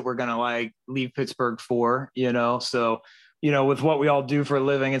dudes that we're going to like leave Pittsburgh for, so, with what we all do for a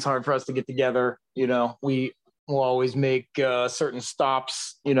living, it's hard for us to get together. We will always make certain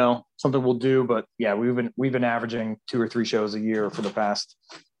stops, something we'll do, but yeah, we've been averaging 2 or 3 shows a year for the past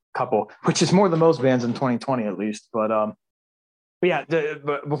couple, which is more than most bands in 2020 at least. But yeah,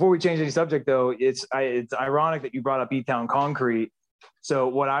 but before we change any subject though, it's ironic that you brought up E-Town Concrete. So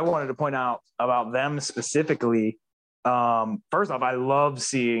what I wanted to point out about them specifically, first off, I love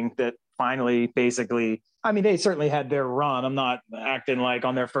seeing that finally, basically, I mean, they certainly had their run. I'm not acting like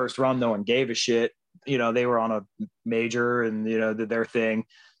on their first run, no one gave a shit. They were on a major and, did their thing.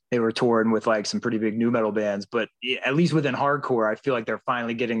 They were touring with like some pretty big nu metal bands, but at least within hardcore, I feel like they're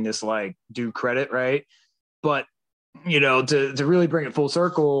finally getting this like due credit, right? But, to really bring it full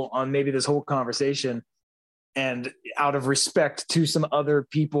circle on maybe this whole conversation, and out of respect to some other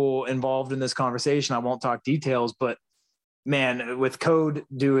people involved in this conversation, I won't talk details, but man, with Code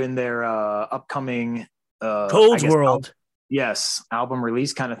doing their upcoming Code's World. Album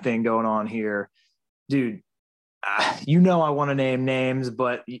release kind of thing going on here, dude. I want to name names,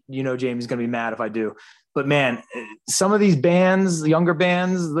 but Jamie's gonna be mad if I do. But man, some of these bands, younger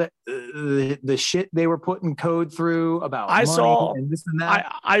bands, the shit they were putting Code through about money and this and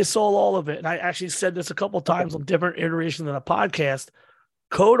that. I saw all of it, and I actually said this a couple of times on different iterations of the podcast.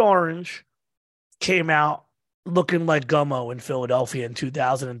 Code Orange came out looking like Gummo in Philadelphia in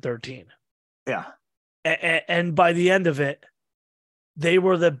 2013. Yeah, and by the end of it, they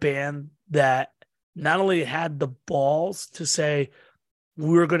were the band that not only had the balls to say,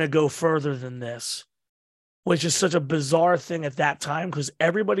 we're going to go further than this, which is such a bizarre thing at that time, because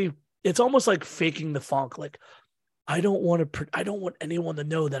everybody, it's almost like faking the funk. Like, I don't want anyone to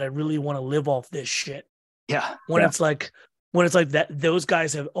know that I really want to live off this shit. Yeah. It's like that, those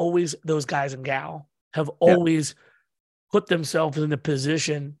guys and gal have always put themselves in the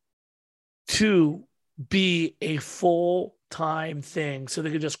position to be a full-time thing so they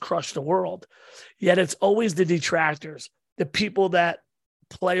could just crush the world. Yet it's always the detractors, the people that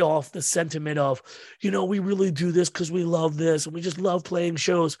play off the sentiment of, we really do this because we love this and we just love playing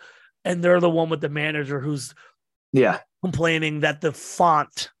shows. And they're the one with the manager who's complaining that the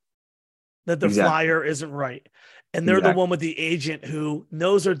font, that the flyer isn't right. And they're the one with the agent who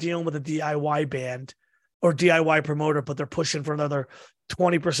knows they're dealing with a DIY band or DIY promoter, but they're pushing for another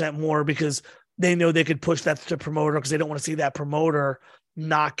 20% more because they know they could push that to promoter because they don't want to see that promoter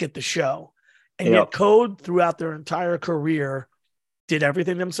not get the show. And yet Code throughout their entire career did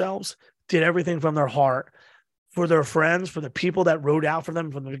everything themselves, did everything from their heart for their friends, for the people that rode out for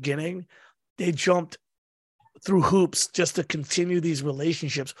them from the beginning. They jumped through hoops just to continue these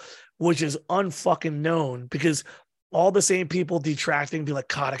relationships, which is unfucking known, because all the same people detracting be like,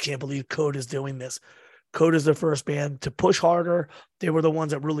 God, I can't believe Code is doing this. Code is the first band to push harder. They were the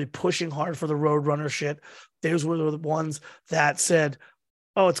ones that really pushing hard for the Roadrunner shit. Those were the ones that said,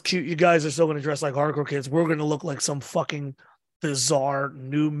 oh, it's cute. You guys are still going to dress like hardcore kids. We're going to look like some fucking bizarre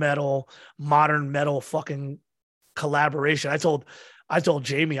new metal, modern metal fucking collaboration. I told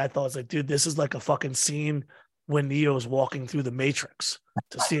Jamie, I thought, I was like, dude, this is like a fucking scene when Neo's walking through the Matrix,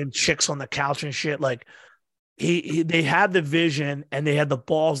 to seeing chicks on the couch and shit. Like they had the vision and they had the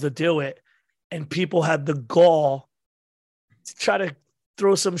balls to do it, and people had the gall to try to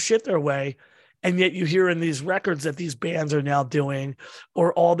throw some shit their way. And yet you hear in these records that these bands are now doing,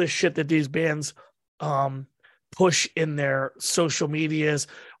 or all this shit that these bands push in their social medias,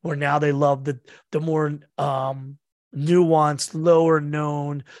 where now they love the more nuanced, lower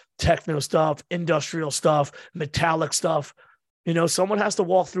known techno stuff, industrial stuff, metallic stuff. You know, someone has to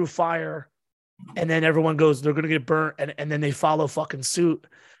walk through fire, and then everyone goes, they're going to get burnt, and then they follow fucking suit.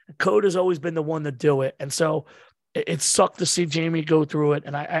 Code has always been the one to do it. And so it sucked to see Jamie go through it.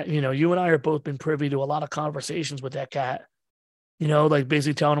 And I, you know, you and I are both been privy to a lot of conversations with that cat, you know, like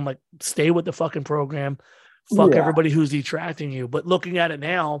basically telling him, like, stay with the fucking program, fuck everybody who's detracting you. But looking at it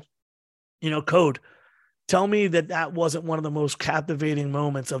now, you know, Code, tell me that wasn't one of the most captivating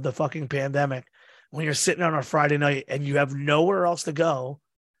moments of the fucking pandemic, when you're sitting on a Friday night and you have nowhere else to go.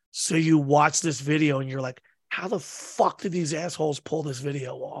 So you watch this video and you're like, how the fuck did these assholes pull this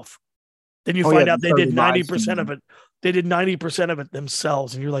video off? Then you find out they did 90% of it. They did 90% of it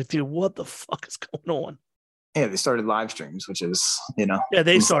themselves. And you're like, dude, what the fuck is going on? Yeah, they started live streams, which is, you know. Yeah,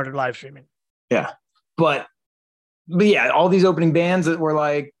 they started live streaming. Yeah. But yeah, all these opening bands that were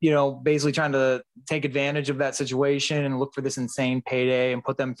like, you know, basically trying to take advantage of that situation and look for this insane payday and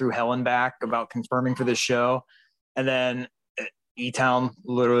put them through hell and back about confirming for this show. And then E-Town,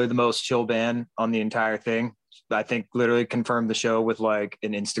 literally the most chill band on the entire thing, I think literally confirmed the show with like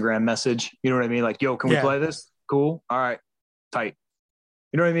an Instagram message. You know what I mean? Like, yo, can we play this? Cool. All right. Tight.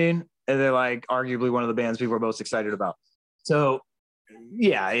 You know what I mean? And they're like arguably one of the bands people are most excited about. So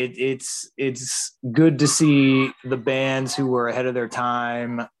yeah, it's good to see the bands who were ahead of their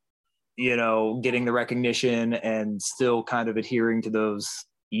time, you know, getting the recognition and still kind of adhering to those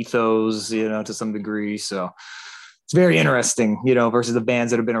ethos, you know, to some degree. So it's very interesting, you know, versus the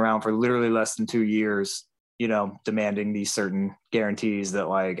bands that have been around for literally less than 2 years, you know, demanding these certain guarantees that,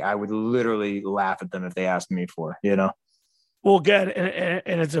 like, I would literally laugh at them if they asked me for, you know? Well, again,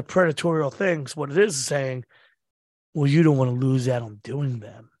 and it's a predatorial thing. So what it is saying, well, you don't want to lose out on doing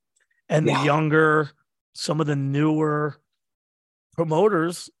them. And the younger, some of the newer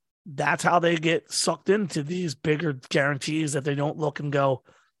promoters, that's how they get sucked into these bigger guarantees that they don't look and go,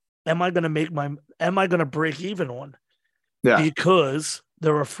 am I going to break even on? Yeah. Because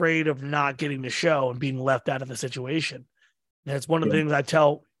they're afraid of not getting the show and being left out of the situation. And it's one of the things I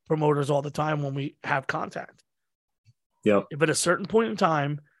tell promoters all the time when we have contact. Yep. If at a certain point in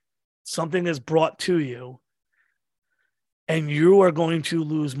time, something is brought to you and you are going to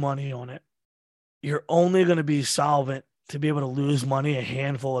lose money on it, you're only going to be solvent to be able to lose money a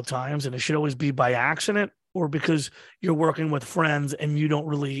handful of times. And it should always be by accident or because you're working with friends and you don't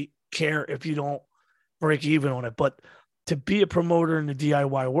really care if you don't break even on it. But to be a promoter in the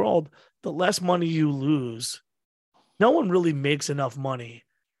DIY world, the less money you lose, no one really makes enough money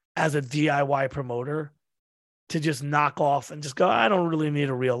as a DIY promoter to just knock off and just go, I don't really need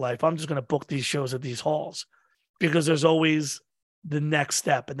a real life. I'm just going to book these shows at these halls, because there's always the next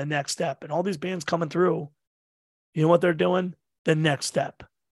step and the next step. And all these bands coming through, you know what they're doing? The next step.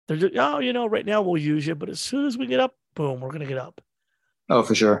 They're just, oh, you know, right now we'll use you, but as soon as we get up, boom, we're going to get up. Oh,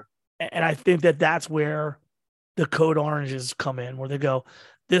 for sure. And I think that's where the Code Oranges come in, where they go,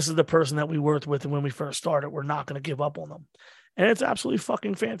 this is the person that we worked with when we first started. We're not going to give up on them. And it's absolutely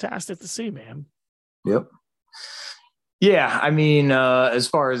fucking fantastic to see, man. Yep. Yeah. I mean, as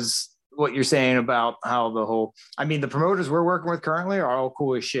far as what you're saying about how the promoters we're working with currently are all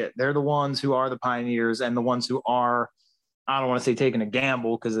cool as shit. They're the ones who are the pioneers and the ones who are, I don't want to say taking a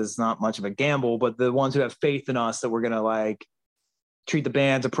gamble because it's not much of a gamble, but the ones who have faith in us that we're going to like treat the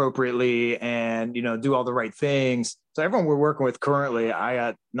bands appropriately and, you know, do all the right things. So everyone we're working with currently, I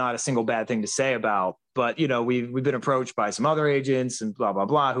got not a single bad thing to say about, but, you know, we've been approached by some other agents and blah, blah,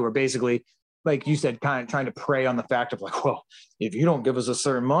 blah, who are basically, like you said, kind of trying to prey on the fact of like, well, if you don't give us a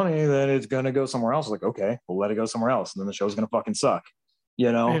certain money, then it's going to go somewhere else. Like, okay, we'll let it go somewhere else. And then the show's going to fucking suck,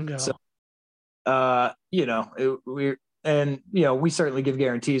 you know? Bingo. So, you know, and we certainly give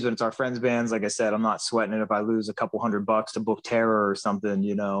guarantees when it's our friends' bands. Like I said, I'm not sweating it if I lose a couple $100 to book Terror or something.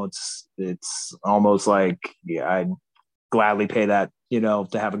 It's almost like I'd gladly pay that to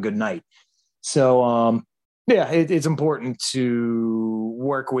have a good night. So it's important to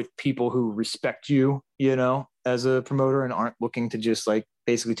work with people who respect you, as a promoter and aren't looking to just like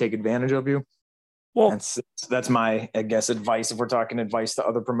basically take advantage of you. Well, that's my, I guess, advice if we're talking advice to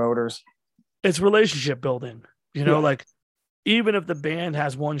other promoters. It's relationship building, like even if the band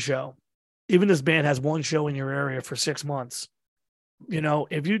has one show, even this band has one show in your area for 6 months,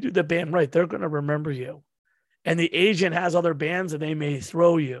 if you do the band right, they're going to remember you. And the agent has other bands that they may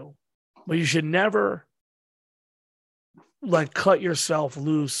throw you, but you should never like cut yourself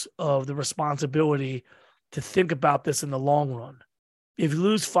loose of the responsibility to think about this in the long run. If you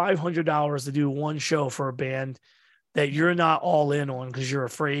lose $500 to do one show for a band that you're not all in on because you're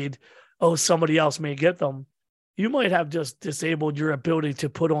afraid, somebody else may get them, you might have just disabled your ability to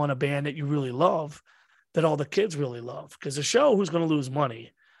put on a band that you really love, that all the kids really love. Because the show, who's going to lose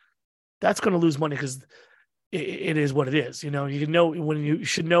money? That's going to lose money because it is what it is. You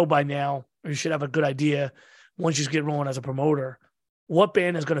should know by now, or you should have a good idea once you get rolling as a promoter, what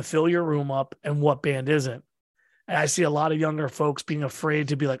band is going to fill your room up and what band isn't. And I see a lot of younger folks being afraid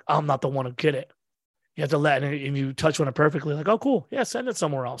to be like, I'm not the one to get it. You have to and you touch on it perfectly. Like, oh, cool. Yeah, send it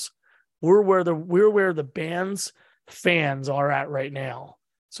somewhere else. We're where the band's fans are at right now.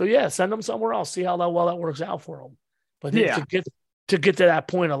 So yeah, send them somewhere else. See how well that works out for them. But to get to that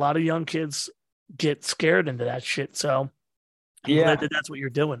point, a lot of young kids get scared into that shit. So I'm glad that that's what you're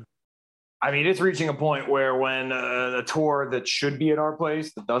doing. I mean, it's reaching a point where when a tour that should be at our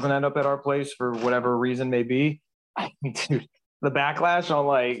place that doesn't end up at our place for whatever reason may be, dude, the backlash on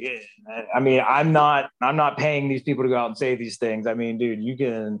I'm not paying these people to go out and say these things. I mean, dude, you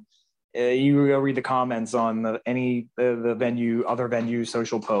can you go read the comments on the venue, other venues,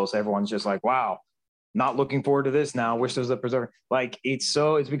 social posts. Everyone's just like, wow, not looking forward to this now. Wish there was a preserver. Like it's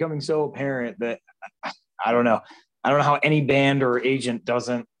becoming so apparent that I don't know how any band or agent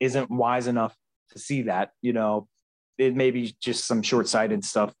isn't wise enough to see that. It may be just some short-sighted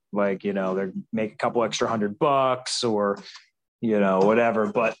stuff, like they make a couple extra $100 or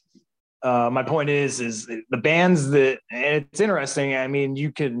whatever. But my point is the bands that, and it's interesting. I mean,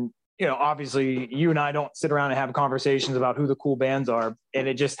 you can obviously you and I don't sit around and have conversations about who the cool bands are, and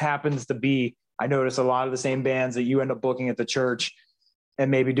it just happens to be, I notice a lot of the same bands that you end up booking at the church and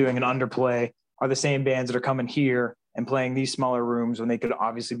maybe doing an underplay are the same bands that are coming here and playing these smaller rooms when they could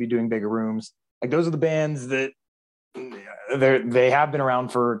obviously be doing bigger rooms. Like those are the bands that they have been around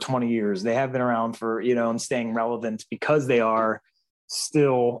for 20 years. They have been around for, and staying relevant because they are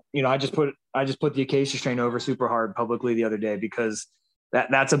still, I just put the Acacia Strain over super hard publicly the other day because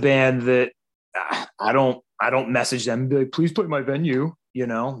that's a band that I don't message them and be like, please play my venue.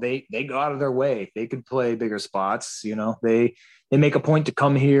 They go out of their way. They could play bigger spots. They make a point to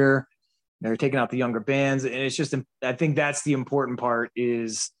come here. They're taking out the younger bands. And it's just, I think that's the important part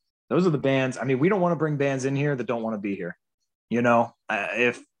is those are the bands. I mean, we don't want to bring bands in here that don't want to be here.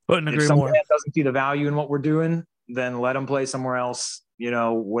 If some band doesn't see the value in what we're doing, then let them play somewhere else,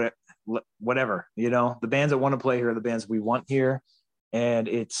 whatever, the bands that want to play here are the bands we want here. And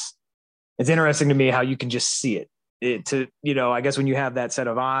it's interesting to me how you can just see it. I guess when you have that set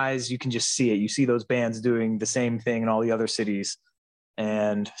of eyes, you can just see it. You see those bands doing the same thing in all the other cities.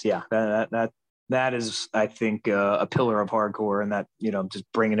 And yeah, that is, I think, a pillar of hardcore, and that, just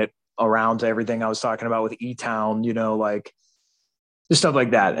bringing it around to everything I was talking about with E-Town, like just stuff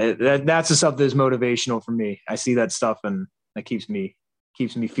like that. That's the stuff that's motivational for me. I see that stuff and that keeps me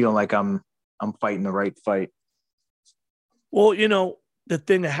feeling like I'm fighting the right fight. Well, the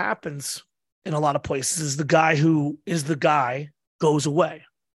thing that happens in a lot of places is the guy who is the guy goes away.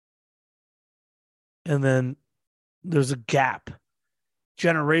 And then there's a gap.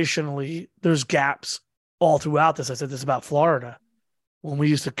 Generationally, there's gaps all throughout this. I said this about Florida. When we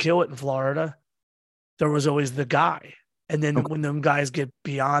used to kill it in Florida, there was always the guy. And then when them guys get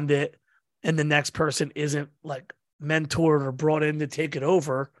beyond it and the next person isn't like mentored or brought in to take it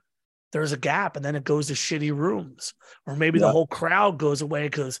over, there's a gap, and then it goes to shitty rooms. Or maybe the whole crowd goes away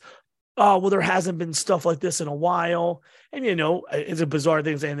because, there hasn't been stuff like this in a while. And, it's a bizarre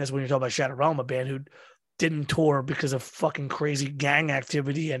thing saying this when you're talking about Shadow Realm, a band who didn't tour because of fucking crazy gang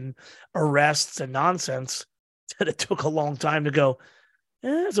activity and arrests and nonsense. That it took a long time to go,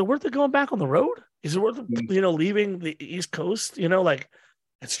 is it worth it going back on the road? Is it worth it, leaving the East Coast?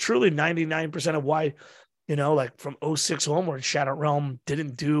 It's truly 99% of why, from 06 onward, Shadow Realm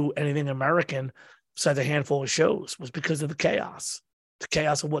didn't do anything American besides a handful of shows, was because of the chaos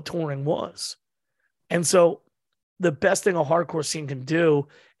of what touring was. And so the best thing a hardcore scene can do,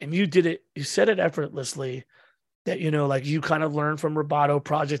 and you did it, you said it effortlessly, that, you know, like you kind of learned from Roboto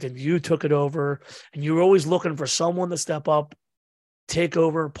Project and you took it over, and you were always looking for someone to step up, take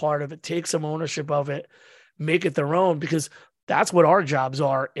over part of it, take some ownership of it, make it their own, because that's what our jobs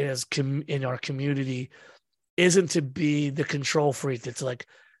are is in our community, isn't to be the control freak that's like,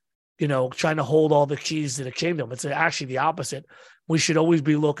 you know, trying to hold all the keys to the kingdom. It's actually the opposite. We should always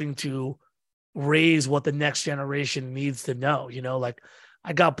be looking to raise what the next generation needs to know. You know, like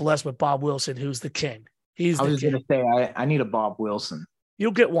I got blessed with Bob Wilson, who's the king. He's I the was king. going to say, I need a Bob Wilson.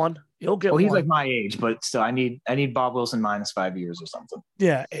 You'll get one. You'll get Well, one. he's like my age, but still, I need Bob Wilson minus 5 years or something.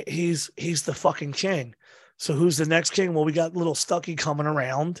 Yeah, he's the fucking king. So who's the next king? Well, we got little Stucky coming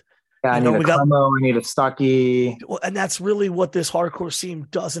around. Yeah, I need a Clemo, I need a Stucky. Well, and that's really what this hardcore scene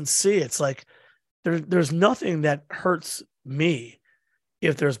doesn't see. It's like there's nothing that hurts me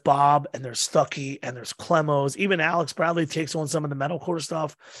if there's Bob and there's Stucky and there's Clemos. Even Alex Bradley takes on some of the metalcore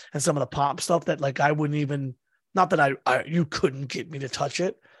stuff and some of the pop stuff that like I wouldn't even, not that I you couldn't get me to touch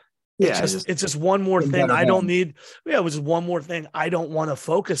it. Yeah, it's just one more thing I don't need. Yeah, it was just one more thing I don't want to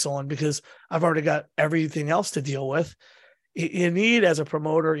focus on because I've already got everything else to deal with. You need, as a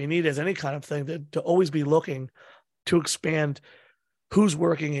promoter, you need as any kind of thing to always be looking to expand who's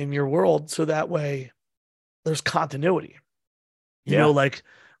working in your world, so that way there's continuity. You know, like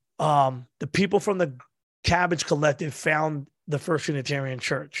the people from the Cabbage Collective found the First Unitarian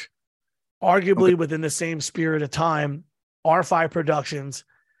Church. Arguably within the same spirit of time, R5 Productions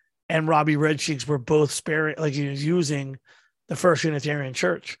and Robbie Red Cheeks were both using the First Unitarian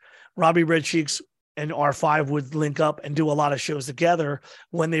Church. Robbie Red Cheeks and R5 would link up and do a lot of shows together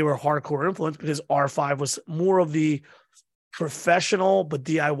when they were hardcore influenced, because R5 was more of the professional but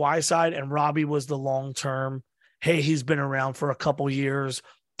DIY side, and Robbie was the long-term, hey, he's been around for a couple years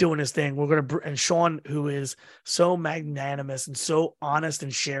doing his thing. We're going to, and Sean, who is so magnanimous and so honest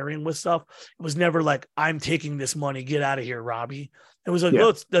and sharing with stuff, it was never like, I'm taking this money, get out of here, Robbie. It was like,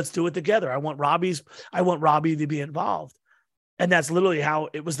 let's do it together. I want Robbie to be involved. And that's literally how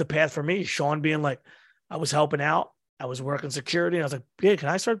it was the path for me. Sean being like, I was helping out. I was working security. And I was like, yeah, can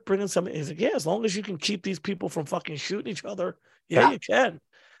I start bringing something? He's like, yeah, as long as you can keep these people from fucking shooting each other. Yeah. You can.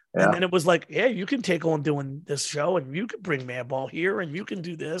 Yeah. And then it was like, yeah, you can take on doing this show, and you can bring Madball here, and you can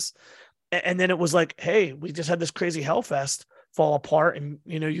do this. And then it was like, hey, we just had this crazy Hellfest fall apart, and,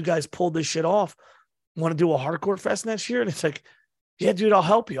 you know, you guys pulled this shit off. Want to do a hardcore fest next year? And it's like, yeah, dude, I'll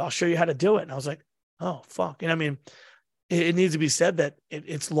help you. I'll show you how to do it. And I was like, oh, fuck. And I mean, it needs to be said that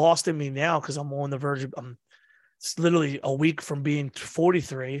it's lost in me now because I'm on the verge of, it's literally a week from being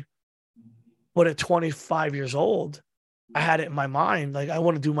 43. But at 25 years old, I had it in my mind, like, I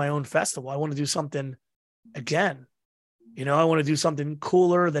want to do my own festival. I want to do something again. You know, I want to do something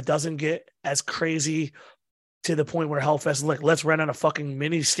cooler that doesn't get as crazy to the point where Hellfest is like, let's rent out a fucking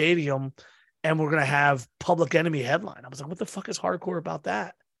mini stadium and we're going to have Public Enemy headline. I was like, what the fuck is hardcore about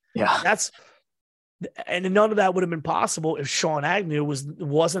that? Yeah. And none of that would have been possible if Sean Agnew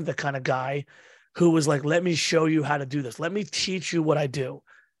wasn't the kind of guy who was like, let me show you how to do this. Let me teach you what I do.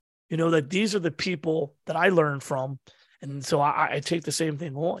 You know, that these are the people that I learned from. And so I take the same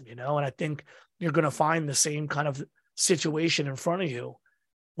thing on, you know, and I think you're going to find the same kind of situation in front of you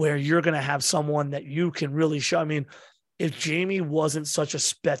where you're going to have someone that you can really show. I mean, if Jamie wasn't such a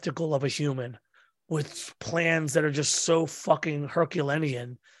spectacle of a human with plans that are just so fucking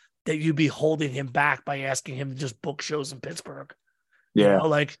Herculean that you'd be holding him back by asking him to just book shows in Pittsburgh. Yeah. You know,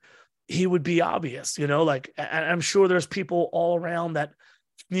 like, he would be obvious, you know, like, and I'm sure there's people all around that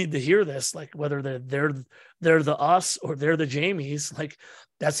need to hear this, like whether they're the us or they're the Jamies. Like,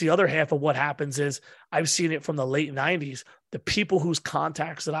 that's the other half of what happens is I've seen it from the late 90s, the people whose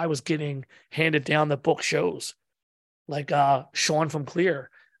contacts that I was getting handed down the book shows, like Sean from Clear,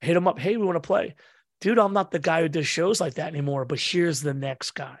 hit him up, hey, we want to play. Dude, I'm not the guy who does shows like that anymore, but here's the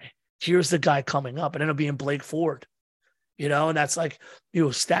next guy. Here's the guy coming up, and it'll be in Blake Ford, you know. And that's like, you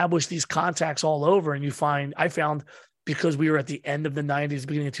establish these contacts all over, and I found, because we were at the end of the 90s,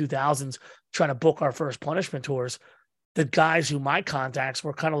 beginning of 2000s, trying to book our first Punishment tours, the guys who my contacts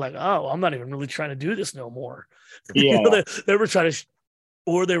were kind of like, oh, I'm not even really trying to do this no more. Yeah. You know, they were trying to,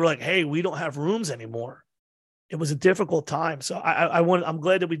 or they were like, hey, we don't have rooms anymore. It was a difficult time. So I'm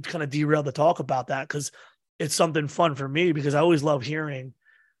glad that we kind of derailed the talk about that, because it's something fun for me, because I always love hearing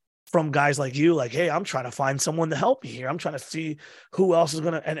from guys like you, like, hey, I'm trying to find someone to help me here. I'm trying to see who else is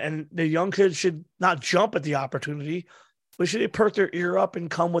going to, and the young kids should not jump at the opportunity, but should they perk their ear up and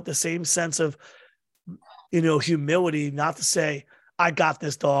come with the same sense of, you know, humility, not to say, I got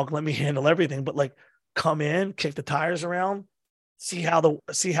this, dog, let me handle everything, but like, come in, kick the tires around, see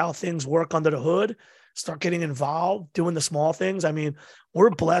how things work under the hood, start getting involved, doing the small things. I mean, we're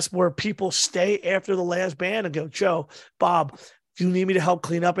blessed where people stay after the last band and go, Joe, Bob, do you need me to help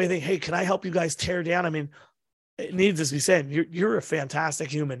clean up anything? Hey, can I help you guys tear down? I mean, it needs to be said, you're a fantastic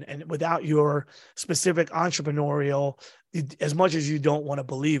human. And without your specific entrepreneurial, as much as you don't want to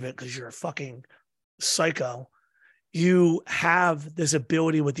believe it, because you're a fucking psycho, you have this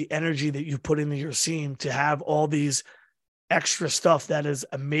ability with the energy that you put into your scene to have all these extra stuff that is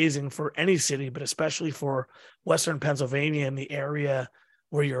amazing for any city, but especially for Western Pennsylvania and the area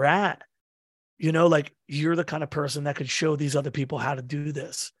where you're at. You know, like you're the kind of person that could show these other people how to do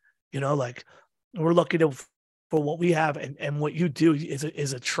this. You know, like we're lucky to for what we have, and what you do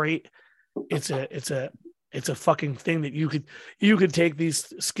is a trait. It's a fucking thing that you could take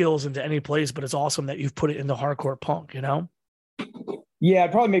these skills into any place, but it's awesome that you've put it into hardcore punk, you know? Yeah,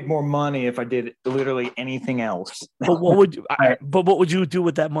 I'd probably make more money if I did literally anything else. But what would you do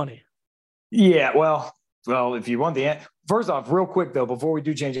with that money? Yeah, well, if you want the first off, real quick though, before we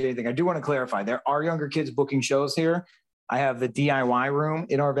do change anything, I do want to clarify there are younger kids booking shows here. I have the DIY room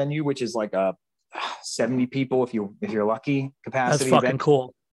in our venue, which is like a 70 people if you're lucky capacity. That's fucking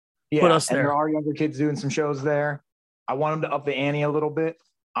cool. Yeah, Put us and there. there are younger kids doing some shows there. I want them to up the ante a little bit.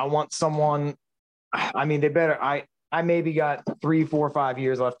 I want someone. I mean, they better. I maybe got 3, 4, 5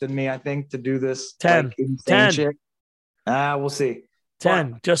 years left in me, I think, to do this 10, like, insane 10. shit. We'll see.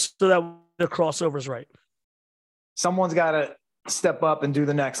 10, just so that the crossover's right. Someone's got to step up and do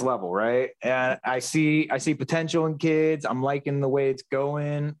the next level, right? And I see potential in kids. I'm liking the way it's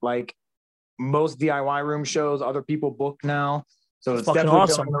going. Like most DIY room shows, other people book now, so it's definitely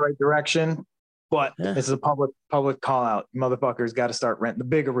going in the right direction. But this is a public call out. Motherfuckers got to start renting the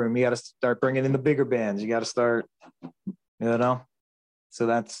bigger room. You got to start bringing in the bigger bands. You got to start, you know. So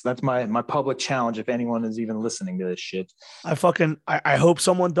that's my public challenge. If anyone is even listening to this shit, I hope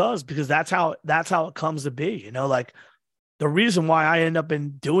someone does, because that's how it comes to be. You know, like the reason why I end up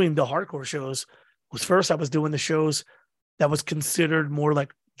in doing the hardcore shows was first I was doing the shows that was considered more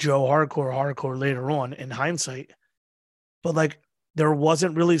like Joe hardcore later on in hindsight, but like there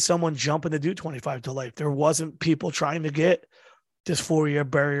wasn't really someone jumping to do 25 to life. There wasn't people trying to get this 4-year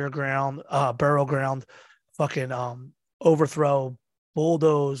barrier ground, barrel ground, fucking overthrow,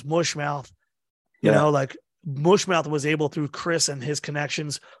 bulldoze, mushmouth. You know, like Mushmouth was able through Chris and his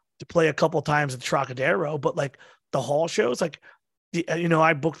connections to play a couple times at Trocadero, but like the hall shows, like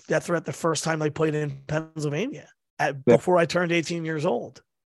I booked Death Threat the first time they played in Pennsylvania before I turned 18 years old.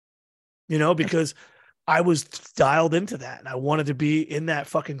 You know, because I was dialed into that and I wanted to be in that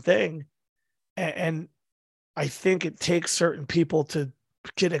fucking thing. And I think it takes certain people to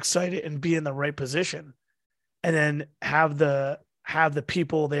get excited and be in the right position, and then have the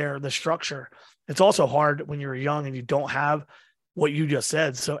people there, the structure. It's also hard when you're young and you don't have what you just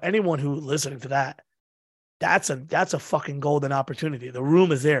said. So anyone who listening to that's a fucking golden opportunity. The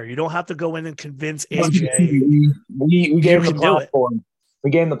room is there. You don't have to go in and convince AJ. We gave them the platform. We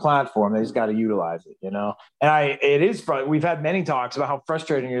gave them the platform. They just got to utilize it, you know? And it is we've had many talks about how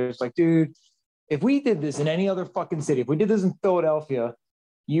frustrating it is. Like, dude, if we did this in any other fucking city, if we did this in Philadelphia,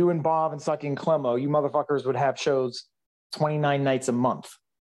 you and Bob and Sucky and Clemmo, you motherfuckers would have shows 29 nights a month.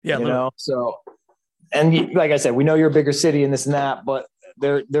 Yeah. You know? So, and like I said, we know you're a bigger city and this and that, but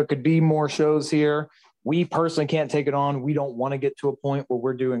there could be more shows here. We personally can't take it on. We don't want to get to a point where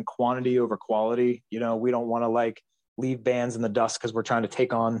we're doing quantity over quality. You know, we don't want to like leave bands in the dust because we're trying to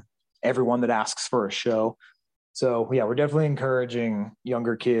take on everyone that asks for a show. So yeah, we're definitely encouraging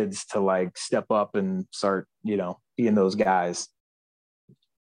younger kids to like step up and start, you know, being those guys.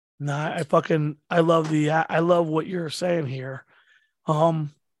 Nah, I love what you're saying here.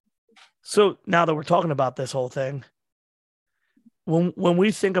 So now that we're talking about this whole thing, when we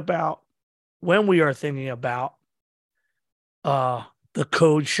are thinking about the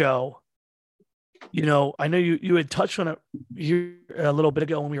Code show, you know, I know you had touched on it a little bit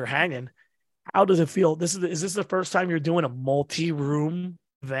ago when we were hanging. How does it feel? Is this the first time you're doing a multi-room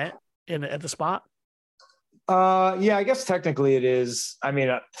event at the spot? Yeah, I guess technically it is. I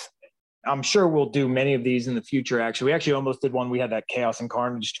mean, I'm sure we'll do many of these in the future. Actually, we actually almost did one. We had that Chaos and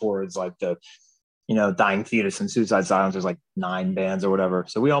Carnage tour. It's like the, you know, Dying Fetus and Suicide Silence. There's like 9 bands or whatever.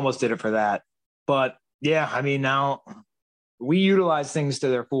 So we almost did it for that. But yeah, I mean, now we utilize things to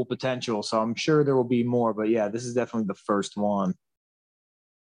their full potential. So I'm sure there will be more. But yeah, this is definitely the first one.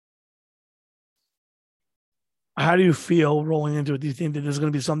 How do you feel rolling into it? Do you think that this is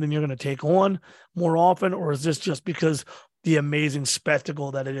going to be something you're going to take on more often? Or is this just because the amazing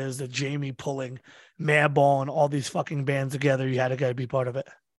spectacle that it is, that Jamie pulling Madball and all these fucking bands together, you had to be part of it?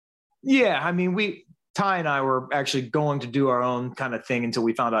 Yeah, I mean, Ty and I were actually going to do our own kind of thing until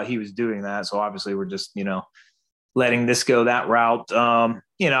we found out he was doing that. So obviously we're just, letting this go that route.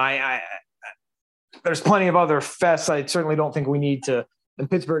 I there's plenty of other fests. I certainly don't think we need to, and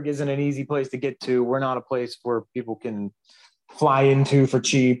Pittsburgh isn't an easy place to get to. We're not a place where people can fly into for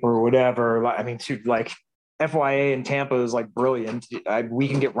cheap or whatever. I mean, like FYA in Tampa is like brilliant. We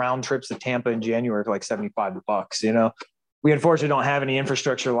can get round trips to Tampa in January for like $75. We unfortunately don't have any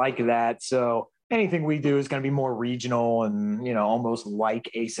infrastructure like that. So anything we do is going to be more regional and, almost like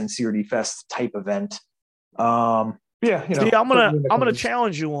a Sincerity Fest type event. See, I'm gonna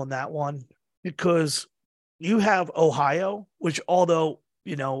challenge you on that one because you have Ohio, which although,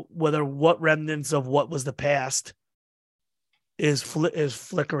 whether what remnants of what was the past is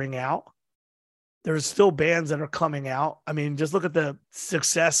flickering out, there's still bands that are coming out. I mean, just look at the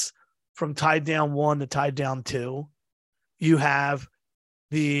success from Tied Down 1 to Tied Down 2. You have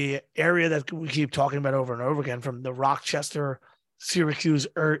the area that we keep talking about over and over again, from the Rochester, Syracuse,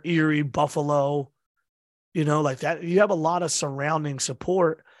 Erie, Buffalo, like that. You have a lot of surrounding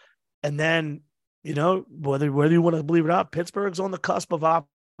support. And then, whether you want to believe it or not, Pittsburgh's on the cusp of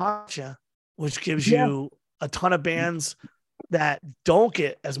Appalachia, which gives you a ton of bands that don't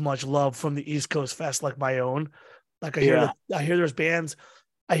get as much love from the East Coast Fest like my own. Like I hear there's bands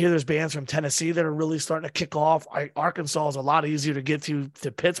from Tennessee that are really starting to kick off. Arkansas is a lot easier to get to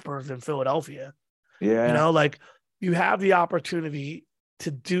Pittsburgh than Philadelphia. Yeah. Like you have the opportunity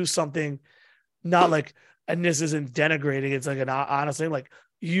to do something, not like, and this isn't denigrating. It's like honestly, like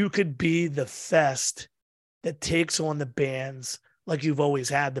you could be the fest that takes on the bands like you've always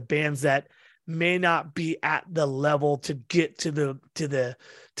had, the bands that may not be at the level to get to the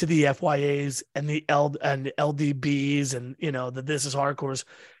FYAs and the LDBs and the This Is Hardcores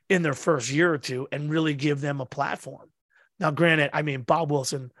in their first year or two, and really give them a platform. Now, granted, I mean Bob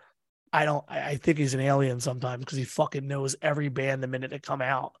Wilson, I think he's an alien sometimes because he fucking knows every band the minute they come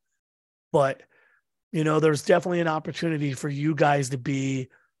out. But there's definitely an opportunity for you guys to be,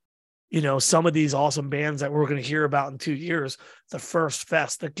 some of these awesome bands that we're going to hear about in 2 years, the first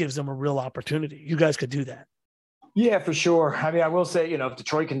fest that gives them a real opportunity. You guys could do that. Yeah, for sure. I mean, I will say, if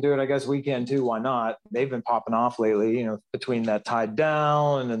Detroit can do it, I guess we can too. Why not? They've been popping off lately, between that Tied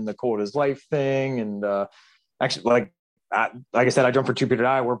Down and the Cold as Life thing. And actually, like I said, I jumped for 2 Peter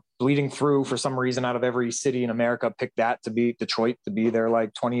Die. We're bleeding through for some reason out of every city in America. Picked that to be Detroit, to be their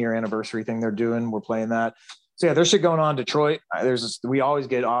like 20-year anniversary thing they're doing. We're playing that. So yeah, there's shit going on in Detroit. We always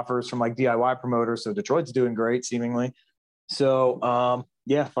get offers from like DIY promoters. So Detroit's doing great seemingly. So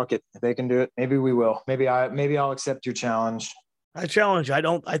yeah, fuck it. If they can do it, maybe we will. Maybe I'll accept your challenge. I challenge you.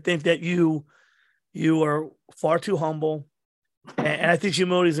 I think that you are far too humble, and I think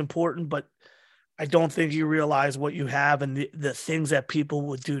humility is important, but I don't think you realize what you have and the things that people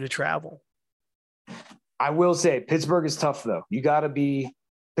would do to travel. I will say Pittsburgh is tough though.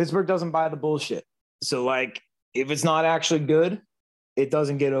 Pittsburgh doesn't buy the bullshit. So like, if it's not actually good, it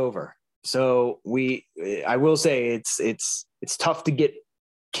doesn't get over. So I will say it's tough to get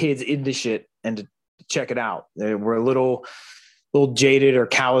kids into shit and to check it out. We're a little jaded or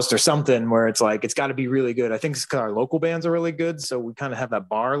calloused or something where it's like, it's got to be really good. I think it's because our local bands are really good. So we kind of have that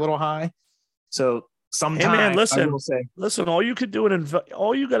bar a little high. So sometimes, hey man, listen, all you could do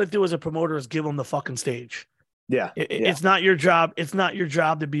all you got to do as a promoter is give them the fucking stage. Yeah. It's not your job. It's not your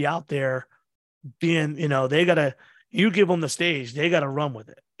job to be out there being, you give them the stage, they got to run with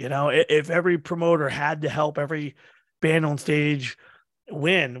it. If every promoter had to help every band on stage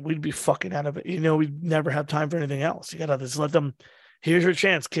win, we'd be fucking out of it. We'd never have time for anything else. You got to just let them, here's your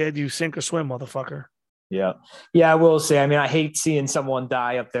chance, kid. You sink or swim, motherfucker. Yeah. Yeah, I will say, I mean, I hate seeing someone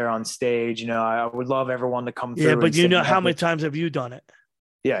die up there on stage. I would love everyone to come through. Yeah, but how many times have you done it?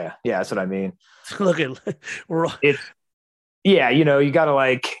 Yeah, that's what I mean. Look at you got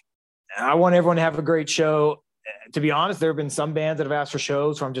to I want everyone to have a great show. To be honest, there have been some bands that have asked for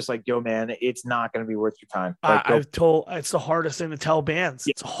shows where I'm just like, yo, man, it's not going to be worth your time. It's the hardest thing to tell bands.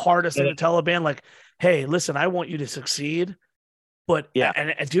 It's the hardest thing to tell a band, like, hey, listen, I want you to succeed. But yeah,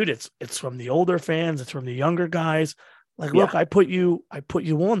 and dude, it's from the older fans, it's from the younger guys. Like, look, I put you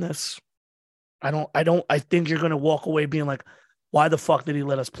on this. I think you're going to walk away being like, why the fuck did he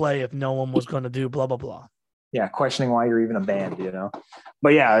let us play if no one was going to do blah, blah, blah. Yeah. Questioning why you're even a band, but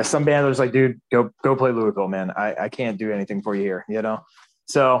yeah, some band was like, dude, go play Louisville, man. I can't do anything for you here,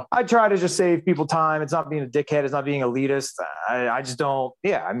 So I try to just save people time. It's not being a dickhead. It's not being elitist. I just don't.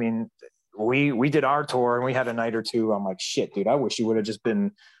 Yeah. I mean, we did our tour and we had a night or two. I'm like, shit, dude, I wish you would have just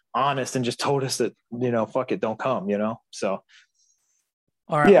been honest and just told us that, fuck it, don't come, So.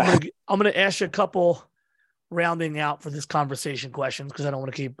 All right. Yeah. I'm going to ask you a couple rounding out for this conversation questions because I don't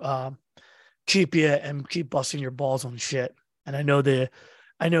want to keep keep you and keep busting your balls on shit. And I know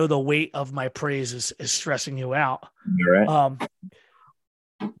the weight of my praise is stressing you out. You're right.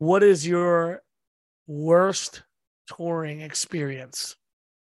 What is your worst touring experience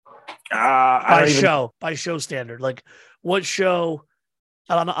by show standard? Like, what show?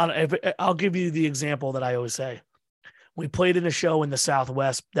 I'll give you the example that I always say. We played in a show in the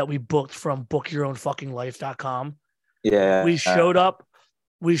Southwest that we booked from bookyourownfuckinglife.com. Yeah. We showed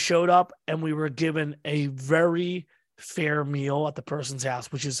up and we were given a very fair meal at the person's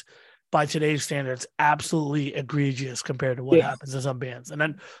house, which is by today's standards absolutely egregious compared to what happens in some bands. And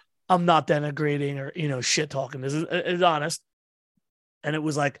then I'm not denigrating or shit talking. This is honest. And it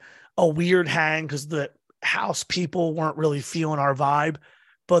was like a weird hang because the house people weren't really feeling our vibe,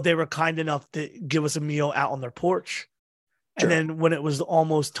 but they were kind enough to give us a meal out on their porch. Sure. And then when it was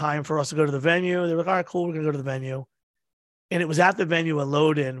almost time for us to go to the venue, they were like, all right, cool, we're going to go to the venue. And it was at the venue at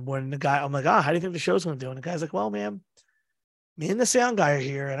Load-In when the guy, I'm like, how do you think the show's going to do? And the guy's like, well, man, me and the sound guy are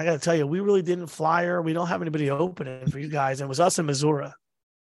here. And I got to tell you, we really didn't flyer. We don't have anybody opening for you guys. And it was us in Missouri.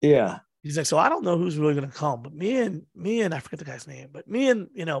 Yeah. He's like, so I don't know who's really going to come, but me and I forget the guy's name, but me and,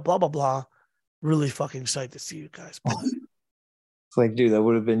 blah, blah, blah, really fucking psyched to see you guys play. It's like, dude, that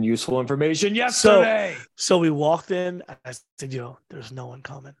would have been useful information yesterday. So we walked in. And I said, there's no one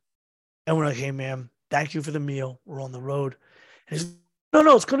coming. And we're like, hey, man, thank you for the meal. We're on the road. And he's like,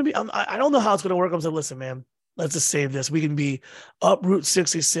 no, it's going to be, I don't know how it's going to work. I was like, listen, man, let's just save this. We can be up Route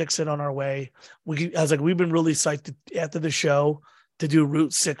 66 and on our way. I was like, we've been really psyched after the show to do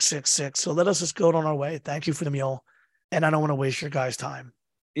Route 666. So let us just go on our way. Thank you for the meal. And I don't want to waste your guys' time.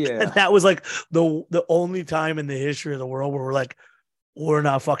 Yeah. And that was like the only time in the history of the world where we're like, we're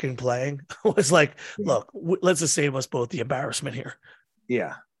not fucking playing. It was like, look, let's just save us both the embarrassment here.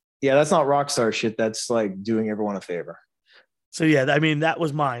 Yeah. Yeah, that's not rock star shit. That's like doing everyone a favor. So, yeah, I mean, that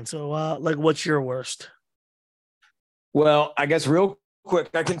was mine. So, what's your worst? Well, I guess real quick,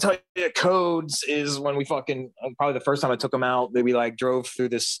 I can tell you Codes is when we fucking, probably the first time I took them out, that we like drove through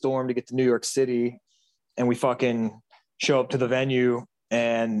this storm to get to New York City, and we fucking show up to the venue.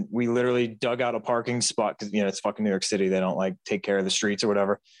 And we literally dug out a parking spot because, it's fucking New York City. They don't like take care of the streets or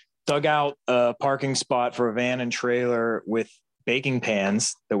whatever. Dug out a parking spot for a van and trailer with baking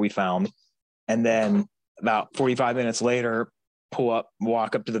pans that we found. And then about 45 minutes later,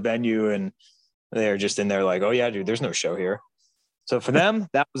 walk up to the venue, and they're just in there like, oh yeah, dude, there's no show here. So for them,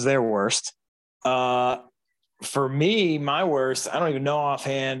 that was their worst. For me, my worst, I don't even know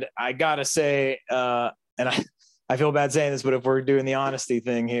offhand. I gotta say, and I feel bad saying this, but if we're doing the honesty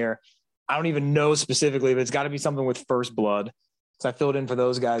thing here, I don't even know specifically, but it's got to be something with First Blood. So I filled in for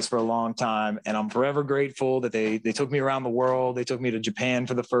those guys for a long time, and I'm forever grateful that they took me around the world. They took me to Japan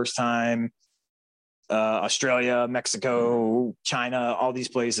for the first time, Australia, Mexico, China, all these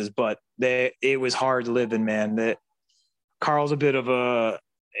places. But it was hard living, man. That Carl's a bit of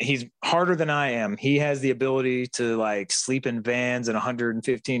he's harder than I am. He has the ability to like sleep in vans in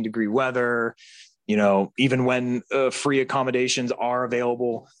 115-degree weather, even when free accommodations are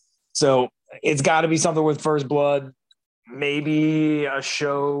available. So it's got to be something with First Blood. Maybe a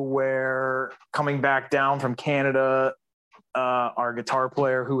show where coming back down from Canada, our guitar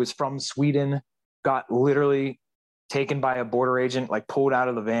player who was from Sweden got literally taken by a border agent, like pulled out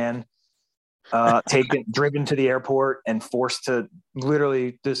of the van, driven to the airport and forced to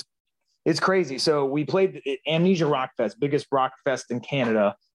literally just, it's crazy. So we played Amnesia Rock Fest, biggest rock fest in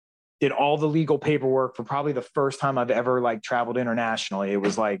Canada. Did all the legal paperwork for probably the first time I've ever like traveled internationally. It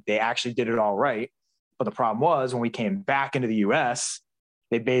was like, they actually did it all right. But the problem was when we came back into the US,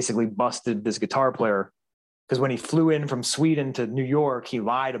 they basically busted this guitar player because when he flew in from Sweden to New York, he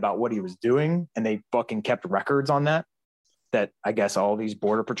lied about what he was doing. And they fucking kept records on that I guess all these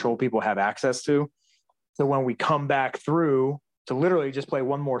border patrol people have access to. So when we come back through to literally just play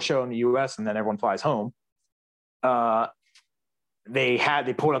one more show in the US and then everyone flies home,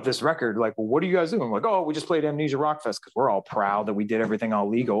 they pulled up this record, like, well, what are you guys doing? I'm like, oh, we just played Amnesia Rock Fest because we're all proud that we did everything all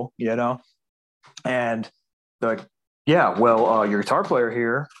legal, And they're like, yeah, well, your guitar player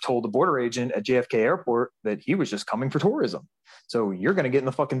here told the border agent at JFK Airport that he was just coming for tourism. So you're going to get in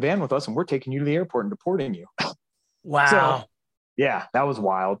the fucking van with us and we're taking you to the airport and deporting you. Wow. So, yeah, that was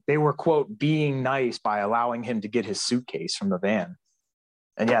wild. They were, quote, being nice by allowing him to get his suitcase from the van.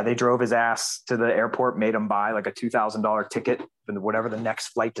 And yeah, they drove his ass to the airport, made him buy like a $2,000 ticket for whatever the next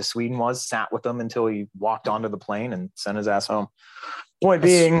flight to Sweden was, sat with him until he walked onto the plane and sent his ass home. Point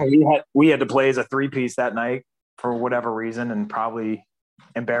being, we had to play as a three-piece that night for whatever reason and probably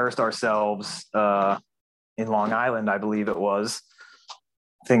embarrassed ourselves in Long Island, I believe it was.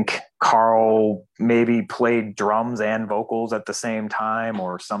 I think Carl maybe played drums and vocals at the same time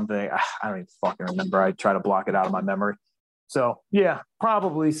or something. I don't even fucking remember. I try to block it out of my memory. So yeah,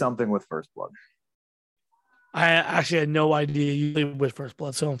 probably something with First Blood. I actually had no idea you played with First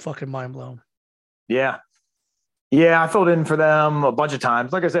Blood, so I'm fucking mind blown. Yeah. Yeah, I filled in for them a bunch of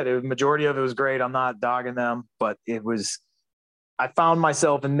times. Like I said, the majority of it was great. I'm not dogging them, but I found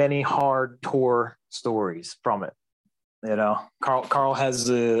myself in many hard tour stories from it. You know, Carl has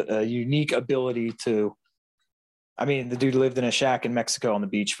a unique ability to, I mean, the dude lived in a shack in Mexico on the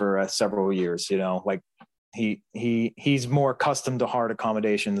beach for several years, you know, like he's more accustomed to hard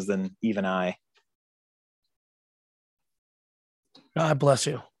accommodations than even I. God bless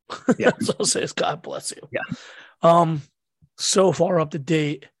you. Yeah. That's all I'll say is God bless you. Yeah. So far up to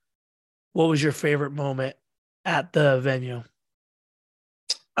date, what was your favorite moment at the venue?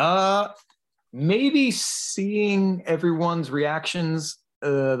 Maybe seeing everyone's reactions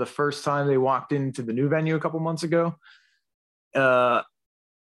the first time they walked into the new venue a couple months ago.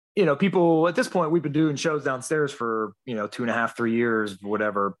 You know, people at this point, we've been doing shows downstairs for, you know, 2.5, 3 years,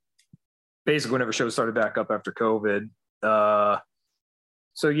 whatever. Basically, whenever shows started back up after COVID.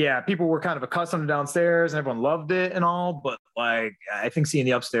 So yeah, people were kind of accustomed to downstairs and everyone loved it and all, but like I think seeing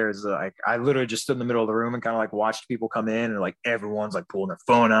the upstairs, like I literally just stood in the middle of the room and kind of like watched people come in and like everyone's like pulling their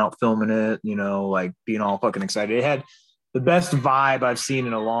phone out, filming it, you know, like being all fucking excited. It had the best vibe I've seen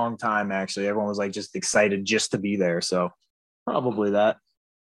in a long time, actually. Everyone was like just excited just to be there. So probably that.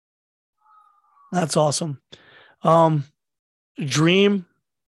 That's awesome. Dream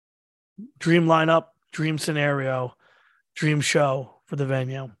lineup, dream scenario, dream show for the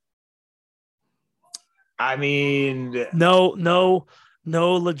venue. I mean, no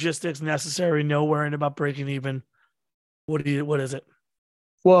logistics necessary. No worrying about breaking even. What is it?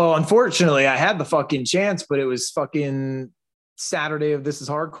 well, unfortunately, I had the fucking chance, but it was fucking Saturday of This Is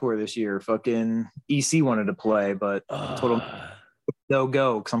Hardcore this year. Fucking EC wanted to play, but I told him no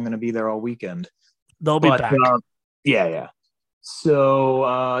go because I'm going to be there all weekend. They'll be back. Yeah.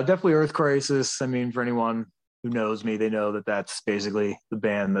 So definitely Earth Crisis. I mean, for anyone who knows me, they know that that's basically the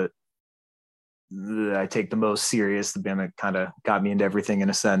band that I take the most serious, the band that kind of got me into everything in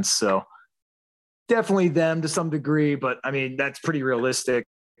a sense. So definitely them to some degree, but I mean, that's pretty realistic.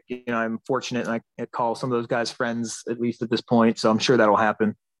 You know, I'm fortunate and I call some of those guys friends, at least at this point. So I'm sure that'll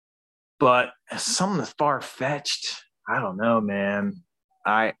happen. But something that's far-fetched, I don't know, man.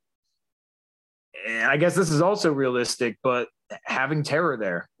 I guess this is also realistic, but having Terror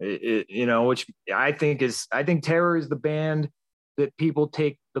there, you know, which I think Terror is the band that people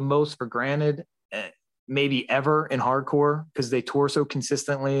take the most for granted, maybe ever in hardcore, because they tour so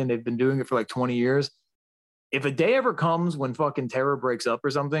consistently and they've been doing it for like 20 years. If a day ever comes when fucking Terror breaks up or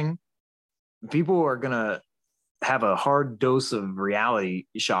something, people are going to have a hard dose of reality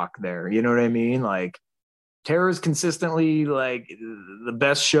shock there. You know what I mean? Like, Terror is consistently like the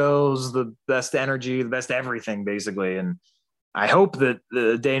best shows, the best energy, the best everything, basically. And I hope that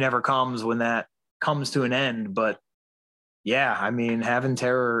the day never comes when that comes to an end. But yeah, I mean, having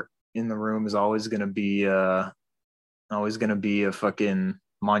Terror in the room is always going to be a fucking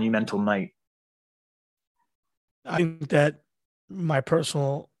monumental night. I think that my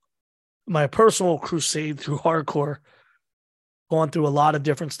personal crusade through hardcore, going through a lot of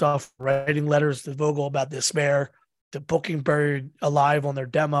different stuff, writing letters to Vogel about despair, to booking Buried Alive on their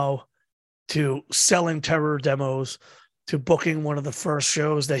demo, to selling Terror demos, to booking one of the first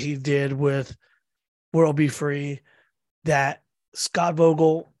shows that he did with World Be Free, that Scott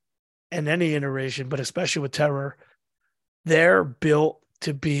Vogel and any iteration, but especially with Terror, they're built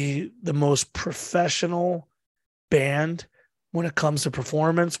to be the most professional band when it comes to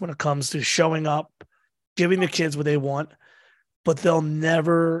performance, when it comes to showing up, giving the kids what they want. But they'll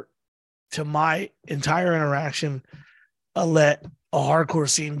never, to my entire interaction, let a hardcore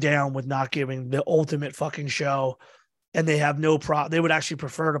scene down with not giving the ultimate fucking show. And they have no problem. They would actually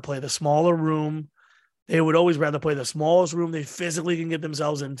prefer to play the smaller room. They would always rather play the smallest room they physically can get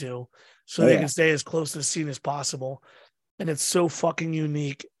themselves into so they can stay as close to the scene as possible. And it's so fucking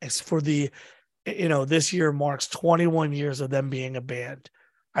unique. It's for the, you know, this year marks 21 years of them being a band.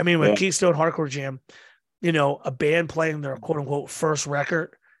 I mean, with Keystone Hardcore Jam, you know, a band playing their quote unquote first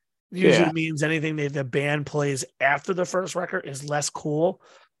record usually means anything that the band plays after the first record is less cool.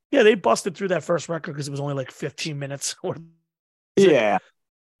 Yeah, they busted through that first record because it was only like 15 minutes.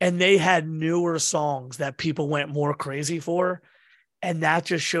 And they had newer songs that people went more crazy for. And that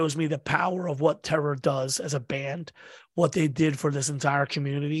just shows me the power of what Terror does as a band, what they did for this entire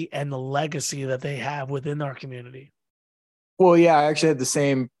community, and the legacy that they have within our community. Well, yeah, I actually had the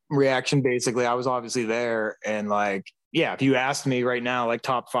same reaction. Basically, I was obviously there, and like yeah, if you asked me right now, like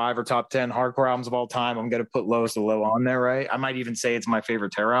top 5 or top 10 hardcore albums of all time, I'm gonna put Lowest of Low on there, right? I might even say it's my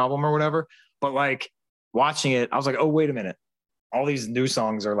favorite Terror album or whatever. But like watching it, I was like, oh wait a minute, all these new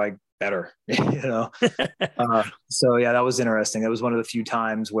songs are like better, you know. So yeah, that was interesting. It was one of the few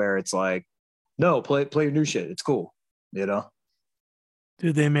times where it's like, no, play new shit. It's cool, you know.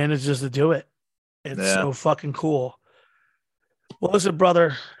 Dude, they managed just to do it. It's Yeah. so fucking cool. Well, listen,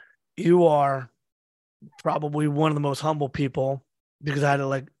 brother, you are probably one of the most humble people because I had to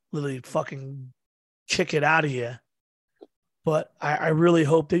like literally fucking kick it out of you. But I really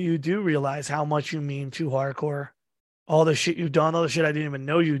hope that you do realize how much you mean to hardcore. All the shit you've done, all the shit I didn't even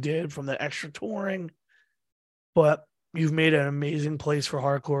know you did from the extra touring. But you've made an amazing place for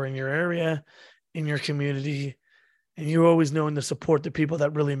hardcore in your area, in your community. And you're always knowing to support the people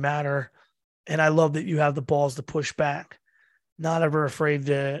that really matter. And I love that you have the balls to push back, not ever afraid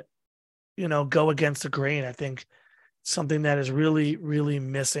to, go against the grain. I think something that is really, really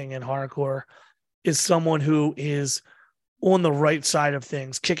missing in hardcore is someone who is on the right side of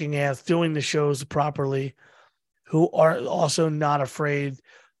things, kicking ass, doing the shows properly, who are also not afraid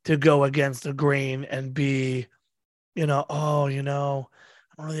to go against the grain and be, I don't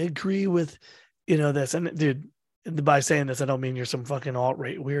really agree with, this. And dude, by saying this, I don't mean you're some fucking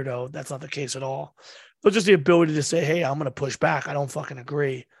alt-right weirdo. That's not the case at all. But just the ability to say, hey, I'm going to push back. I don't fucking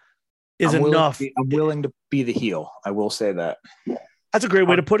agree is enough. I'm willing to be the heel. I will say that. That's a great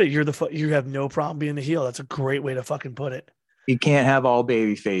way to put it. You have no problem being the heel. That's a great way to fucking put it. You can't have all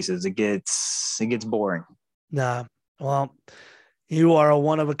baby faces. It gets boring. Nah. Well, you are a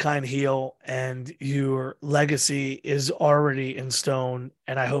one-of-a-kind heel, and your legacy is already in stone.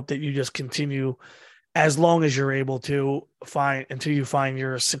 And I hope that you just continue as long as you're able to until you find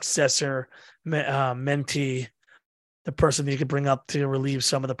your successor, mentee, the person that you could bring up to relieve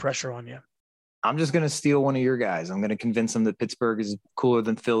some of the pressure on you. I'm just going to steal one of your guys. I'm going to convince them that Pittsburgh is cooler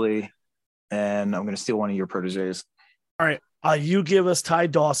than Philly, and I'm going to steal one of your proteges. All right. You give us Ty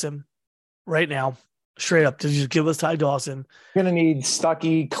Dawson right now. Straight up. Just give us Ty Dawson. You're going to need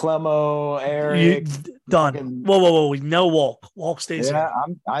Stucky, Clemo, Eric. Done. Whoa. No Walk. Walk stays here.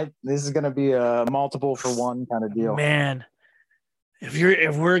 This is going to be a multiple for one kind of deal. Man, if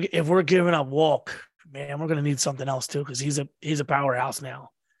we're giving up Walk, man, we're going to need something else too, because he's a powerhouse now.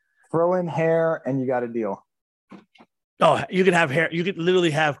 Throw in Hair, and you got a deal. Oh, you could have Hair. You could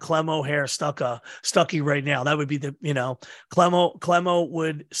literally have Clemo, Hair, Stucky right now. That would be Clemo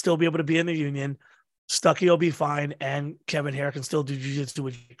would still be able to be in the union. Stucky will be fine, and Kevin Hare can still do jiu-jitsu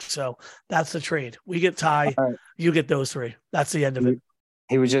with you. So that's the trade. We get Ty, right. You get those 3. That's the end of it.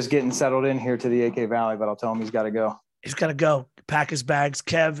 He was just getting settled in here to the AK Valley, but I'll tell him he's got to go. He's got to go. Pack his bags.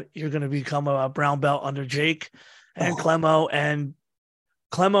 Kev, you're going to become a brown belt under Jake, and Clemo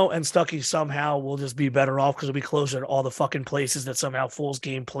and Stucky somehow will just be better off because it'll be closer to all the fucking places that somehow Fool's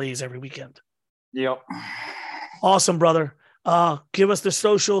Game plays every weekend. Yep. Awesome, brother. Give us the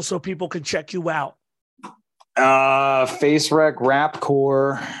social so people can check you out. FaceWreck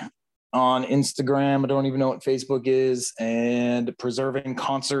Rapcore on Instagram. I don't even know what Facebook is, and Preserving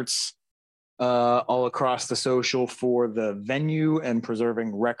Concerts all across the social for the venue, and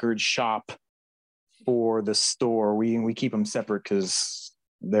Preserving Record Shop for the store. We keep them separate because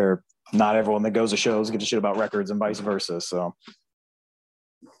they're not everyone that goes to shows gives a shit about records and vice versa. So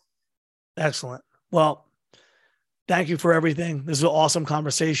excellent. Well, thank you for everything. This is an awesome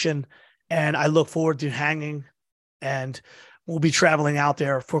conversation, and I look forward to hanging, and we'll be traveling out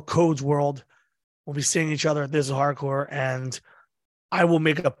there for Codes World. We'll be seeing each other at This Is Hardcore, and I will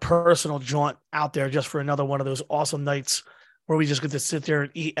make a personal jaunt out there just for another one of those awesome nights where we just get to sit there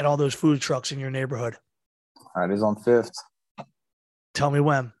and eat at all those food trucks in your neighborhood. All right, it's on 5th. Tell me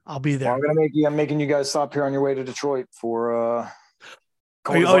when. I'll be there. Well, I'm making you guys stop here on your way to Detroit for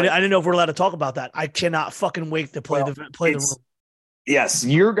I didn't know if we're allowed to talk about that. I cannot fucking wait to play the room. Yes,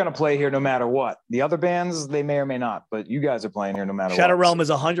 you're going to play here no matter what. The other bands, they may or may not, but you guys are playing here no matter Shadow what. Realm is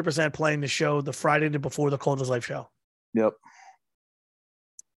 100% playing the show the Friday before the Cold as Life show. Yep.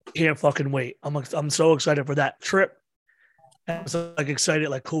 Can't fucking wait. I'm so excited for that trip. I'm so excited,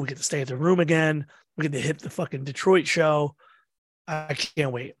 cool, we get to stay at the room again. We get to hit the fucking Detroit show. I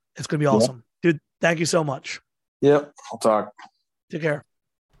can't wait. It's going to be awesome. Dude, thank you so much. Yep. I'll talk. Take care.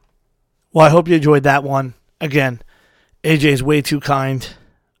 Well, I hope you enjoyed that one. Again, AJ is way too kind,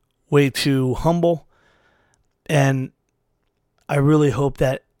 way too humble. And I really hope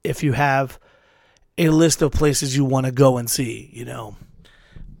that if you have a list of places you want to go and see,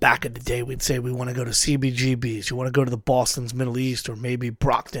 back in the day, we'd say we want to go to CBGB's. You want to go to the Boston's Middle East, or maybe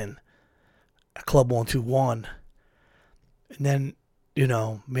Brockton, Club 121. And then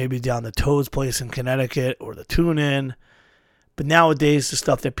maybe down the Toad's place in Connecticut or the Tune In. But nowadays, the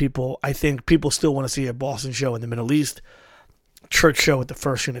stuff that I think people still want to see a Boston show in the Middle East, church show at the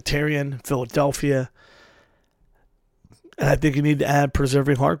First Unitarian, Philadelphia. And I think you need to add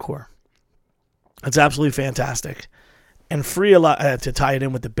Preserving Hardcore. It's absolutely fantastic. And free a lot to tie it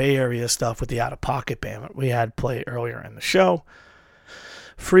in with the Bay Area stuff with the Out of Pocket band we had play earlier in the show.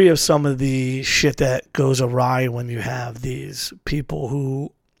 Free of some of the shit that goes awry when you have these people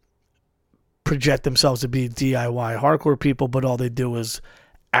who project themselves to be DIY hardcore people, but all they do is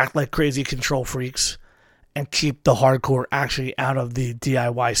act like crazy control freaks and keep the hardcore actually out of the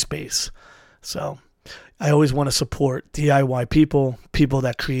DIY space. So I always want to support DIY people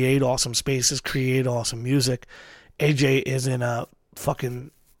that create awesome spaces, create awesome music. AJ is in a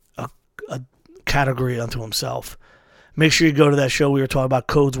category unto himself. Make sure you go to that show we were talking about,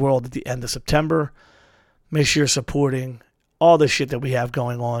 Codes World, at the end of September. Make sure you're supporting all the shit that we have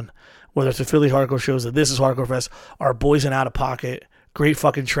going on, whether it's the Philly Hardcore shows, the This Is Hardcore Fest, our Boys in Out of Pocket, great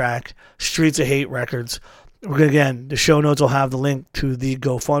fucking track, Streets of Hate Records. Again, the show notes will have the link to the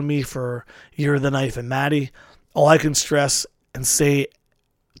GoFundMe for Year of the Knife and Maddie. All I can stress and say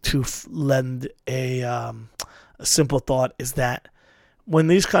to lend a simple thought is that when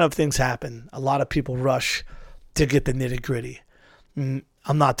these kind of things happen, a lot of people rush to get the nitty gritty. I'm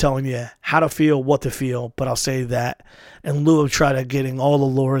not telling you how to feel, what to feel, but I'll say that in lieu of trying to getting all the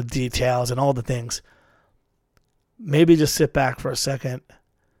lore details and all the things, maybe just sit back for a second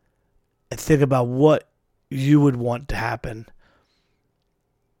and think about what you would want to happen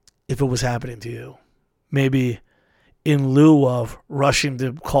if it was happening to you. Maybe in lieu of rushing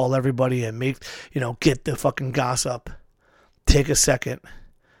to call everybody and get the fucking gossip, take a second,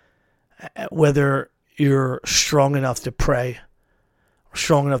 whether you're strong enough to pray, or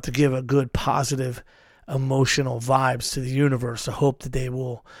strong enough to give a good, positive, emotional vibes to the universe to hope that they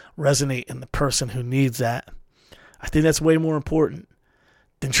will resonate in the person who needs that. I think that's way more important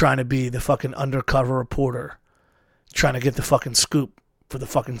than trying to be the fucking undercover reporter, trying to get the fucking scoop for the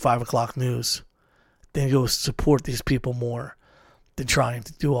fucking 5 o'clock news. Then go support these people more than trying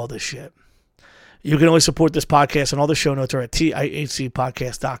to do all this shit. You can always support this podcast, and all the show notes are at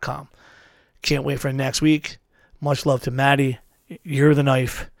TIHCpodcast.com. Can't wait for next week. Much love to Maddie. You're the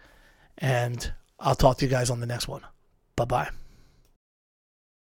knife. And I'll talk to you guys on the next one. Bye-bye.